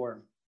them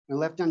anymore. When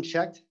left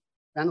unchecked,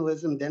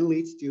 vandalism then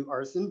leads to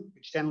arson,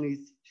 which then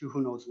leads to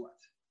who knows what.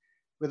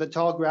 With the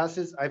tall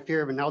grasses, I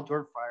fear of an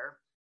outdoor fire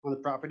on the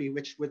property,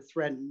 which would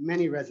threaten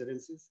many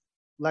residences.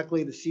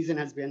 Luckily, the season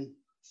has been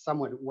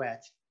somewhat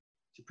wet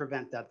to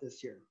prevent that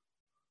this year.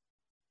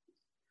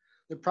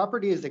 The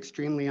property is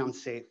extremely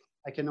unsafe.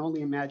 I can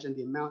only imagine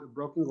the amount of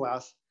broken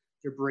glass,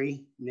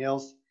 debris,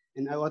 nails,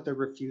 and other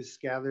refuse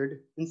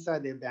gathered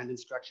inside the abandoned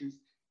structures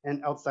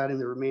and outside in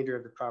the remainder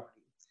of the property.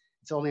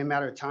 It's only a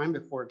matter of time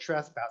before a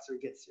trespasser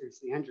gets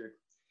seriously injured.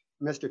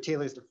 In Mr.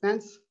 Taylor's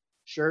defense,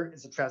 sure,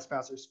 it's a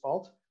trespasser's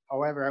fault.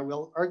 However, I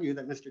will argue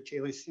that Mr.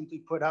 Taylor simply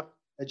put up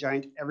a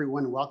giant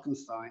everyone welcome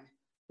sign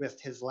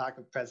with his lack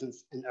of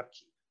presence and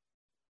upkeep.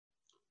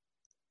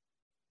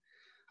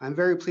 I'm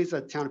very pleased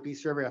that the Town of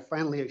Peace River have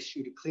finally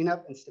issued a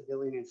cleanup and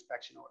stability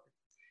inspection order.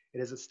 It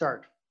is a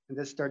start, and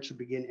this start should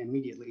begin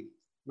immediately.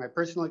 My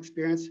personal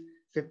experience,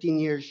 15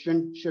 years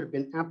should have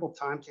been ample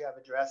time to have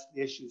addressed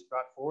the issues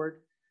brought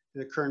forward to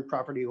the current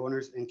property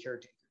owners and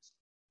caretakers.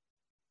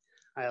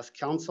 I ask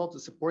council to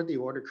support the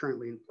order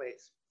currently in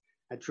place.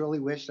 I truly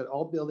wish that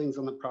all buildings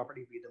on the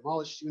property be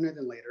demolished sooner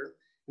than later,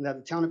 and that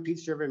the Town of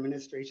Peace River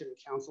Administration and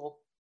Council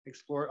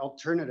explore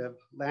alternative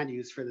land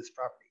use for this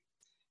property.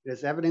 It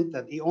is evident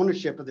that the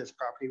ownership of this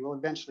property will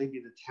eventually be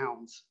the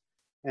town's,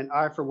 and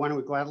I, for one,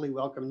 would gladly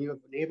welcome you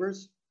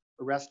neighbors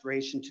for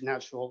restoration to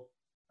natural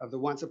of the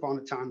once upon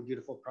a time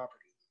beautiful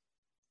property.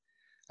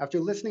 After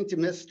listening to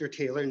Mr.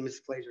 Taylor and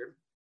Ms. Glazer,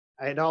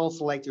 I'd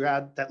also like to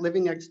add that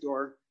living next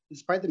door,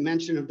 despite the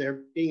mention of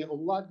there being a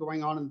lot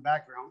going on in the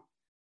background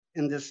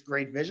in this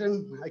great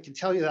vision, I can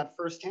tell you that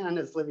firsthand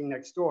as living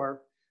next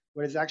door,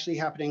 what is actually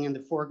happening in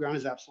the foreground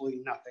is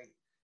absolutely nothing.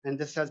 And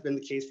this has been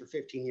the case for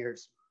 15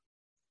 years.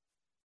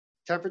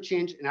 Time for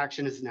change and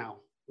action is now.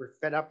 We're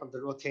fed up of the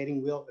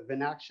rotating wheel of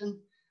inaction.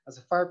 As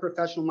a fire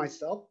professional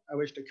myself, I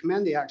wish to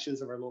commend the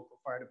actions of our local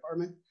fire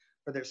department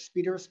for their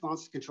speedy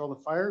response to control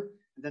the fire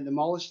and then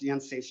demolish the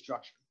unsafe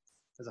structure.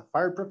 As a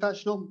fire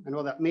professional, I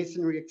know that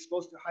masonry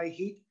exposed to high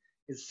heat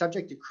is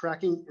subject to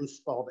cracking and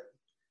spalling,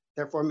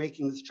 therefore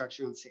making the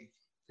structure unsafe.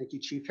 Thank you,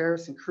 Chief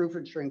Harris and crew, for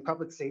ensuring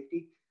public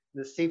safety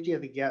and the safety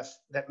of the guests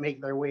that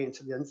make their way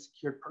into the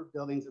unsecured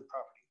buildings and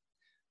property.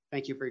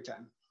 Thank you for your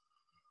time.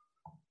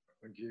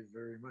 Thank you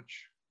very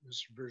much.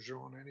 Mr.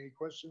 Bergeron, any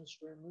questions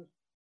for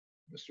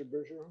Mr.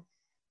 Bergeron?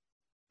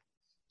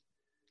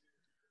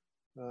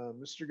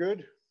 Mr.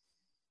 Good?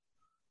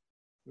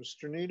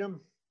 Mr.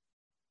 Needham?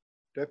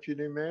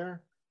 Deputy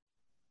Mayor?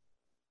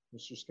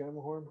 Mr.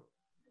 Scammahorn?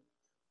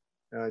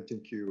 I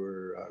think you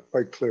were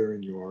quite clear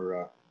in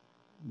your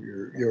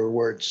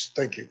words.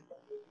 Thank you.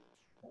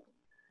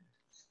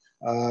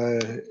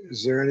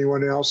 Is there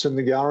anyone else in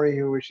the gallery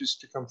who wishes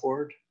to come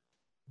forward?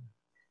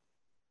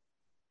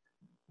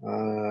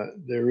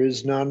 There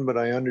is none, but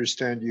I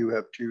understand you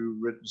have 2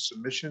 written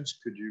submissions.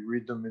 Could you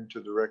read them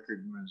into the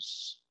record,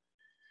 Ms.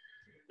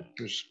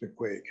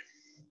 McQuaig?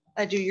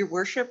 I do, Your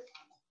Worship.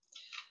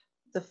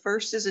 The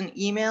first is an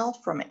email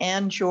from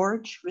Ann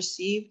George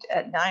received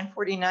at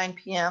 9:49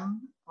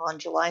 p.m. on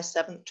July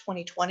 7th,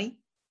 2020.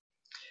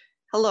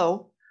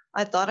 Hello,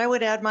 I thought I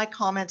would add my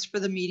comments for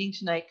the meeting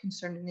tonight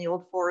concerning the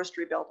old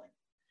forestry building.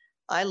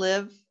 I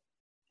live,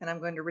 and I'm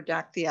going to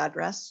redact the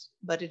address,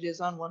 but it is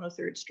on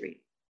 103rd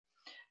Street,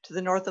 to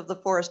the north of the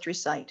forestry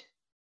site.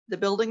 The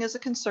building is a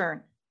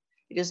concern.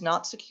 It is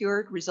not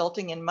secured,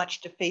 resulting in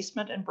much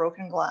defacement and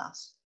broken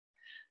glass.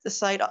 The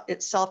site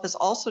itself is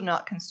also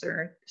not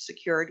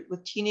secured,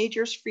 with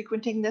teenagers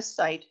frequenting this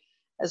site,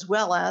 as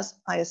well as,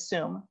 I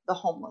assume, the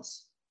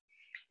homeless.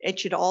 It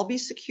should all be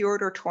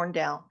secured or torn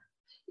down.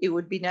 It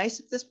would be nice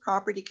if this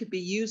property could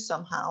be used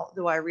somehow,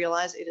 though I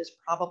realize it is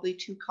probably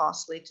too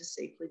costly to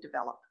safely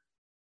develop.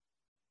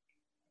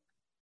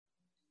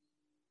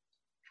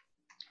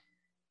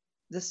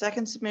 The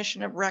second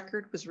submission of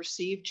record was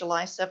received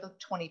July 7th,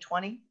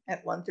 2020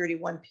 at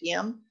 1:31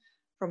 p.m.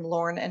 from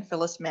Lauren and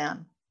Phyllis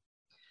Mann.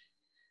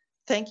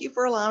 Thank you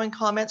for allowing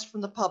comments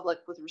from the public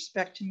with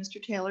respect to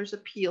Mr. Taylor's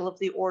appeal of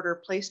the order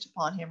placed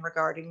upon him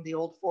regarding the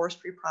old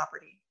forestry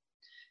property.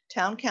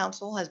 Town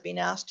Council has been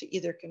asked to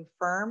either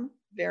confirm,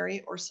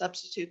 vary, or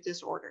substitute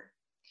this order.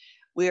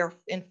 We are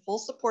in full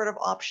support of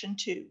option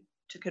 2,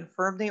 to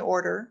confirm the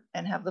order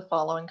and have the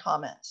following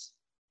comments.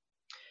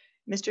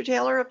 Mr.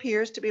 Taylor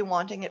appears to be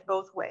wanting it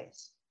both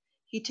ways.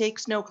 He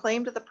takes no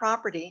claim to the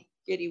property,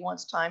 yet he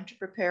wants time to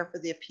prepare for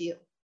the appeal.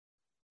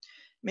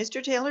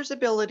 Mr. Taylor's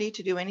ability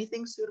to do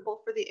anything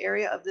suitable for the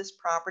area of this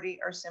property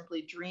are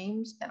simply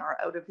dreams and are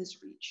out of his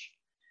reach.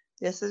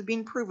 This has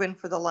been proven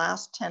for the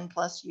last 10+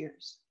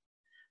 years.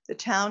 The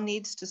town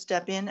needs to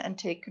step in and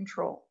take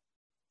control.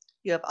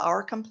 You have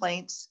our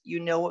complaints. You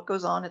know what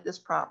goes on at this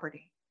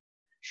property.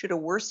 Should a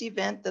worse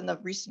event than the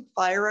recent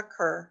fire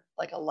occur,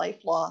 like a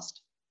life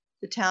lost,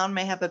 the town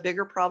may have a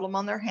bigger problem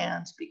on their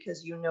hands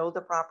because you know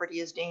the property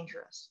is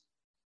dangerous.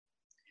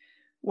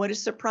 What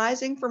is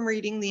surprising from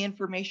reading the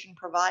information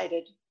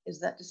provided is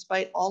that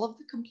despite all of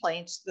the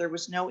complaints, there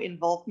was no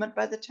involvement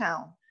by the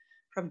town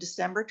from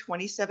December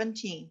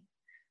 2017,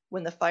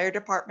 when the fire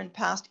department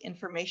passed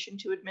information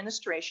to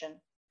administration,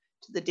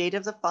 to the date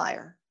of the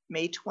fire,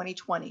 May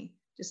 2020,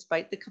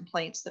 despite the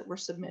complaints that were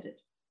submitted.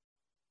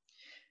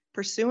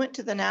 Pursuant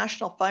to the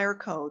National Fire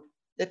Code,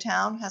 the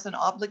town has an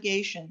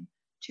obligation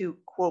to,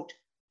 quote,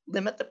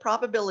 limit the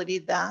probability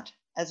that,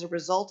 as a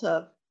result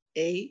of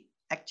A,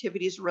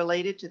 activities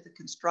related to the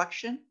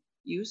construction,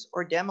 use,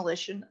 or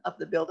demolition of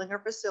the building or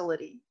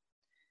facility,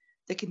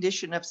 the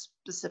condition of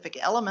specific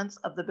elements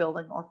of the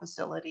building or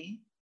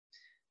facility,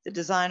 the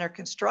design or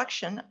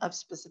construction of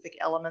specific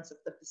elements of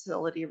the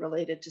facility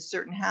related to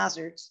certain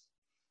hazards,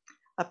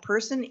 a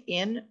person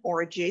in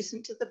or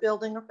adjacent to the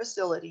building or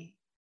facility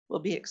will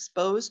be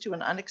exposed to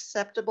an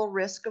unacceptable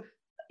risk of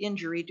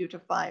injury due to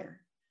fire.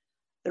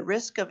 The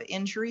risk of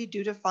injury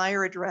due to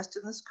fire addressed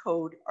in this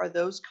code are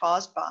those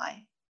caused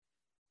by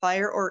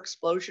fire or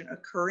explosion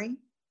occurring,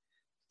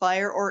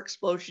 fire or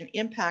explosion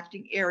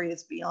impacting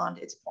areas beyond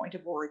its point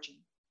of origin,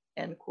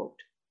 end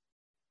quote.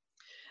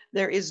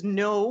 There is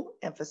no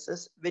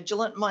emphasis,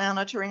 vigilant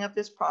monitoring of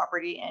this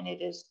property, and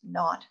it is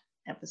not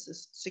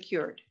emphasis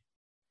secured.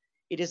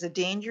 It is a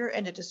danger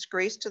and a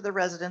disgrace to the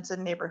residents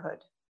and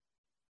neighborhood.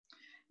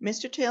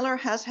 Mr. Taylor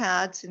has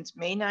had since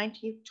May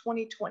 19th,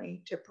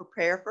 2020 to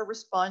prepare for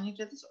responding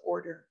to this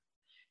order,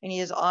 and he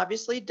has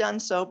obviously done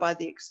so by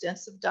the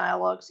extensive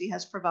dialogues he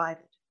has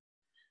provided.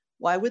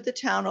 Why would the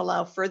town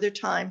allow further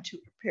time to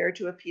prepare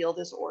to appeal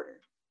this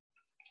order?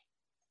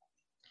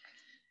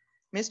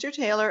 Mr.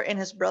 Taylor and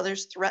his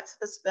brother's threats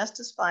of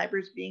asbestos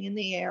fibers being in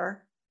the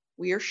air,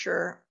 we are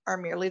sure, are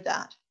merely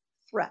that,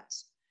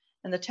 threats.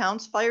 And the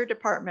town's fire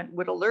department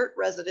would alert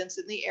residents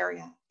in the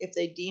area if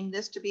they deem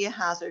this to be a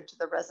hazard to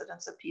the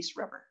residents of Peace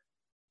River.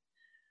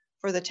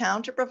 For the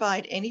town to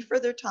provide any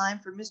further time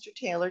for Mr.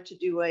 Taylor to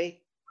do a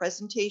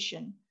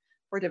presentation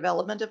for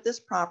development of this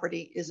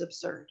property is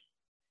absurd.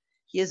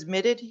 He has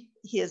admitted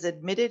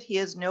he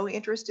has no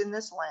interest in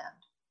this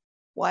land.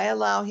 Why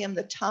allow him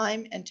the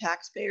time and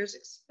taxpayers'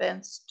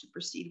 expense to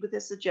proceed with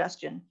his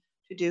suggestion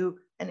to do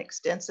an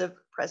extensive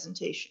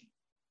presentation?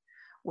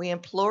 We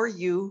implore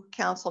you,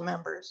 council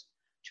members,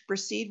 to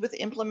proceed with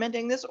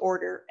implementing this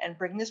order and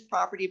bring this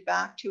property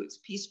back to its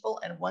peaceful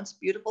and once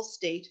beautiful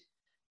state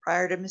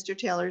prior to Mr.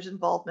 Taylor's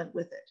involvement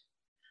with it.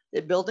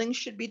 The building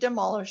should be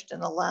demolished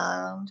and the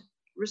land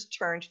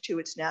returned to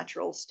its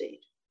natural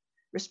state.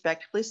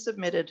 Respectfully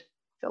submitted,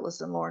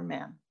 Phyllis and Lauren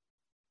Mann.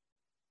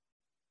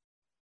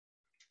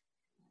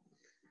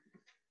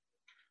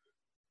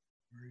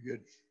 Very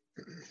good.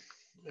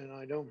 And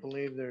I don't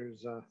believe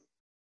there's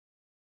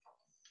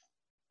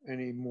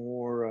any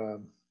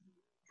more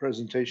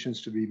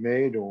presentations to be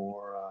made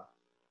or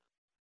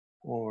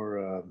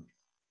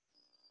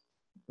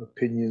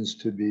opinions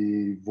to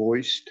be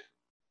voiced.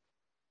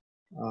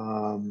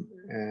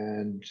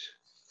 And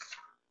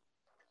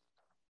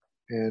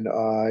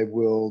I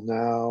will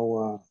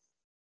now,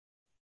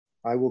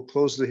 I will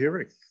close the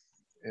hearing.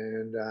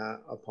 And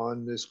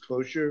upon this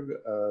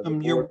closure,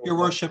 Your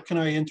Worship, can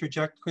I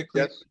interject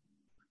quickly? Yes.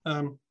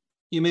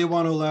 You may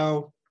want to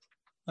allow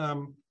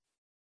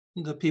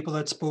the people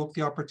that spoke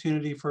the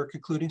opportunity for a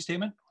concluding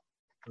statement.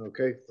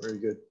 Okay, very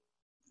good.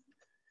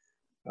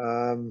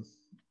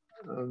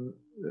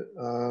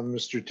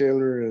 Mr.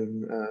 Taylor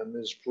and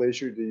Ms.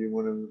 Plaisher, do you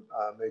want to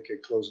make a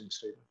closing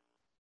statement?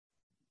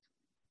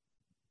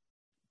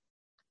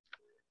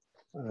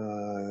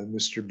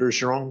 Mr.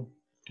 Bergeron,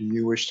 do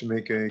you wish to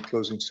make a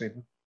closing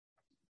statement?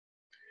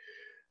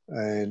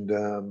 And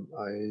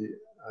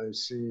I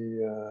see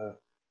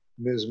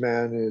Ms.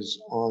 Mann is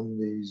on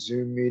the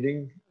Zoom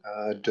meeting.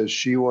 Does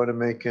she want to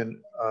make a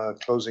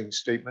closing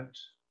statement?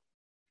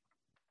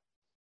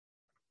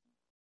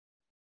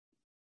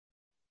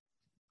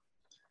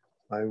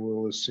 I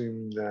will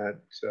assume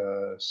that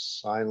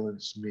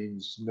silence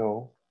means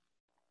no.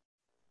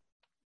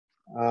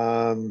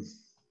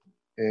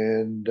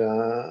 And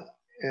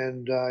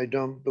I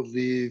don't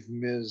believe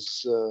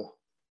Ms.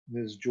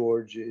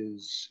 George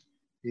is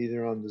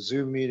either on the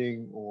Zoom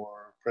meeting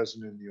or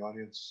present in the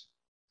audience.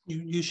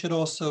 You should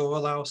also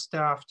allow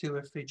staff to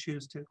if they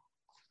choose to.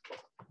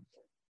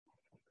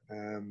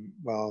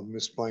 Well,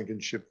 Ms.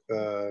 Blankenship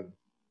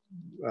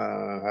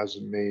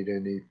hasn't made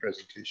any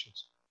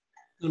presentations.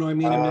 No, I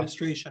mean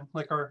administration,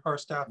 like our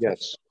staff.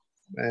 Yes,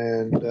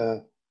 and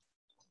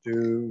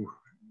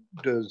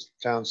does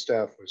town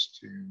staff wish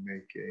to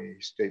make a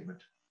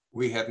statement?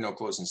 We have no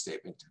closing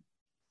statement.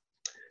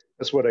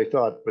 That's what I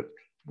thought, but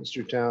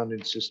Mr. Town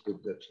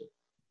insisted that.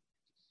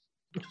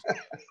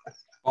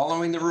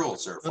 Following the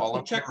rules, sir.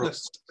 Following the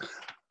rules.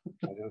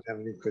 I don't have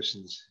any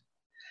questions.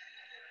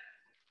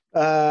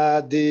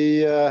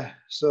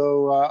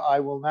 So I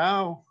will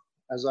now,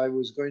 as I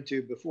was going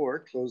to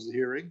before, close the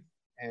hearing.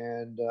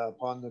 And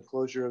upon the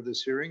closure of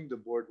this hearing, the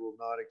board will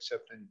not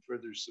accept any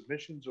further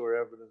submissions or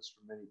evidence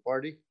from any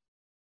party.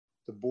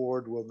 The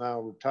board will now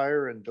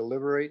retire and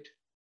deliberate.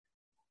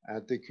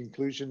 At the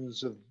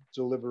conclusions of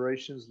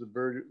deliberations,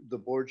 the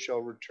board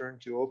shall return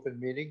to open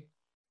meeting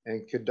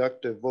and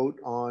conduct a vote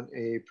on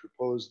a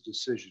proposed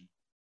decision.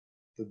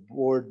 The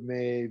board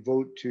may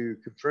vote to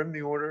confirm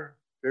the order,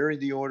 vary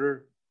the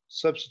order,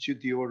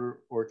 substitute the order,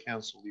 or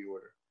cancel the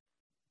order.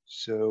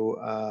 So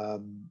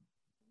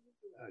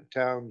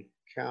town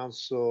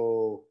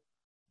council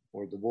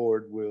or the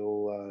board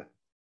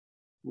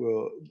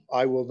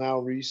I will now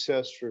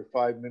recess for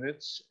 5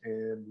 minutes,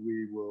 and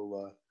we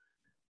will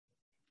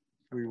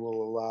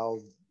allow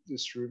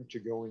this room to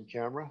go in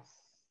camera,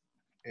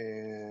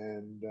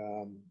 and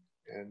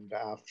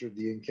after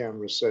the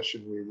in-camera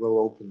session, we will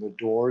open the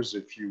doors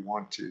if you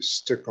want to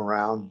stick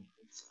around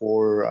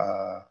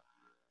for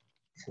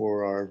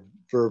for our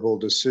verbal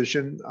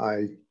decision.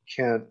 I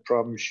can't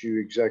promise you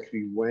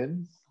exactly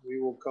when we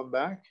will come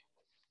back.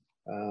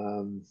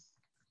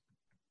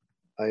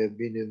 I have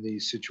been in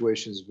these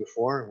situations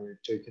before and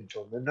we've taken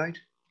till midnight.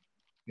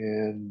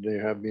 And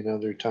there have been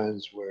other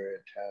times where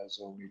it has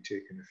only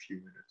taken a few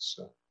minutes.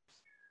 So,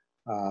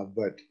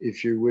 but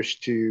if you wish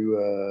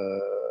to,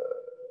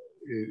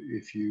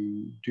 if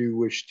you do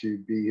wish to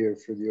be here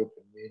for the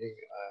open meeting,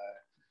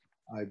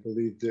 I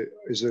believe that,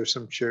 is there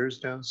some chairs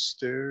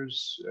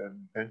downstairs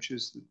and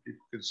benches that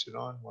people can sit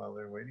on while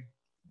they're waiting?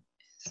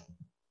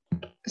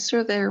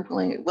 Sir, they're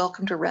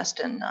welcome to rest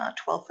in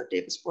 12-foot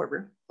Davis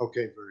boardroom.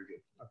 Okay, very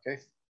good. Okay.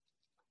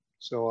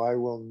 So I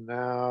will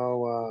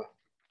now.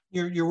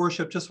 Your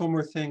worship, just one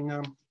more thing.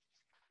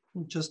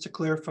 Just to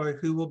clarify,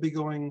 who will be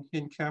going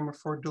in camera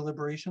for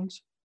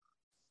deliberations?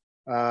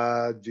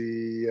 It'll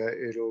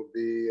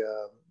be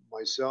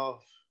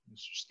myself,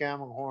 Mr.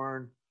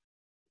 Scammahorn,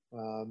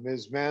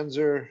 Ms.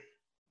 Manzer,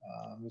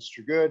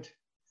 Mr. Good,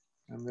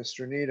 and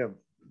Mr. Needham.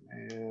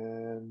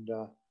 And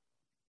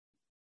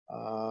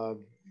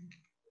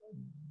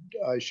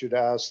I should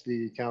ask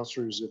the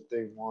councillors if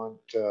they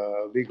want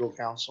legal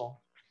counsel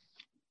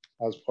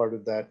as part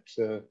of that.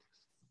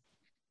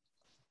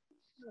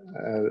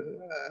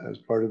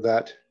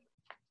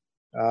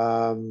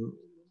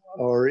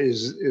 Or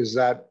is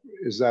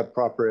that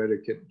proper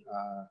etiquette,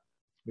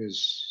 Ms.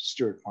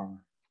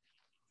 Stewart-Farmer?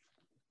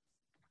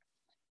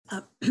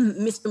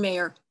 Mr.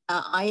 Mayor,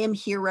 I am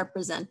here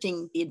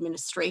representing the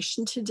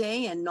administration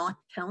today and not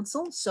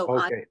council, so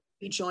Okay. I'll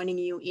be joining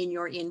you in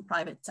your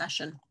in-private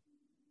session.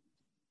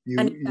 You,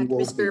 and in fact, you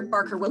Mr.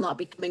 Barker will not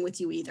be coming with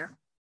you either.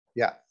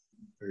 Yeah,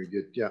 very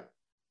good. Yeah.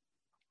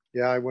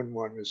 Yeah, I wouldn't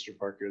want Mr.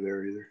 Parker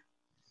there either.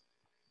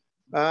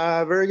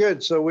 Very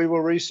good. So we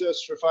will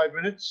recess for 5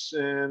 minutes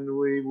and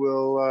we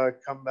will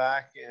come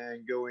back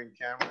and go in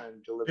camera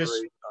and deliberate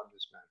on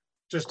this matter.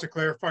 Just to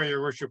clarify,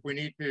 Your Worship, we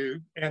need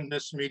to end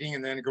this meeting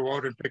and then go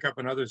out and pick up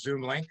another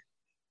Zoom link.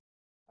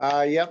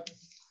 Yep.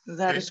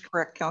 That is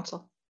correct,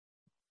 Council.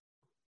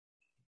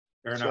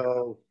 Fair enough.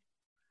 So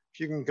if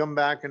you can come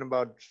back in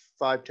about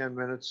 5-10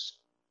 minutes,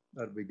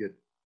 that'd be good.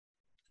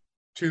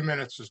 2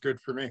 minutes is good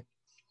for me.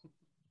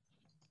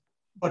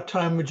 What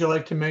time would you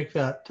like to make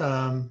that?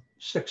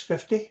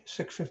 6:50,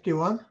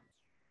 6:51?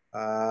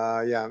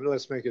 Yeah,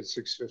 let's make it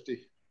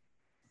 6:50.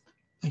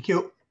 Thank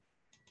you.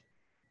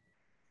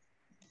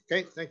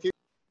 Okay, thank you.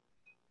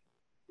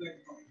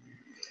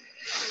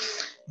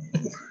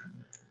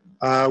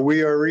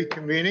 We are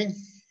reconvening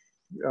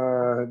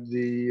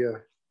the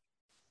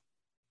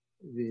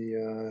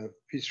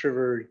Peace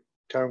River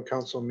Town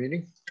Council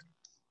meeting.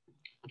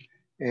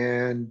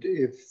 And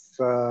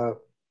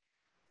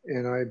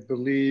and I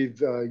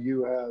believe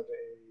you have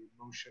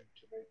a motion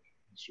to make,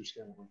 Mr.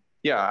 Scanlon.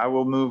 Yeah, I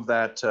will move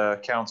that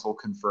council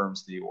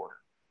confirms the order.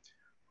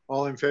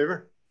 All in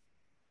favor?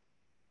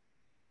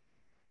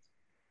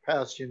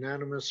 Passed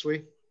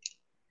unanimously.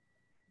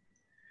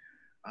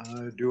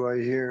 Do I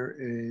hear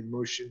a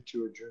motion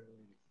to adjourn the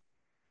meeting?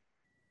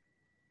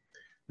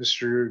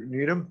 Mr.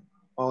 Needham,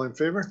 all in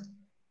favor?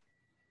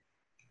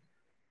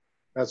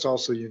 That's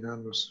also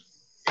unanimous.